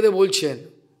কেঁদে কেঁদে বলছেন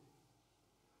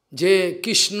যে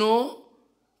কৃষ্ণ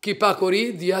কৃপা করি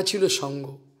দিয়াছিল সঙ্গ,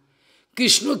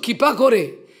 কৃষ্ণ কৃপা করে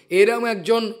এরম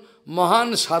একজন মহান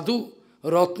সাধু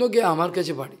রত্নকে আমার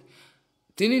কাছে পাঠি,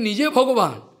 তিনি নিজে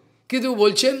ভগবান, কিন্তু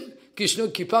বলছেন কৃষ্ণ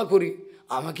কৃপা করি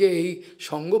আমাকে এই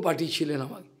সঙ্গ পাঠিয়েছিলেন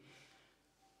আমাকে,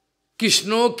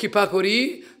 কৃষ্ণ কৃপা করি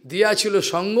দিয়াছিল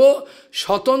সঙ্গ,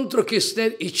 স্বতন্ত্র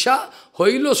কৃষ্ণের ইচ্ছা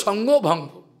হইল সঙ্গ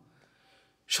ভঙ্গ।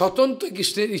 স্বতন্ত্র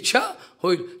কৃষ্ণের ইচ্ছা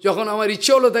হইল, যখন আমার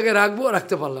ইচ্ছা হলো তাকে রাখবো,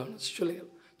 রাখতে পারলাম না, চলে গেল,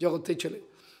 জগৎ থেকে চলে গেল।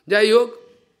 যাই হোক,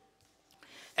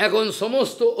 এখন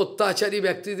সমস্ত অত্যাচারী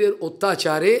ব্যক্তিদের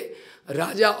অত্যাচারে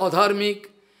রাজা অধার্মিক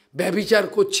ব্যভিচার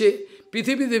করছে,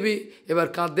 পৃথিবী দেবী এবার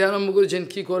কাঁদতে আরম্ভ করেছেন।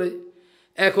 কি করে?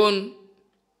 এখন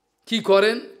কি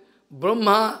করেন?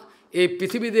 ব্রহ্মা এই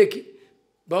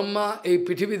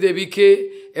পৃথিবী দেবীকে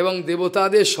এবং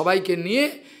দেবতাদের সবাইকে নিয়ে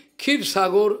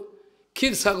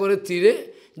ক্ষীরসাগরের তীরে,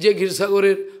 যে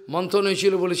ক্ষীরসাগরের মন্থন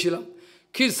হয়েছিল বলেছিলাম,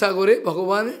 ক্ষীরসাগরে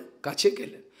ভগবানের কাছে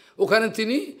গেলেন। ওখানে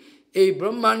তিনি এই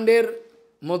ব্রহ্মাণ্ডের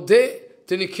মধ্যে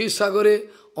তিনি ক্ষীরসাগরে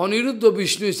অনিরুদ্ধ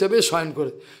বিষ্ণু হিসেবে শয়ন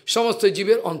করে, সমস্ত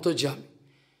জীবের অন্তর্যামী,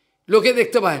 লোকে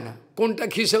দেখতে পায় না কোনটা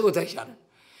ক্ষীরসাগর তাই জানেন,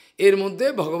 এর মধ্যে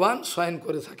ভগবান শয়ন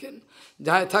করে থাকেন।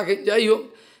 যাই হোক,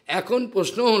 এখন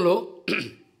প্রশ্ন হলো,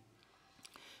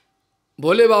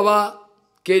 ভোলে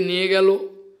বাবাকে নিয়ে গেল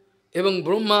এবং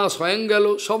ব্রহ্মা স্বয়ং গেল,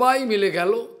 সবাই মিলে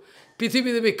গেল, পৃথিবী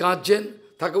দেবী কাঁদছেন,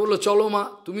 তাকে বললো চলো মা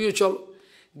তুমিও চলো।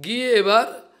 গিয়ে এবার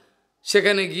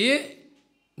সেখানে গিয়ে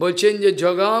বলছেন যে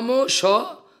জগাম স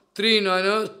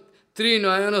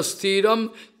ত্রিনয়ন স্থিরম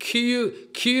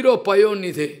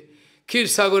ক্ষীরপয়োনিধে,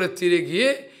 ক্ষীরসাগরের তীরে গিয়ে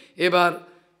এবার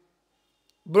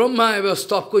ব্রহ্মা এবার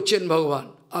স্তব করছেন, ভগবান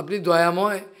আপনি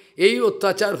দয়াময়, এই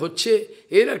অত্যাচার হচ্ছে,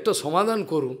 এর একটা সমাধান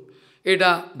করুন।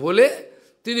 এটা বলে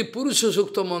তিনি পুরুষ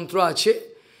সূক্ত মন্ত্র আছে,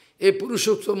 এই পুরুষ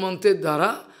সূক্ত মন্ত্রের দ্বারা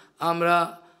আমরা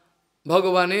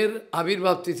ভগবানের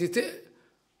আবির্ভাব তিথিতে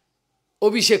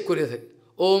অভিষেক করে থাকি।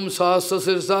 ওম সহস্র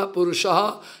শীর্ষা পুরুষ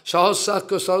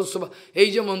সহস্রাক্ষ সহস্র, এই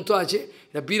যে মন্ত্র আছে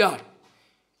এটা বিরাট,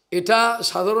 এটা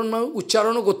সাধারণ মানুষ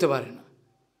উচ্চারণও করতে পারে না।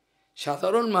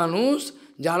 সাধারণ মানুষ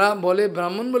যারা বলে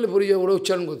ব্রাহ্মণ বলে পরিচয়, ওরা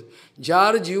উচ্চারণ করতে,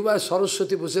 যার জিহ্বায়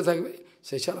সরস্বতী বসে থাকবে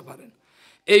সে ছাড়া পারেন।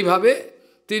 এইভাবে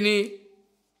তিনি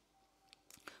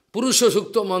পুরুষ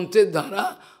সূক্ত মন্ত্রের দ্বারা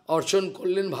অর্চন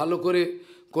করলেন, ভালো করে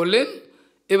করলেন,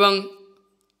 এবং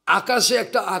আকাশে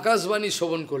একটা আকাশবাণী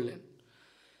শ্রবণ করলেন।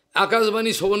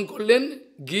 আকাশবাণী শ্রবণ করলেন,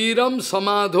 গিরম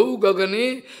সমাধৌ গগনে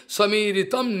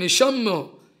সমীরিতম নিশম্য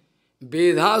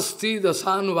বেধাস্তি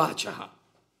দশানুবাচা।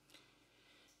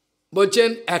 বলছেন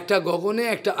একটা গগনে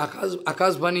একটা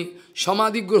আকাশবাণী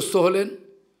সমাধিগ্রস্ত হলেন,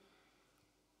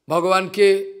 ভগবানকে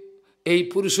এই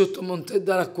পুরুষোত্তম মন্ত্রের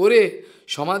দ্বারা করে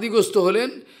সমাধিগ্রস্ত হলেন,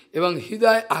 এবং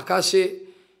হৃদয় আকাশে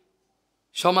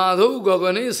সমাধৌ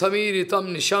গগনে সমীরিতম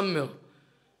নিশম্য।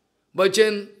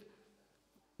 বলছেন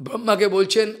ব্রহ্মাকে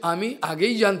বলছেন আমি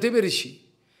আগেই জানতে পেরেছি,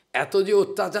 এত যে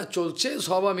অত্যাচার চলছে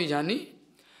সব আমি জানি,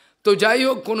 তো যাই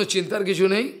হোক কোনো চিন্তার কিছু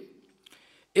নেই।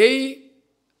 এই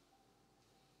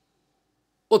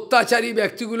অত্যাচারী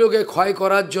ব্যক্তিগুলোকে ক্ষয়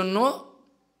করার জন্য,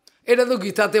 এটা তো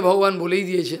গীতাতে ভগবান বলেই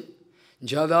দিয়েছেন,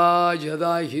 যদা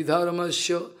যদা হি ধর্মস্য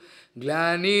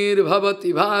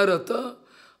গ্লানির্ভবতি ভারত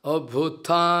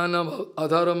অভ্যুত্থান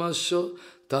অধর্মস্য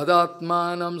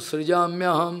তদাত্মানম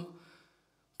সৃজাম্যহম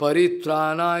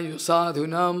পরিত্রাণায়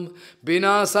সাধুনাম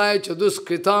বিনাশায় চ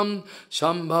দুষ্কৃতম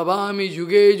সম্ভবামি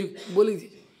যুগে যুগে, বলে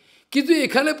দিয়েছে। কিন্তু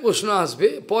এখানে প্রশ্ন আসবে,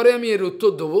 পরে আমি এর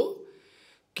উত্তর দেবো,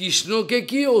 কৃষ্ণকে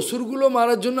কি অসুরগুলো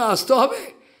মারার জন্য আসতে হবে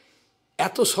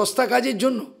এত সস্তা কাজের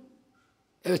জন্য?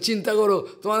 এবার চিন্তা করো,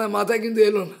 তোমাদের মাথায় কিন্তু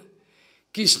এলো না।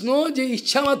 কৃষ্ণ যে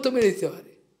ইচ্ছা মাত্র মেরে দিতে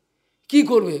পারে, কি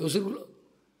করবে অসুরগুলো?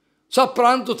 সব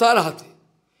প্রাণ তো তার হাতে।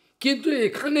 কিন্তু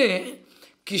এখানে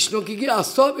কৃষ্ণকে কি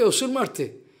আসতে হবে অসুর মারতে?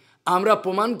 আমরা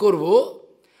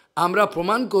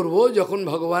প্রমাণ করব যখন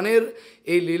ভগবানের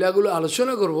এই লীলাগুলো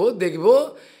আলোচনা করব, দেখব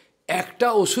একটা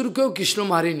অসুরকেও কৃষ্ণ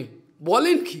মারেনি।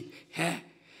 বলেন কি? হ্যাঁ,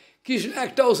 কৃষ্ণ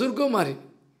একটা অসুরকেও মারেনি।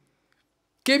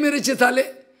 কে মেরেছে তাহলে?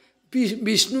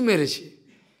 বিষ্ণু মেরেছে।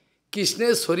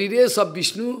 কৃষ্ণের শরীরে সব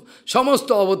বিষ্ণু সমস্ত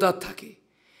অবতার থাকে,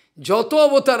 যত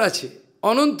অবতার আছে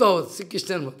অনন্ত অবতার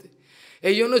শ্রীকৃষ্ণের মধ্যে।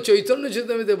 এই জন্য চৈতন্য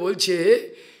চৈতন্যতে বলছে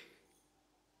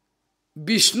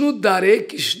বিষ্ণুর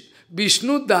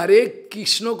দ্বারে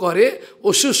কৃষ্ণ করে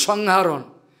অসুর সংহারণ,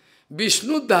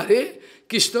 বিষ্ণুর দ্বারে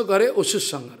কৃষ্ণ করে অসুর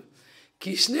সংহারণ।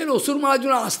 কৃষ্ণের অসুর মারার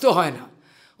জন্য আসতে হয় না,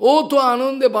 ও তো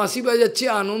আনন্দে বাঁশি বাজাচ্ছে,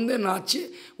 আনন্দে নাচছে,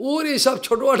 ওর এইসব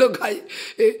ছোটোখাটো খায়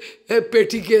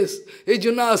পেটি কেস, এই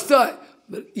জন্য আসতে হয়।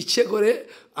 ইচ্ছে করে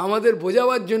আমাদের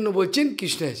বোঝাবার জন্য বলছেন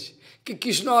কৃষ্ণ এসে, কি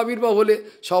কৃষ্ণ আবির্ভাব হলে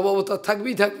সব অবতার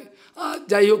থাকবেই থাকবে, আর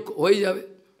যাই হোক হয়ে যাবে।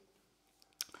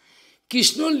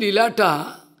 কৃষ্ণর লীলাটা,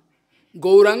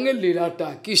 গৌরাঙ্গের লীলাটা,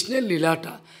 কৃষ্ণের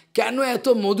লীলাটা কেন এত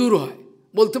মধুর হয়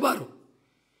বলতে পারো?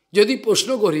 যদি প্রশ্ন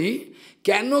করি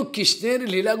কেন কৃষ্ণের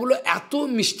লীলাগুলো এত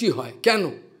মিষ্টি হয়, কেন?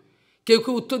 কেউ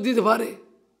কেউ উত্তর দিতে পারে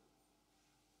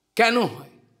কেন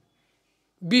হয়?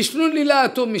 বিষ্ণুর লীলা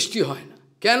এত মিষ্টি হয় না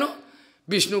কেন?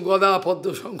 বিষ্ণু গদা পদ্ম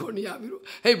শঙ্খ নিয়ে আবির্ভাব,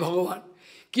 এই ভগবান।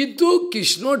 কিন্তু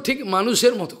কৃষ্ণ ঠিক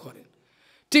মানুষের মতো করেন।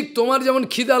 ঠিক তোমার যেমন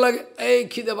খিদা লাগে, এই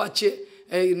খিদে পাচ্ছে,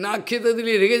 এই না খেতে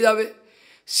দিলে রেগে যাবে,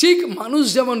 ঠিক মানুষ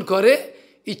যেমন করে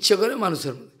ইচ্ছে করে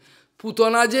মানুষের মধ্যে।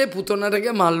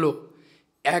 পুতনাটাকে মারল,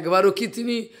 একবারও কি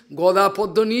তিনি গদা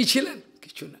পদ্ম নিয়েছিলেন?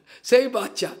 কিছু না। সেই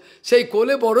বাচ্চা সেই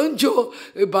কোলে, বরঞ্চ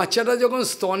ওই বাচ্চাটা যখন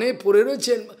স্তনে পড়ে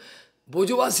রয়েছেন,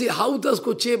 বোঝবাসী হাউতাস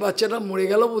করছে, বাচ্চাটা মরে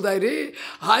গেল বোধহয় রে,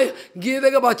 হায়, গিয়ে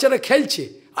দেখে বাচ্চাটা খেলছে।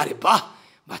 আরে বাহ,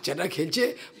 বাচ্চাটা খেলছে,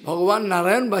 ভগবান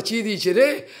নারায়ণ বাঁচিয়ে দিয়েছে রে,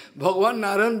 ভগবান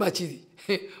নারায়ণ বাঁচিয়ে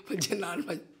দিয়েছে। বলছে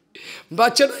নারায়ণ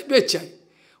বাচ্চাটাই বেঁচায়,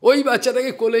 ওই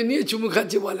বাচ্চাটাকে কোলে নিয়ে চুমু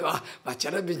খাচ্ছে, বলে বাহ,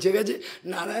 বাচ্চাটা বেঁচে গেছে,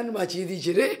 নারায়ণ বাঁচিয়ে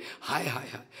দিয়েছে রে, হায় হায়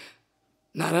হায়,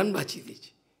 নারায়ণ বাঁচিয়ে দিয়েছে।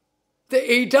 তো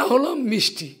এইটা হলো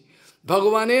মিষ্টি।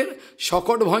 ভগবানের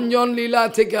শকট ভঞ্জন লীলা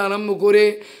থেকে আরম্ভ করে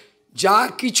যা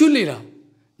কিছু লীলা,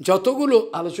 যতগুলো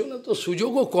আলোচনা, তো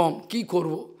সুযোগও কম, কি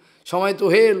করব, সময় তো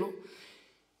হয়ে এলো।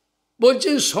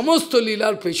 বলছেন সমস্ত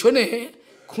লীলার পেছনে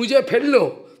খুঁজে ফেললো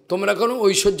তোমরা কোনো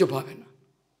ঐশ্বর্য পাবে না,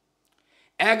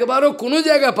 একবারও কোনো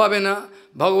জায়গা পাবে না।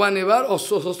 ভগবান এবার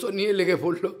অস্ত্র শস্ত্র নিয়ে লেগে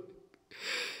পড়ল,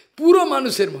 পুরো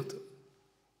মানুষের মতো,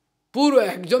 পুরো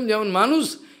একজন যেমন মানুষ।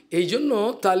 এই জন্য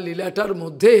তার লীলাটার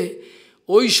মধ্যে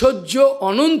ঐশ্বর্য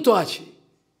অনন্ত আছে,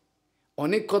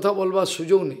 অনেক কথা বলবার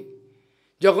সুযোগ নেই।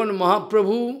 যখন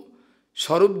মহাপ্রভু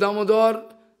স্বরূপ দামোদর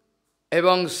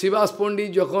এবং শ্রীবাস পণ্ডিত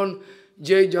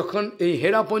যখন এই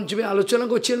হেরা পঞ্চমী আলোচনা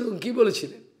করছিলেন,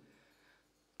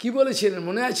 কি বলেছিলেন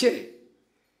মনে আছে?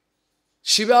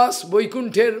 শ্রীবাস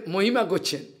বৈকুণ্ঠের মহিমা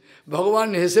করছেন, ভগবান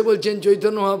হেসে বলছেন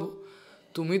চৈতন্য মহাপ্রভু,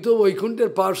 তুমি তো বৈকুণ্ঠের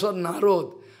পার্শ্বদ নারদ,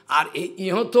 আর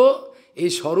তো এই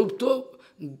স্বরূপ তো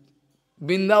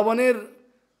বৃন্দাবনের,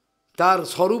 তার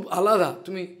স্বরূপ আলাদা।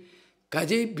 তুমি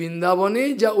কাজেই বৃন্দাবনে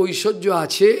যা ঐশ্বর্য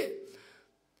আছে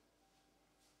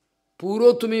পুরো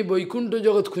তুমি বৈকুণ্ঠ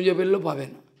জগৎ খুঁজে পেলেও পাবে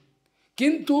না।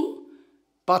 কিন্তু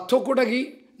পার্থক্যটা কি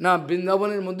না,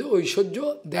 বৃন্দাবনের মধ্যে ঐশ্বর্য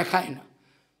দেখায় না,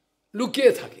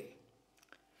 লুকিয়ে থাকে।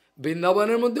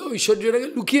 বৃন্দাবনের মধ্যে ঐশ্বর্যটাকে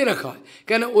লুকিয়ে রাখা হয়,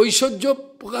 কেন ঐশ্বর্য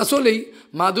প্রকাশ হলেই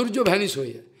মাধুর্য ভ্যানিশ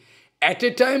হয়ে যায়। অ্যাট এ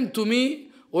টাইম তুমি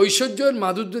ঐশ্বর্যের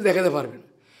মাধুর্য দেখাতে পারবে না।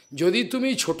 যদি তুমি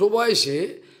ছোট বয়সে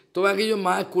তোমাকে যে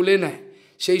মা কোলে নেয়,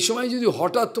 সেই সময় যদি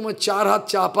হঠাৎ তোমার 4 হাত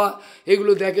 4 পা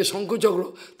এগুলো দেখে, শঙ্খচক্র,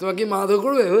 তোমাকে মাধব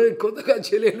করবে, কোথাকার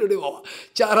ছেলে এলো রে বাবা,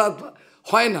 4 হাত পা,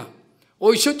 হয় না।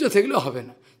 ঐশ্বর্য থাকলেও হবে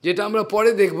না, যেটা আমরা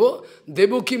পরে দেখব।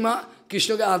 দেবকী মা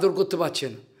কৃষ্ণকে আদর করতে পারছে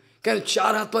না, কেন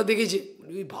 4 হাত পা দেখেছে,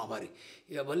 বাবারে,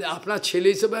 এরা বলে আপনার ছেলে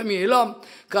হিসেবে আমি এলাম,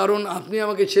 কারণ আপনি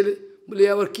আমাকে ছেলে, বলে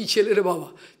আবার কী ছেলে রে বাবা,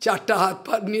 4টা হাত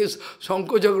পা নিয়ে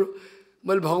শঙ্খচক্র,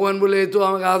 বলে ভগবান বলে এ তো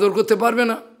আমাকে আদর করতে পারবে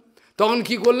না। তখন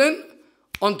কি করলেন,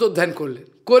 অন্তর্ধান করলেন,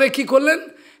 করে কি করলেন,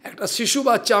 একটা শিশু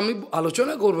বাচ্চা, আমি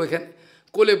আলোচনা করবো এখানে,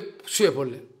 কোলে শুয়ে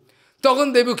পড়লেন। তখন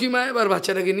দেবকী মা এবার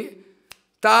বাচ্চাটাকে নিয়ে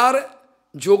তার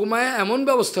যোগমায়া এমন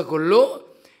ব্যবস্থা করলো,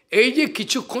 এই যে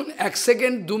কিছুক্ষণ 1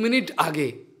 সেকেন্ড 2 মিনিট আগে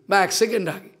বা 1 সেকেন্ড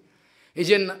আগে এই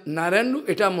যে নারায়ণ রূপ,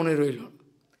 এটা মনে রইল,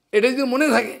 এটা যদি মনে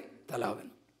থাকে তাহলে হবে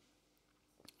না,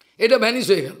 এটা ভ্যানিশ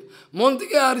হয়ে গেল মন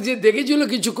থেকে। আর যে দেখেছিল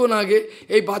কিছুক্ষণ আগে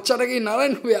এই বাচ্চাটাকে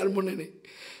নারায়ণ রূপে আর মনে নেই,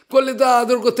 করলে তো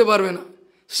আদর করতে পারবে না।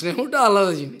 স্নেহটা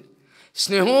আলাদা জিনিস।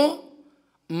 স্নেহ,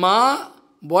 মা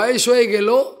বয়স হয়ে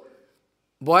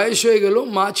গেল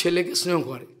মা ছেলেকে স্নেহ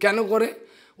করে, কেন করে,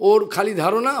 ওর খালি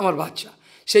ধারণা আমার বাচ্চা।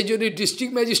 সেই যদি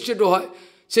ডিস্ট্রিক্ট ম্যাজিস্ট্রেটও হয়,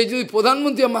 সেই যদি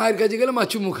প্রধানমন্ত্রী মায়ের কাছে গেলে মা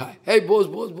চুমু খায়, এই বস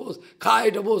বস বস, খা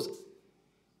এটা বস,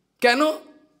 কেন,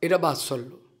 এটা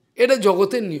বাৎসল্য, এটা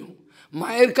জগতের নিয়ম।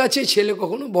 মায়ের কাছে ছেলে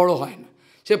কখনো বড় হয় না,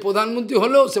 সে প্রধানমন্ত্রী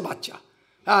হলেও সে বাচ্চা,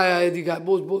 হ্যাঁ এদিকে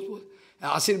বস বস বস,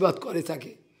 আশীর্বাদ করে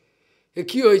থাকে। এ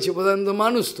কী হয়েছে, প্রধানমন্ত্রী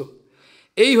মানুষ তো।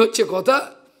 এই হচ্ছে কথা।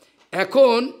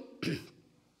 এখন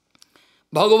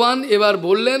ভগবান এবার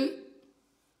বললেন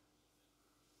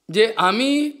যে আমি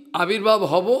আবির্ভাব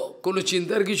হব, কোনো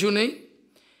চিন্তার কিছু নেই,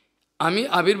 আমি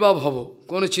আবির্ভাব হব,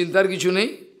 কোনো চিন্তার কিছু নেই।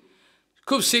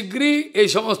 খুব শীঘ্রই এই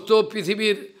সমস্ত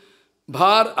পৃথিবীর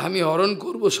ভার আমি হরণ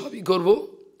করব, সবই করব।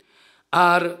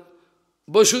 আর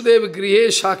বসুদেব গৃহে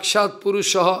সাক্ষাৎ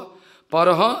পুরুষ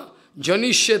পরহ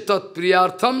জনিষ্যে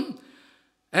তৎপ্রিয়ার্থম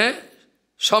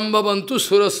সম্ভবন্তু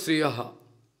সুরস্ত্রিয়।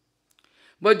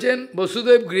 বলছেন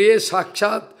বসুদেব গৃহে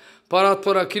সাক্ষাৎ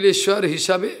পরাৎপর অখিলেশ্বর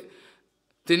হিসাবে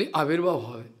তিনি আবির্ভাব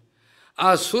হবেন।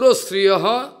 আর সুরস্ত্রিয়,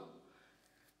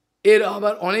 এর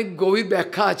আবার অনেক গভীর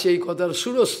ব্যাখ্যা আছে এই কথার।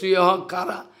 সুরস্ত্রিয়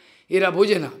কারা, এরা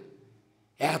বোঝে না,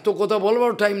 এত কথা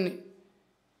বলবার টাইম নেই,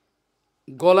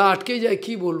 গলা আটকে যায়,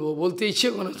 কি বলবো, বলতে ইচ্ছে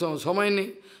কোনো সময় নেই।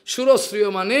 সুরস্ত্রিয়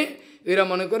মানে এরা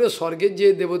মনে করে স্বর্গের যে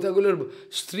দেবতাগুলোর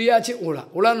স্ত্রী আছে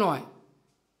ওরা নয়।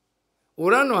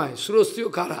 সুরস্ত্রিয়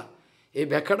কারা, এই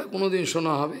ব্যাখ্যাটা কোনোদিন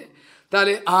শোনা হবে।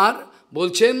 তাহলে আর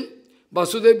বলছেন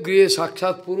বসুদেব গৃহে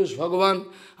সাক্ষাৎ পুরুষ ভগবান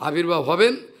আবির্ভাব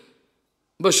হবেন।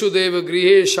 বসুদেব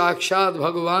গৃহে সাক্ষাৎ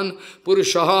ভগবান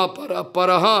পুরুষ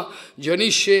পরহ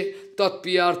জনিষ্যে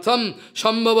তৎপ্রিয়ার্থম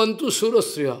সম্ভবন্তু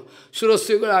সুরস্ত্রিয়।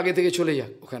 সুরস্ত্রিয়গুলো আগে থেকে চলে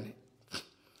যাক ওখানে।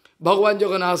 ভগবান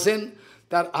যখন আসেন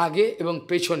তার আগে এবং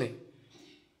পেছনে,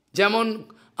 যেমন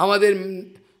আমাদের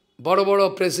বড় বড়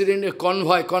প্রেসিডেন্টের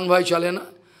কনভয় চলে না,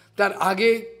 তার আগে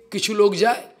কিছু লোক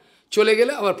যায়, চলে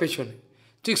গেলে আবার পেছনে,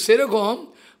 ঠিক সেরকম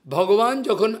ভগবান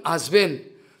যখন আসবেন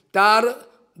তার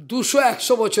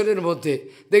 200-100 বছরের মধ্যে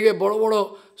দেখে বড় বড়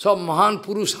সব মহান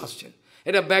পুরুষ আসছেন,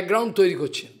 এটা ব্যাকগ্রাউন্ড তৈরি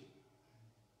করছেন।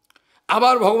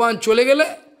 আবার ভগবান চলে গেলে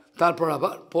তারপর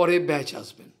আবার পরে ব্যাচ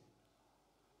আসবেন,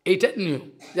 এইটা নিয়ম।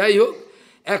 যাই হোক,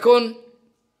 এখন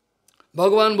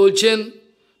ভগবান বলছেন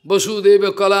বসুদেব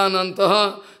কলানন্তঃ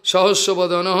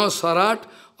সহস্রবদন সরাট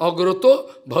অগ্রত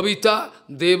ভবিতা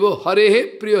দেব হরে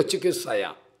প্রিয়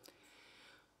চিকিৎসায়া।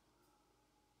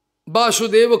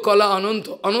 বাসুদেব কলা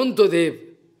অনন্ত দেব,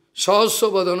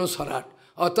 সহস্রবদন সরাট,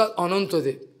 অর্থাৎ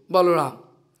অনন্তদেব বলরাম,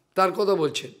 তার কথা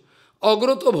বলছেন।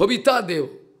 অগ্রত ভবিতা দেব,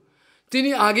 তিনি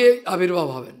আগে আবির্ভাব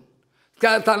হবেন,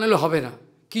 তা নাহলে হবে না।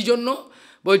 কি জন্য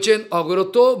বলছেন?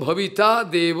 অগ্রত ভবিতা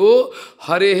দেব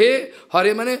হরে হে,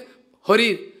 হরে মানে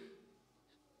হরির,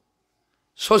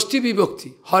 ষষ্ঠী বিভক্তি,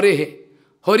 হরে হে,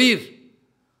 হরির,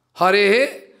 হরে হে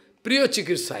প্রিয়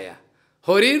চিকিৎসায়া,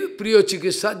 হরির প্রিয়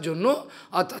চিকিৎসার জন্য,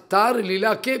 অর্থাৎ তার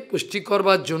লীলাকে পুষ্টি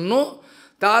করবার জন্য,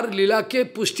 তার লীলাকে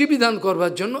পুষ্টিবিধান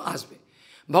করবার জন্য আসবে।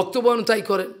 ভক্তগণ তাই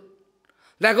করেন।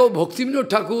 দেখো ভক্তিবিনোদ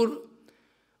ঠাকুর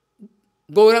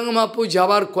গৌরাঙ্গ মহাপ্রভু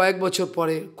যাবার কয়েক বছর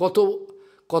পরে,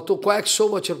 কয়েকশো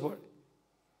বছর পরে,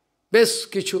 বেশ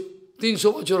কিছু 300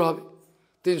 বছর হবে,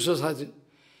 300-350,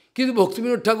 কিন্তু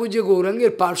ভক্তিবিনোদ ঠাকুর যে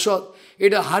গৌরাঙ্গের পার্ষদ,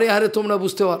 এটা হারে হারে তোমরা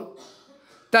বুঝতে পারো।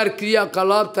 তার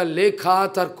ক্রিয়াকলাপ, তার লেখা,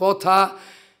 তার কথা,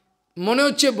 মনে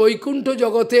হচ্ছে বৈকুণ্ঠ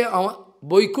জগতে,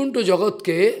 বৈকুণ্ঠ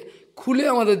জগৎকে খুলে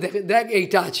আমাদের দেখ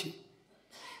এইটা আছে।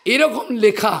 এরকম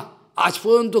লেখা আজ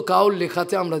পর্যন্ত কাউর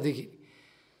লেখাতে আমরা দেখি।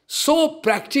 সো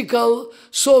প্র্যাকটিক্যাল,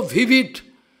 সো ভিভিড,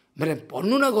 মানে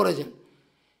বর্ণনা করা যায়।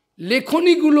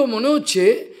 লেখনীগুলো মনে হচ্ছে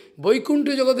বৈকুণ্ঠ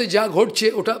জগতে যা ঘটছে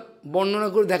ওটা বর্ণনা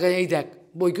করে দেখা যায়, এই দেখ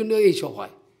বৈকুণ্ঠ এইসব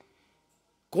হয়।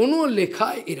 কোনো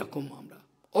লেখায় এরকম আমরা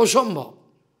অসম্ভব,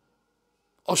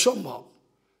 অসম্ভব।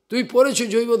 তুমি পড়েছো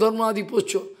জৈব ধর্ম আদি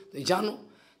পড়ছো, তুই জানো,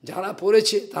 যারা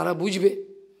পড়েছে তারা বুঝবে,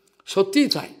 সত্যিই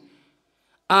তাই।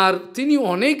 আর তিনি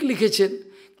অনেক লিখেছেন।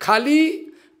 খালি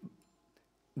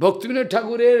ভক্তিবিনোদ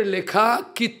ঠাকুরের লেখা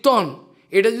কীর্তন,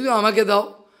 এটা যদি আমাকে দাও,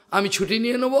 আমি ছুটি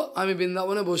নিয়ে নেবো, আমি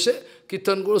বৃন্দাবনে বসে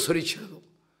কীর্তন করে শরীর ছেড়ে দেবো,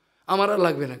 আমার আর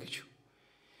লাগবে না কিছু।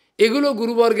 এগুলো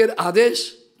গুরুবর্গের আদেশ,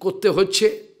 করতে হচ্ছে,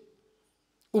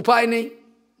 উপায় নেই,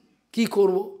 কি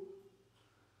করব।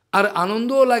 আর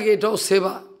আনন্দও লাগে, এটাও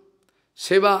সেবা,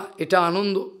 সেবা এটা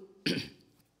আনন্দ।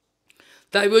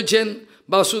 তাই বলছেন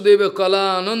বাসুদেব কলা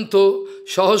অনন্ত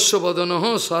সহস্রবদন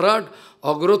সরাট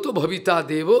অগ্রত ভবিতা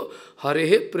দেব হরে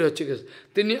হে প্রিয় চিকিৎসা।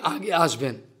 তিনি আগে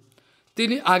আসবেন,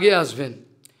 তিনি আগে আসবেন।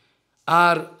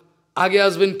 আর আগে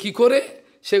আসবেন কি করে,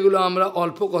 সেগুলো আমরা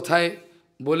অল্প কথায়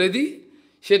বলে দিই।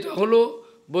 সেটা হলো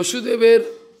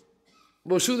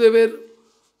বসুদেবের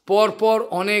পর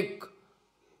অনেক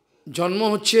জন্ম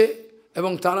হচ্ছে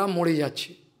এবং তারা মরে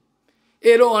যাচ্ছে।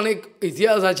 এরও অনেক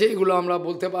ইতিহাস আছে, এগুলো আমরা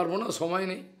বলতে পারবো না, সময়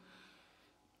নেই।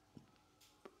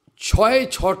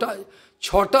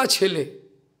 ছটা ছেলে,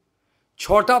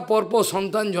 6টা পরপর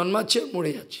সন্তান জন্মাচ্ছে,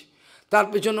 মরে যাচ্ছে। তার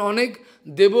পেছনে অনেক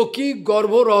দেবকী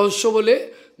গর্ভ রহস্য বলে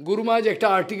গুরুমাজ একটা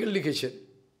আর্টিকেল লিখেছেন।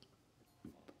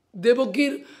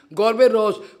 দেবকীর গর্ভের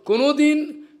রহস্য, কোনো দিন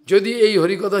যদি এই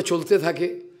হরিকথা চলতে থাকে,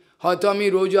 হয়তো আমি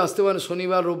রোজ আসতে পারি,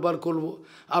 শনিবার রোববার করব,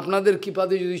 আপনাদের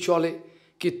কৃপাতে যদি চলে,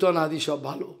 কীর্তন আদি সব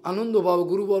ভালো, আনন্দ পাবো,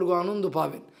 গুরুবর্গ আনন্দ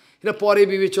পাবেন। এটা পরে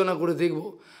বিবেচনা করে দেখব।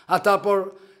 আর তারপর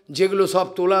যেগুলো সব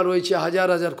তোলা রয়েছে, হাজার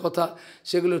হাজার কথা,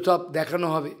 সেগুলো সব দেখানো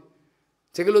হবে,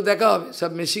 সেগুলো দেখা হবে,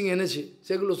 সব মেশিন এনেছে,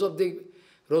 সেগুলো সব দেখবে।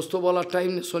 রোজ তো বলার টাইম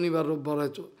নেই, শনিবার রোববার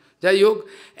হয়তো। যাই হোক,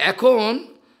 এখন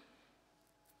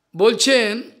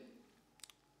বলছেন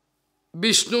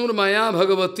বিষ্ণুর মায়া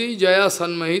ভগবতী জয়া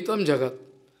সন্মহিতম জগৎ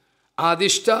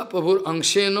আদিষ্টা প্রভুর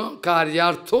অংশেন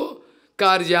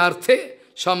কার্যার্থে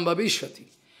সম্ভবিষ্যতি।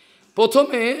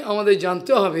 প্রথমে আমাদের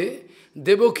জানতে হবে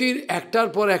দেবকীর একটার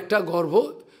পর একটা গর্ভ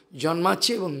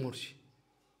জন্মাচ্ছে এবং মরছে,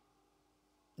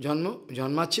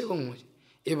 জন্মাচ্ছে এবং মরছে,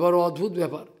 এ বড় অদ্ভুত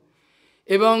ব্যাপার।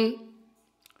 এবং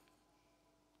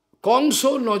কংস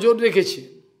নজর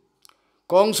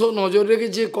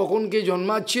রেখেছে কখন কে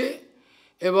জন্মাচ্ছে।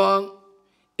 এবং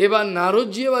এবার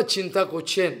নারদজি এবার চিন্তা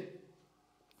করছেন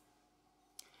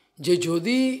যে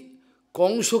যদি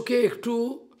কংসকে একটু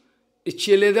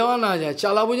চেলে দেওয়া না যায়,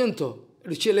 চালা বোঝেন তো,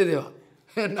 একটু চেলে দেওয়া,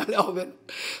 নাহলে হবে না।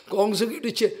 কংসকে একটু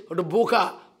ওটা বোকা,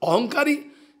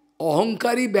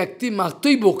 অহংকারী ব্যক্তি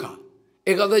মাত্রই বোকা,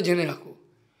 একথা জেনে রাখো,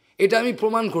 এটা আমি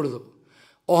প্রমাণ করে দেবো।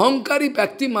 অহংকারী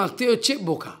ব্যক্তি মাত্রই হচ্ছে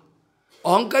বোকা,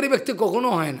 অহংকারী ব্যক্তি কখনো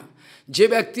হয় না। যে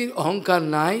ব্যক্তির অহংকার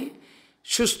নাই,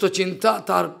 সুস্থ চিন্তা,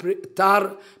 তার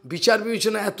বিচার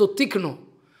বিবেচনা এত তীক্ষ্ণ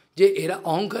যে এরা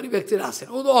অহংকারী ব্যক্তির আসে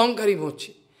না, ও তো অহংকারী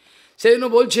হচ্ছে। সেই জন্য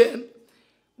বলছেন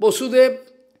বসুদেব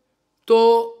তো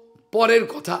পরের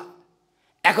কথা,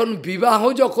 এখন বিবাহ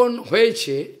যখন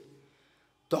হয়েছে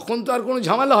তখন তো আর কোনো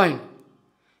ঝামেলা হয়নি।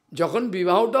 যখন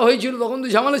বিবাহটা হয়েছিল তখন তো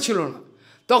ঝামেলা ছিল না,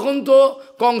 তখন তো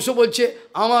কংস বলছে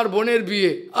আমার বোনের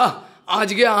বিয়ে,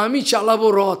 আজকে আমি চালাবো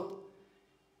রথ।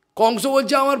 কংস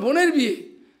বলছে আমার বোনের বিয়ে,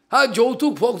 হ্যাঁ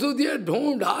যৌতুক ফৌতুক দিয়ে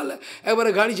ঢাল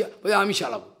একবারে গাড়ি আমি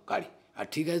চালাবো গাড়ি, আর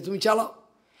ঠিক আছে তুমি চালাও।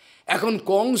 এখন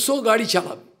কংস গাড়ি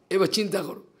চালাবে, এবার চিন্তা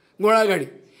করো, ঘোড়া গাড়ি।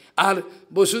 আর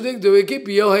বসুদেব দেবীকে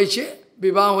বিয়ে হয়েছে,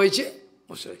 বিবাহ হয়েছে,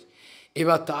 বসে হয়েছে।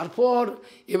 এবার তারপর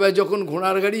এবার যখন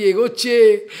ঘোড়ার গাড়ি এগোচ্ছে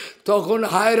তখন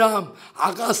হায় রাম,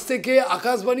 আকাশ থেকে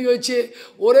আকাশবাণী হয়েছে,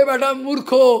 ওরে বেটা মূর্খ,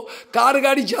 কার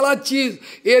গাড়ি চালাচ্ছিস,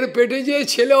 এর পেটে যে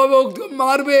ছেলে হবে ওকে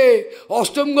মারবে,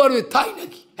 অষ্টম গর্বে। তাই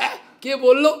নাকি? হ্যাঁ, কে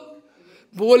বলল?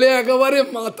 বলে একেবারে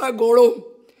মাথা গরম,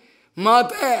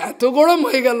 মাথা এত গরম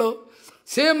হয়ে গেল,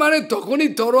 সে মানে তখনই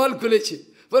তরোয়াল খুলেছে,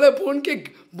 বলে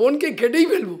বোনকে কেটেই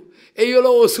ফেলবো। এই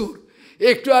হলো অসুর।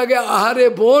 একটু আগে আহারে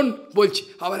বোন বলছি,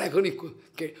 আবার এখনই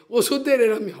ওষুধের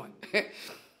এরমই হয়,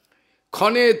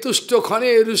 ক্ষণে তুষ্ট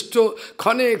ক্ষণে রুষ্ট,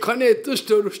 ক্ষণে ক্ষণে তুষ্ট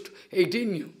রুষ্ট, এইটাই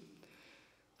নিয়ম।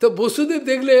 তো বসুদেব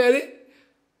দেখলে, আরে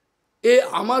এ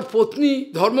আমার পত্নী,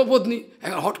 ধর্মপত্নী,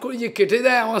 হট করে যে কেটে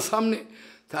দেয় আমার সামনে,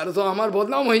 তাহলে তো আমার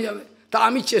বদনাম হয়ে যাবে। তা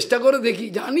আমি চেষ্টা করে দেখি,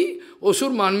 জানি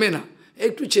অসুর মানবে না,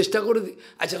 একটু চেষ্টা করে দিই।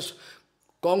 আচ্ছা,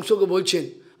 কংসকে বলছেন,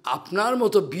 আপনার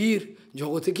মতো বীর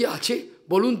জগতে কি আছে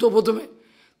বলুন তো প্রথমে?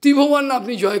 ত্রিভুবন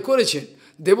আপনি জয় করেছেন,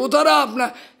 দেবতারা আপনার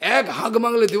এক হাঁক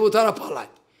মাগলে দেবতারা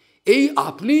পালায়, এই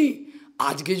আপনি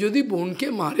আজকে যদি বোনকে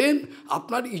মারেন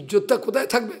আপনার ইজ্জতটা কোথায়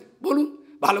থাকবে বলুন?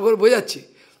 ভালো করে বোঝাচ্ছি।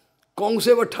 কংস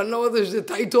এবার ঠান্ডা মাথায় এসেছে,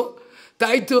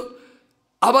 তাই তো।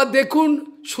 আবার দেখুন,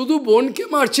 শুধু বোনকে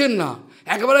মারছেন না,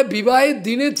 একেবারে বিবাহের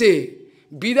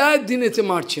দিনেতে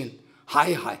মারছেন।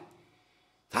 হায় হায়,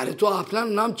 তাহলে তো আপনার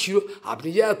নাম আপনি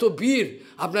যে এত বীর,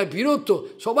 আপনার বীরত্ব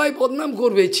সবাই বদনাম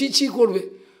করবে, ছি করবে।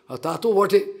 তা তো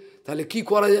বটে, তাহলে কি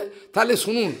করা যায়? তাহলে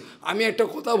শুনুন, আমি একটা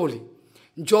কথা বলি,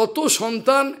 যত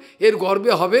সন্তান এর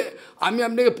গর্বে হবে,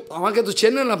 আমাকে তো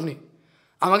চেনেন, আপনি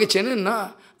আমাকে চেনেন না,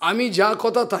 আমি যা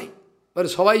কথা তাই বলে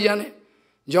সবাই জানে,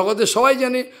 জগতে সবাই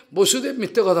জানে বসুদেব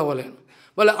মিথ্যে কথা বলেন।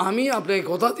 বলে আমি আপনাকে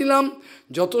কথা দিলাম,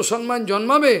 যত সম্মান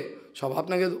জন্মাবে সব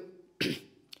আপনাকে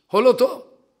হলো তো?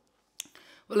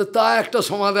 বলে তা একটা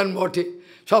সমাধান বটে,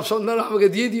 সব সন্তান আমাকে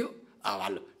দিয়ে দিও।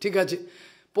 ভালো, ঠিক আছে।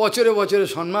 বছরে বছরে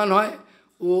সম্মান হয়,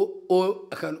 ও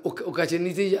এখন ওর কাছে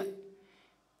নিতে যায়,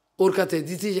 ওর কাছে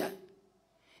দিতে যায়।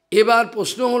 এবার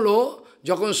প্রশ্ন হলো,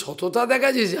 যখন সততা দেখা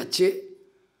যাচ্ছে,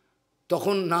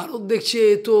 তখন নারদ দেখছে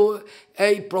এ তো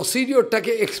এই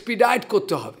প্রসিডিওরটাকে এক্সপিডাইট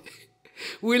করতে হবে,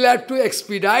 will have to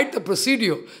expedite the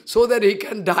procedure so that he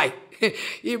can die.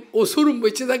 এই অসুর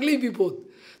বেঁচে থাকলেই বিপদ।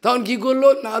 তখন কী করলো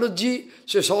নারদজি,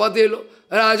 সে সভাতে এলো,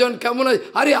 রাজন কেমন আছে?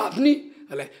 আরে আপনি,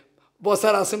 আরে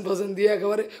বসার আসন ফসন দিয়ে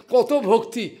একেবারে কত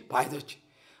ভক্তি পায় ধরছে।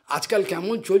 আজকাল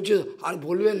কেমন চলছে আর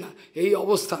বলবেন না, এই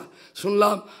অবস্থা,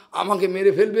 শুনলাম আমাকে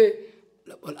মেরে ফেলবে।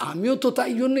 আমিও তো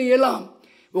তাই জন্যই এলাম,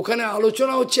 ওখানে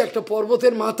আলোচনা হচ্ছে একটা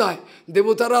পর্বতের মাথায়,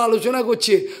 দেবতারা আলোচনা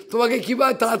করছে তোমাকে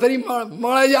কীভাবে তাড়াতাড়ি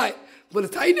মারা যায়। বলে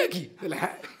তাই নাকি? বলে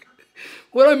হ্যাঁ,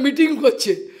 ওরা মিটিং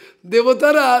করছে,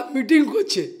 দেবতারা মিটিং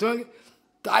করছে তোমাকে।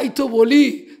 তাই তো বলি,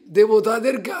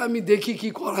 দেবতাদেরকে আমি দেখি কি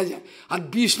করা যায়। আর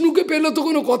বিষ্ণুকে পেলে তো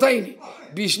কোনো কথাই নেই,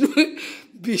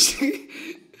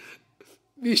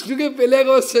 বিষ্ণুকে পেলে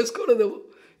একবার শেষ করে দেবো।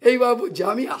 এই বাবু যে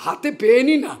আমি হাতে পেয়ে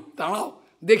নি না, দাঁড়াও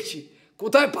দেখছি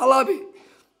কোথায় পালাবে।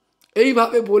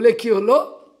 এইভাবে বলে কি হলো,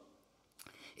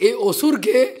 এই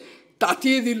অসুরকে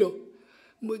তাতিয়ে দিল।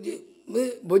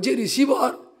 বলছে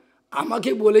ঋষিবর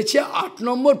আমাকে বলেছে 8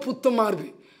 নম্বর পুত্র মারবে,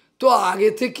 তো আগে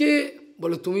থেকে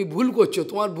বলে তুমি ভুল করছো,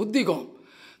 তোমার বুদ্ধি কম।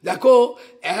 দেখো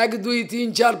 1 2 3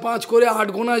 4 5 করে 8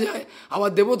 গোনা যায়, আবার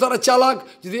দেবতারা চালাক,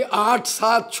 যদি 8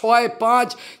 7 6 5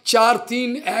 4 3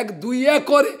 1 2 1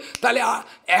 করে, তাহলে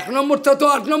 1 নম্বরটা তো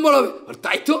 8 নম্বর হবে। আর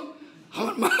তাই তো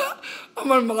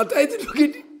আমার মাথায় তো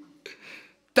ঢুকিনি,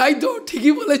 তাই তো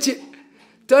ঠিকই বলেছে।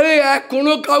 তাহলে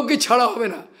কোনো কাউকে ছাড়া হবে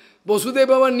না। বসুদেব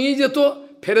বাবা নিয়ে যেত,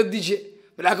 ফেরত দিছে,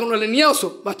 এখন বলে নিয়ে আসো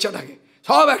বাচ্চাটাকে,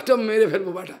 সব একটা মেরে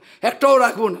ফেলবো, বাটা একটাও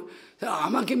রাখবো না,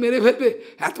 আমাকে মেরে ফেলবে,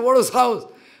 এত বড় সাহস।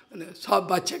 মানে সব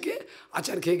বাচ্চাকে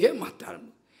আচার খেয়ে মারতে আরম্ভ।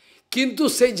 কিন্তু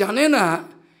সে জানে না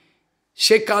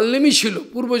সে কালনেমি ছিল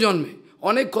পূর্বজন্মে,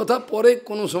 অনেক কথা পরে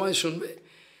কোনো সময় শুনবে।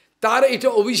 তার এটা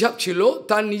অভিশাপ ছিল,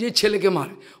 তার নিজের ছেলেকে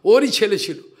মারে, ওরই ছেলে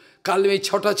ছিল কালনেমি,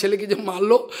 6টা ছেলেকে যে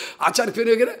মারলো আচার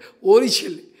ফেরে গেলে ওরই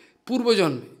ছেলে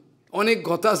পূর্বজন্মে, অনেক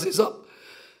কথা সেসব।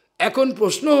 এখন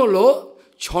প্রশ্ন হলো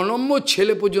 6 নম্বর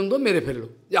ছেলে পর্যন্ত মেরে ফেললো,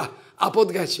 যা আপদ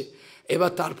গেছে।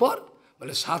 এবার তারপর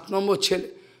বলে 7 নম্বর ছেলে,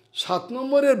 7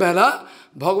 নম্বরের বেলা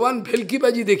ভগবান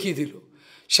ভেলকিবাজি দেখিয়ে দিল।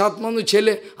 7 নম্বর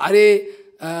ছেলে, আরে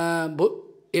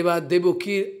এবার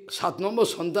দেবকীর 7 নম্বর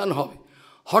সন্তান হবে।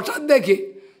 হঠাৎ দেখে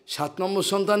 7 নম্বর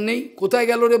সন্তান নেই, কোথায়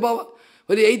গেল রে বাবা?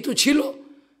 বলে এই তো ছিল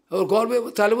ওর গর্বে,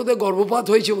 তাহলে বোধহয় গর্ভপাত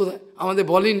হয়েছে বোধহয়, আমাদের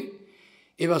বলেনি।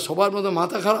 এবার সবার মতো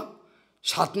মাথা খারাপ,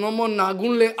 7 নম্বর না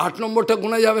গুনলে 8 নম্বরটা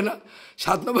গোনা যাবে না,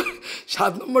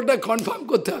 7 নম্বরটা কনফার্ম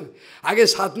করতে হবে, আগে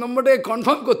 7 নম্বরটাকে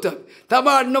কনফার্ম করতে হবে,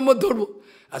 তারপর 8 নম্বর ধরবো।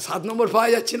 আর 7 নম্বর পাওয়া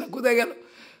যাচ্ছে না, কোথায় গেল?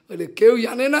 বলে কেউ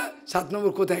জানে না 7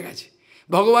 নম্বর কোথায় গেছে।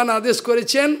 ভগবান আদেশ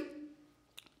করেছেন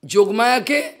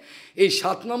যোগমায়াকে এই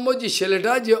 7 নম্বর যে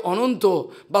ছেলেটা যে অনন্ত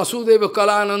বাসুদেব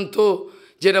কলানন্ত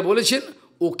যেটা বলেছেন,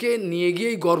 ওকে নিয়ে গিয়ে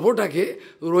এই গর্ভটাকে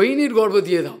রোহিণীর গর্ভ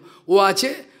দিয়ে দাও। ও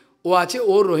আছে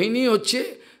ও রোহিণী হচ্ছে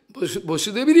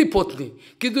বসুদেবেরই পত্নী,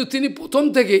 কিন্তু তিনি প্রথম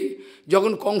থেকেই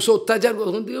যখন কংস অত্যাচার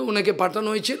তখন থেকে ওনাকে পাঠানো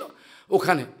হয়েছিল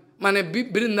ওখানে, মানে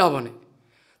বৃন্দাবনে,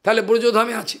 তাহলে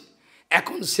ব্রজধামে আছে।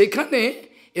 এখন সেখানে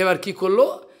এবার কি করলো,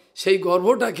 সেই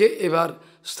গর্ভটাকে এবার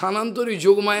স্থানান্তরী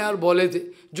যোগমায়ার বলেতে,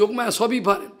 যোগমায়া সবই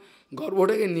পারেন,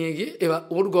 গর্ভটাকে নিয়ে গিয়ে এবার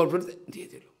ওর গর্ভতে দিয়ে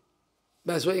দিল,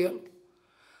 ব্যাস হয়ে গেল।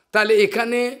 তাহলে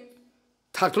এখানে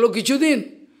থাকলো কিছুদিন,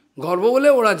 গর্ভ বলে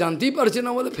ওরা জানতেই পারছে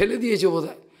না বলে ফেলে দিয়েছে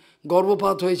বোধহয়,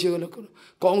 গর্ভপাত হয়েছে বলে।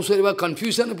 কংস এবার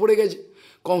কনফিউশনে পড়ে গেছে,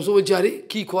 কংস বলছে আরে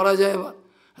কী করা যায় এবার,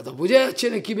 এত বোঝা যাচ্ছে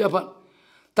না কী ব্যাপার।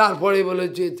 তারপরে বলে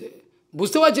যে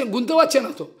বুঝতে পারছেন, গুনতে পারছে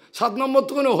না তো, 7 নম্বর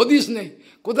তো কোনো হদিস নেই,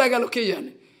 কোথায় গেল কে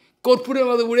জানে, কর্পূরের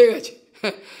মতো উড়ে গেছে।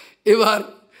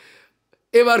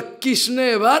 এবার কৃষ্ণ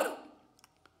এবার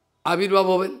আবির্ভাব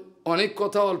হবেন, অনেক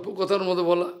কথা অল্প কথার মতো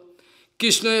বলা।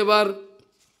 কৃষ্ণ এবার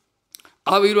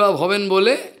আবির্ভাব হবেন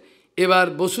বলে এবার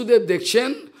বসুদেব দেখছেন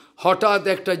হঠাৎ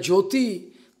একটা জ্যোতি,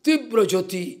 তীব্র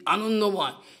জ্যোতি,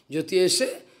 আনন্দময় জ্যোতি এসে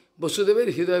বসুদেবের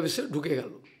হৃদয় এসে ঢুকে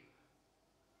গেল।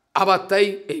 আবার তাই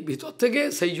এই ভিতর থেকে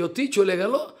সেই জ্যোতি চলে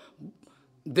গেল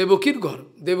দেবকীর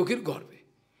গর্ভে।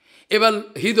 এবার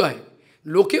হৃদয়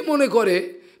লোকে মনে করে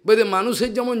বোধহয়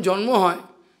মানুষের যেমন জন্ম হয়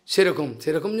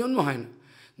সেরকম জন্ম হয় না,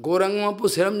 গৌরাঙ্গ মহাপ্রভু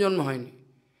সেরম জন্ম হয়নি,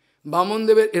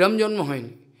 বামনদেবের এরম জন্ম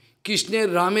হয়নি, কৃষ্ণের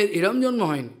রামের এরম জন্ম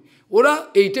হয়নি। ওরা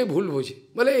এইটাই ভুল বোঝে,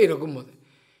 বলে এইরকম বলে,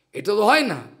 এটা তো হয়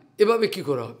না, এভাবে কি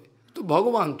করে হবে, তো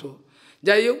ভগবান তো।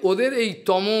 যাই হোক, ওদের এই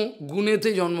তম গুণেতে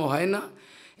জন্ম হয় না।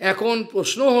 এখন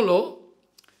প্রশ্ন হলো,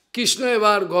 কৃষ্ণ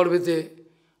এবার গর্ভেতে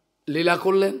লীলা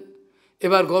করলেন,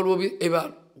 এবার এবার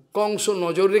কংস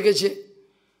নজর রেখেছে।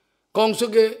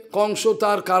 কংস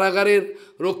তার কারাগারের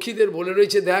রক্ষীদের বলে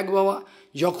রয়েছে, দেখ বাবা,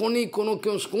 যখনই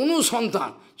কোনো সন্তান,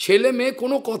 ছেলে মেয়ে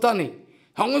কোনো কথা নেই,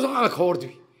 সঙ্গে সঙ্গে আমি খবর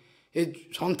দিবি, এই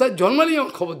সন্তান জন্মালেই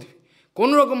আমার খবর দিবি,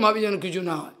 কোনো রকমভাবে যেন কিছু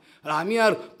না হয়। আর আমি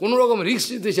আর কোনো রকম রিস্ক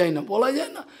নিতে চাই না, বলা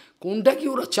যায় না কোনটা কি,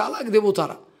 ওরা চালাক দেবো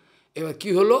তারা। এবার কি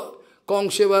হলো,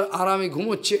 কংস এবার আরামে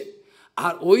ঘুমোচ্ছে,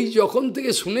 আর ওই যখন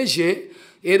থেকে শুনেছে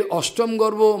এর 8ম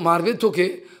গর্ভ মারবে তোকে,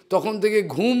 তখন থেকে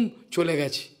ঘুম চলে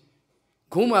গেছে,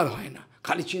 ঘুম আর হয় না,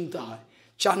 খালি চিন্তা হয়।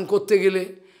 চান করতে গেলে,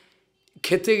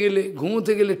 খেতে গেলে,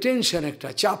 ঘুমোতে গেলে টেনশন, একটা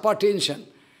চাপা টেনশন,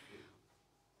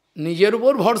 নিজের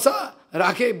উপর ভরসা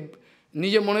রাখে,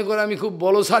 নিজে মনে করে আমি খুব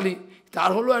বলশালী, তার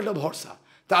হলো একটা ভরসা,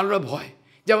 তার হলো ভয়।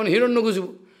 যেমন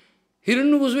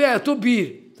হিরণ্যকশিপু এত বীর,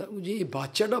 তা যে এই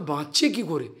বাচ্চাটা বাঁচছে কী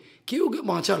করে, কে ওকে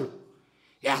বাঁচালো,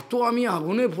 এত আমি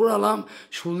আগুনে পোড়ালাম,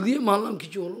 শুল দিয়ে মারলাম,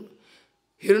 কিছু হলো না।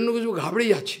 হিরণ্যকশিপু ঘাবড়ে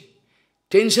যাচ্ছে,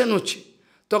 টেনশন হচ্ছে।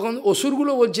 তখন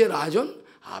অসুরগুলো বলছে, রাজন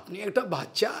আপনি একটা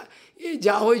বাচ্চা, এই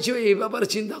যা হয়েছে এই ব্যাপারে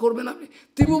চিন্তা করবেন আপনি,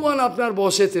 ত্রিভুবন আপনার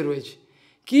বশেতে রয়েছে,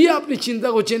 কি আপনি চিন্তা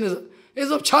করছেন,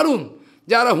 এসব ছাড়ুন,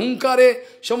 যারা হুঙ্কারে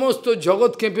সমস্ত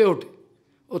জগৎ কেঁপে ওঠে।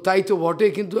 ও তাই তো বটে,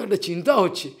 কিন্তু একটা চিন্তা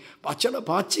হচ্ছে, বাচ্চাটা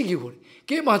বাঁচছে কী করে,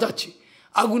 কে বাঁচাচ্ছে,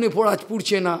 আগুনে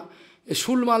পুড়ছে না,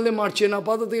 শুল মারলে মারছে না,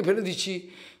 পাতা থেকে ফেলে দিচ্ছি,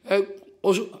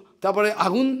 তারপরে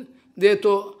আগুন দিয়ে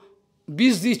তো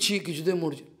বিষ দিচ্ছি, কিছুতে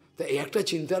মরছে, তা এই একটা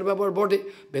চিন্তার ব্যাপার বটে,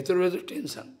 ভেতরে ভেতরে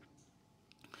টেনশান।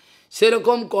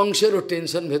 সেরকম কংসেরও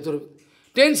টেনশন, ভেতরে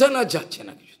টেনশন আর যাচ্ছে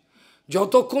না কিছু,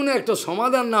 যতক্ষণে একটা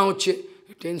সমাধান না হচ্ছে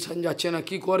টেনশন যাচ্ছে না,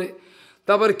 কি করে।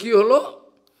 তারপর কি হলো,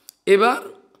 এবার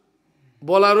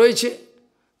বলা রয়েছে,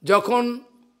 যখন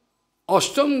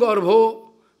 8ম গর্ভ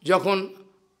যখন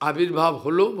আবির্ভাব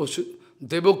হলো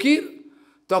দেবকীর,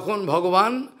 তখন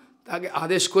ভগবান তাকে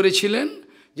আদেশ করেছিলেন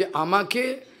যে আমাকে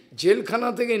জেলখানা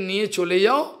থেকে নিয়ে চলে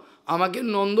যাও, আমাকে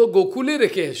নন্দ গোকুলে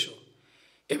রেখে এসো।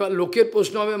 এবার লোকের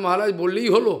প্রশ্ন হবে, মহারাজ বললেই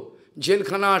হলো,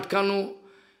 জেলখানা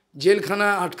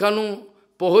আটকানো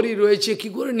প্রহরী রয়েছে, কি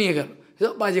করে নিয়ে গেল,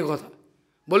 এসব বাজে কথা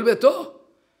বলবে তো।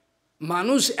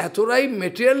 মানুষ এতটাই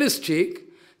মেটেরিয়ালিস্টিক,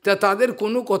 তা তাদের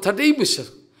কোনো কথাটাই বিশ্বাস।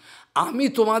 আমি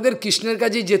তোমাদের কৃষ্ণের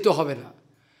কাছে যেতে হবে না,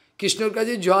 কৃষ্ণের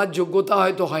কাছে যাওয়ার যোগ্যতা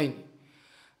হয়তো হয়নি।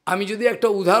 আমি যদি একটা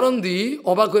উদাহরণ দিই,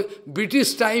 অবাক হয়ে, ব্রিটিশ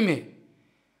টাইমে,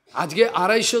 আজকে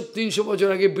 250-300 বছর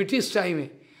আগে ব্রিটিশ টাইমে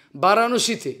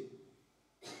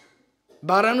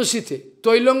বারাণসীতে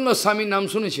তৈলঙ্গ স্বামী নাম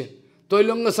শুনেছেন,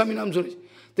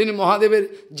 তিনি মহাদেবের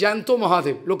জ্যান্ত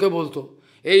মহাদেব লোকে বলতো,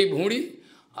 এই ভুঁড়ি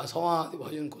আর সমাধি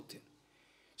ভজন করতেন।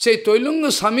 সেই তৈলঙ্গ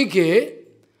স্বামীকে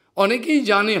অনেকেই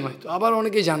জানে হয়তো, আবার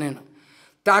অনেকেই জানে না।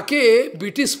 তাকে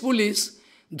ব্রিটিশ পুলিশ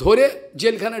ধরে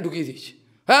জেলখানায় ঢুকিয়ে দিয়েছে।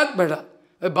 হ্যাঁ বেটা,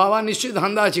 বাবা নিশ্চয়ই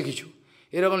ধান্দা আছে কিছু,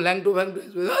 এরকম ল্যাংটু ফ্যাংটু,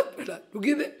 বেটা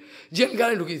ঢুকিয়ে দে,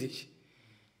 জেলখানায় ঢুকিয়ে দিয়েছে।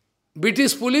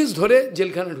 ব্রিটিশ পুলিশ ধরে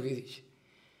জেলখানায় ঢুকিয়ে দিয়েছে।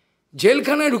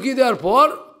 জেলখানায় ঢুকিয়ে দেওয়ার পর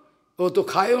ও তো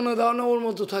খায়ও না, দাও না, ওর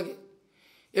মতো থাকে।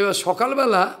 এবার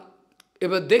সকালবেলা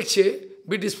এবার দেখছে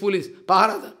ব্রিটিশ পুলিশ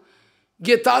পাহারাদার,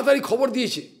 গিয়ে তাড়াতাড়ি খবর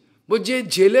দিয়েছে, বলছে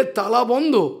জেলের তালা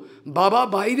বন্ধ, বাবা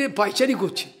বাইরে পায়চারি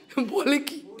করছে। বলে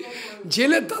কি,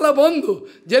 জেলের তালা বন্ধ,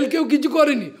 জেল কেউ কিছু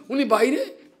করেনি, উনি বাইরে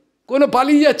কোনো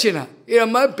পালিয়ে যাচ্ছে না,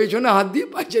 এরম পেছনে হাত দিয়ে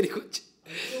পায়চারি করছে।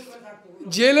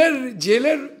 জেলের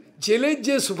জেলের জেলের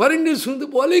যে সুপারিনটেন্ডেন্ট শুনতে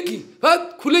বলে কি, হ্যাঁ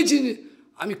খুলেছি,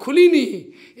 আমি খুলিনি,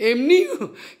 এমনি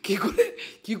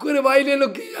কি করে বাইরে এলো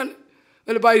কে জানে,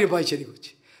 বলে বাইরে পায়চারি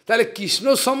করছে। তাহলে কৃষ্ণ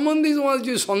সম্বন্ধে তোমার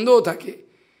যদি সন্দেহ থাকে,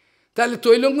 তাহলে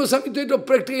তৈলঙ্গ স্বামী তো এটা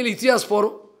প্র্যাকটিক্যাল ইতিহাস পড়ো,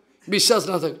 বিশ্বাস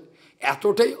না থাকে,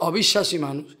 এতটাই অবিশ্বাসী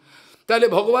মানুষ। তাহলে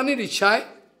ভগবানের ইচ্ছায়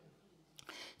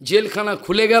জেলখানা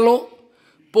খুলে গেল,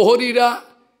 প্রহরীরা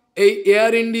এই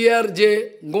এয়ার ইন্ডিয়ার যে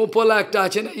গোপলা একটা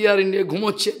আছে না, এয়ার ইন্ডিয়া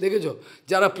ঘুমোচ্ছে, দেখেছো,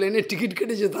 যারা প্লেনের টিকিট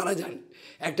কেটেছে তারা জানে,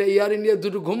 একটা এয়ার ইন্ডিয়ার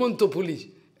দুটো ঘুমন্ত পুলিশ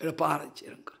এটা পাহাড় আছে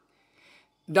এরকম করে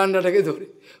ডান্ডাটাকে ধরে,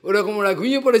 ওরকম ওরা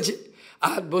ঘুমিয়ে পড়েছে।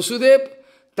 আর বসুদেব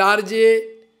তার যে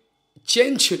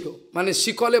চেন ছিল, মানে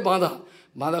শিকলে বাঁধা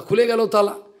বাঁধা খুলে গেল,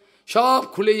 তালা সব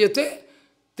খুলে যেতে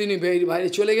তিনি বাইরে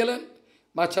চলে গেলেন,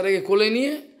 বাচ্চাটাকে কোলে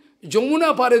নিয়ে যমুনা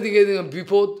পাড়ে দিকে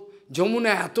বিপদ,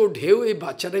 যমুনা এত ঢেউ, এই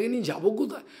বাচ্চাটাকে নিয়ে যাবো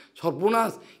কোথায়,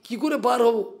 সর্বনাশ, কী করে পার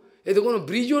হবো, এতে কোনো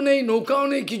ব্রিজও নেই, নৌকাও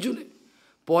নেই, কিছু নেই।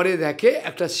 পরে দেখে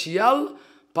একটা শিয়াল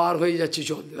পার হয়ে যাচ্ছে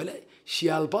জল, বলে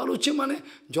শিয়াল পার হচ্ছে মানে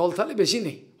জল তাহলে বেশি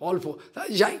নেই, অল্প,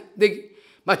 তাহলে যাই দেখি,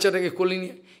 বাচ্চাটাকে কোলে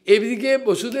নিয়ে। এদিকে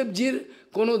বসুদেবজির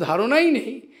কোনো ধারণাই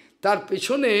নেই, তার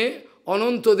পেছনে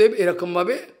অনন্তদেব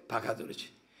এরকমভাবে ফাঁকা ধরেছে,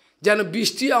 যেন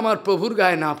বৃষ্টি আমার প্রভুর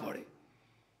গায়ে না পড়ে।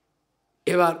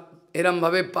 এবার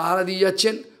এরমভাবে পাহারা দিয়ে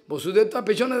যাচ্ছেন, বসুদেব তার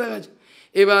পেছনে দেখাচ্ছে।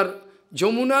 এবার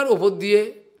যমুনার ওপর দিয়ে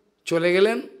চলে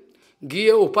গেলেন,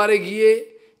 গিয়ে ওপারে গিয়ে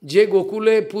যে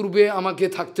গোকুলে পূর্বে আমাকে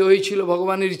থাকতে হয়েছিল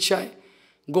ভগবানের ইচ্ছায়,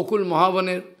 গোকুল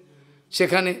মহাবনের,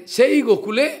 সেখানে সেই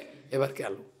গোকুলে এবার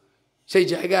গেল, সেই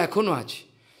জায়গা এখনও আছে।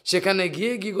 সেখানে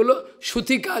গিয়ে কী হলো,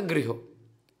 সুতিকা গৃহ,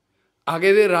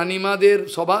 আগেদের রানীমাদের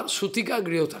সবার সুতিকা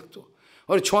গৃহ থাকতো,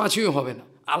 ওর ছোঁয়াছুঁই হবে না,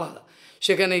 আলাদা।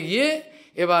 সেখানে গিয়ে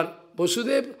এবার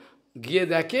বসুদেব গিয়ে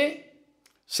দেখে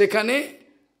সেখানে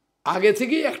আগে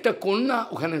থেকেই একটা কন্যা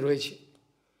ওখানে রয়েছে।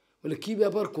 বলে কি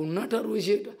ব্যাপার, কন্যাটা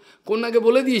রয়েছে, এটা কন্যাকে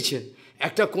বলে দিয়েছেন,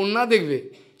 একটা কন্যা দেখবে,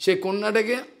 সেই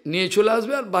কন্যাটাকে নিয়ে চলে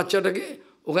আসবে আর বাচ্চাটাকে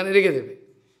ওখানে রেখে দেবে,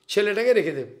 ছেলেটাকে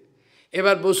রেখে দেবে।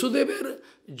 এবার বসুদেবের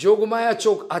যোগমায়া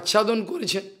চোখ আচ্ছাদন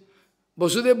করেছেন,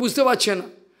 বসুদেব বুঝতে পারছে না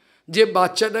যে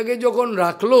বাচ্চাটাকে যখন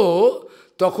রাখলো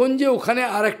তখন যে ওখানে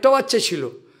আর একটা বাচ্চা ছিল,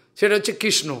 সেটা হচ্ছে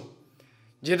কৃষ্ণ,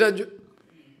 যেটা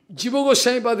জীব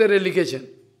গোস্বামীপাদেরে লিখেছেন।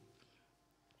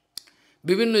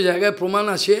 বিভিন্ন জায়গায় প্রমাণ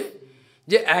আছে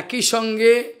যে একই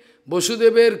সঙ্গে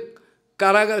বসুদেবের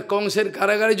কারাগার, কংসের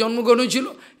কারাগারে জন্মগ্রহণ হয়েছিল,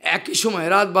 একই সময়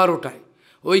রাত 12টায়,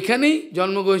 ওইখানেই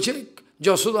জন্মগ্রহণ হয়েছে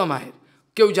যশোদা মায়ের,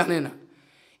 কেউ জানে না।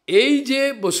 এই যে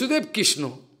বসুদেব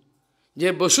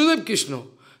কৃষ্ণ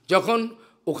যখন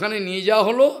ওখানে নিয়ে যাওয়া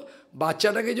হলো,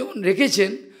 বাচ্চাটাকে যখন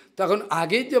রেখেছেন, তখন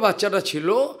আগের যে বাচ্চাটা ছিল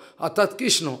অর্থাৎ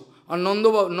কৃষ্ণ আর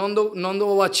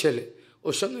নন্দবাবার ছেলে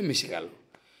ওর সঙ্গে মিশে গেল।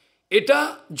 এটা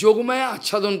যোগমায়া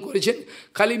আচ্ছাদন করেছেন,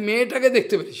 খালি মেয়েটাকে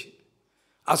দেখতে পেরেছে,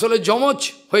 আসলে যমজ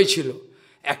হয়েছিল,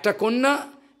 একটা কন্যা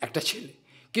একটা ছেলে,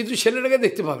 কিন্তু ছেলেটাকে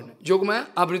দেখতে পাবে না, যোগমায়া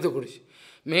আবৃত করেছে।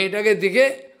 মেয়েটাকে দিকে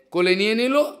কোলে নিয়ে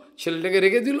নিল, ছেলেটাকে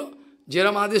রেখে দিল,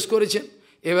 যেরম আদেশ করেছেন।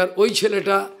 এবার ওই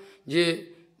ছেলেটা যে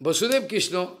বসুদেব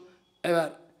কৃষ্ণ, এবার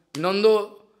নন্দ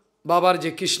বাবার যে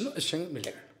কৃষ্ণ এর সঙ্গে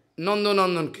মিলে গেল,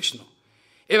 নন্দনন্দন কৃষ্ণ।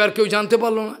 এবার কেউ জানতে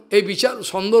পারলো না, এই বিচার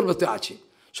সন্দর্ভতে আছে,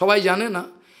 সবাই জানে না।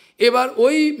 এবার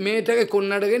ওই মেয়েটাকে,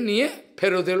 কন্যাটাকে নিয়ে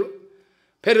ফেরত এলো,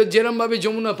 ফেরত যেরমভাবে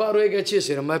যমুনা পার হয়ে গেছে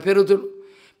সেরমভাবে ফেরত এলো।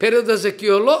 ফেরত এসে কী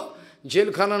হলো,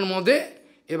 জেলখানার মধ্যে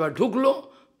এবার ঢুকলো,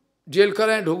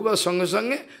 জেলখানায় ঢুকবার সঙ্গে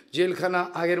সঙ্গে জেলখানা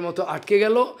আগের মতো আটকে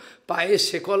গেল, পায়ে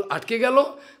শেকল আটকে গেল,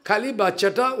 খালি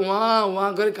বাচ্চাটা ওয়াঁ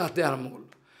ওয়াঁ করে কাঁদতে আরম্ভ করলো।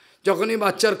 যখনই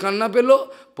বাচ্চার কান্না পেল,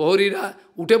 প্রহরীরা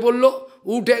উঠে পড়ল,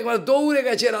 উঠে একবার দৌড়ে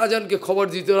গেছে রাজনকে খবর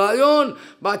দিতে, রাজন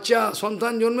বাচ্চা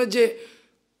সন্তান জন্মেছে।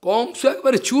 কংস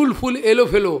একবারে চুল ফুল এলো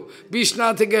ফেলো, বিছনা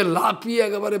থেকে লাফিয়ে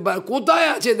একেবারে কোথায়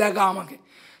আছে দেখা, আমাকে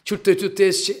ছুটতে ছুটতে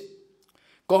এসছে।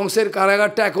 কংসের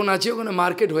কারাগারটা এখন আছে, ওখানে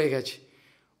মার্কেট হয়ে গেছে,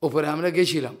 ওপরে আমরা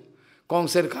গেছিলাম,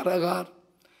 কংসের কারাগার।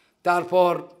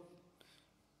 তারপর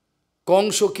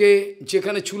কংসকে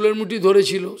যেখানে চুলের মুঠি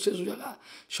ধরেছিল সেসব জায়গা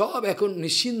সব এখন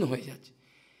নিশ্চিহ্ন হয়ে যাচ্ছে।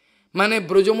 মানে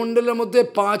ব্রজমণ্ডলের মধ্যে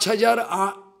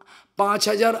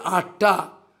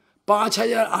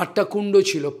 5,008টা কুণ্ড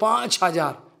ছিল,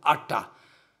 5,008টা,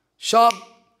 সব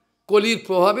কলির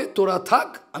প্রভাবে তোরা থাক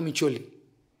আমি চলি।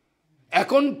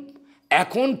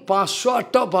 এখন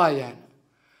 508টাও পাওয়া যায় না,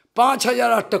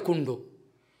 5,008টা কুণ্ড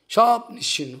সব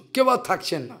নিশ্চিহ্ন, কেউ আর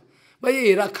থাকছেন না। ভাই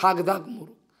এরা খাক দাক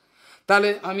মরুক। তাহলে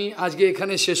আমি আজকে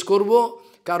এখানে শেষ করব।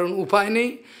 কারণ উপায় নেই।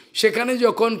 সেখানে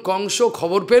যখন কংস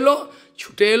খবর পেল,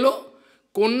 ছুটে এলো,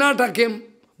 কন্যাটাকে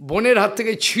বোনের হাত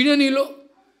থেকে ছিঁড়ে নিল।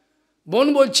 বোন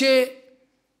বলছে,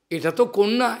 এটা তো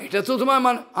কন্যা, এটা তো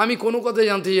তোমার আমি কোনো কথা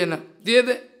জানতে চাই না, দিয়ে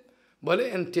দে। বলে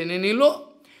টেনে নিল,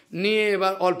 নিয়ে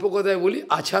এবার অল্প কথায় বলি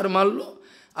আছাড় মারল।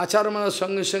 আছাড় মারার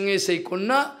সঙ্গে সঙ্গে সেই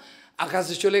কন্যা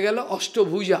আকাশে চলে গেল,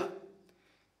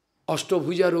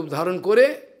 অষ্টভুজা রূপ ধারণ করে।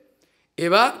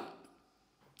 এবার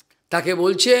তাকে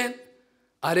বলছে,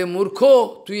 আরে মূর্খ,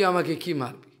 তুই আমাকে কি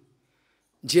মারবি?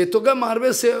 যে তোকে মারবে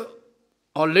সে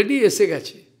অলরেডি এসে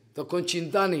গেছে, তখন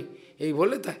চিন্তা নেই। এই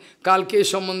বলে তাই কালকে এ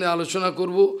সম্বন্ধে আলোচনা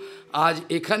করব। আজ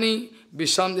এখানেই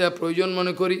বিশ্রাম দেওয়া প্রয়োজন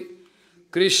মনে করি।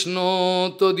 কৃষ্ণ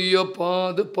তদীয়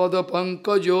পদ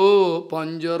পঙ্কজ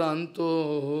পঞ্জরান্ত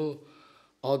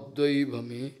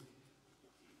অদ্বৈভমে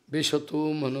বিশত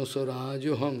মনস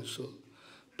রাজহংস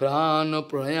প্রাণ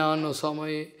প্রয়াণ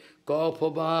সময়ে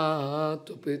কফবাত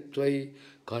পিত্বৈ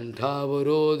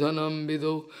কণ্ঠাবরোধনম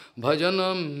বিদো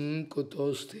ভজনম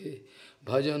কুতোস্তে,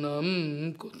 ভজনম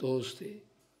কুতোস্তে।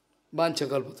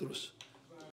 বাঞ্ছাকল্পতরুষ।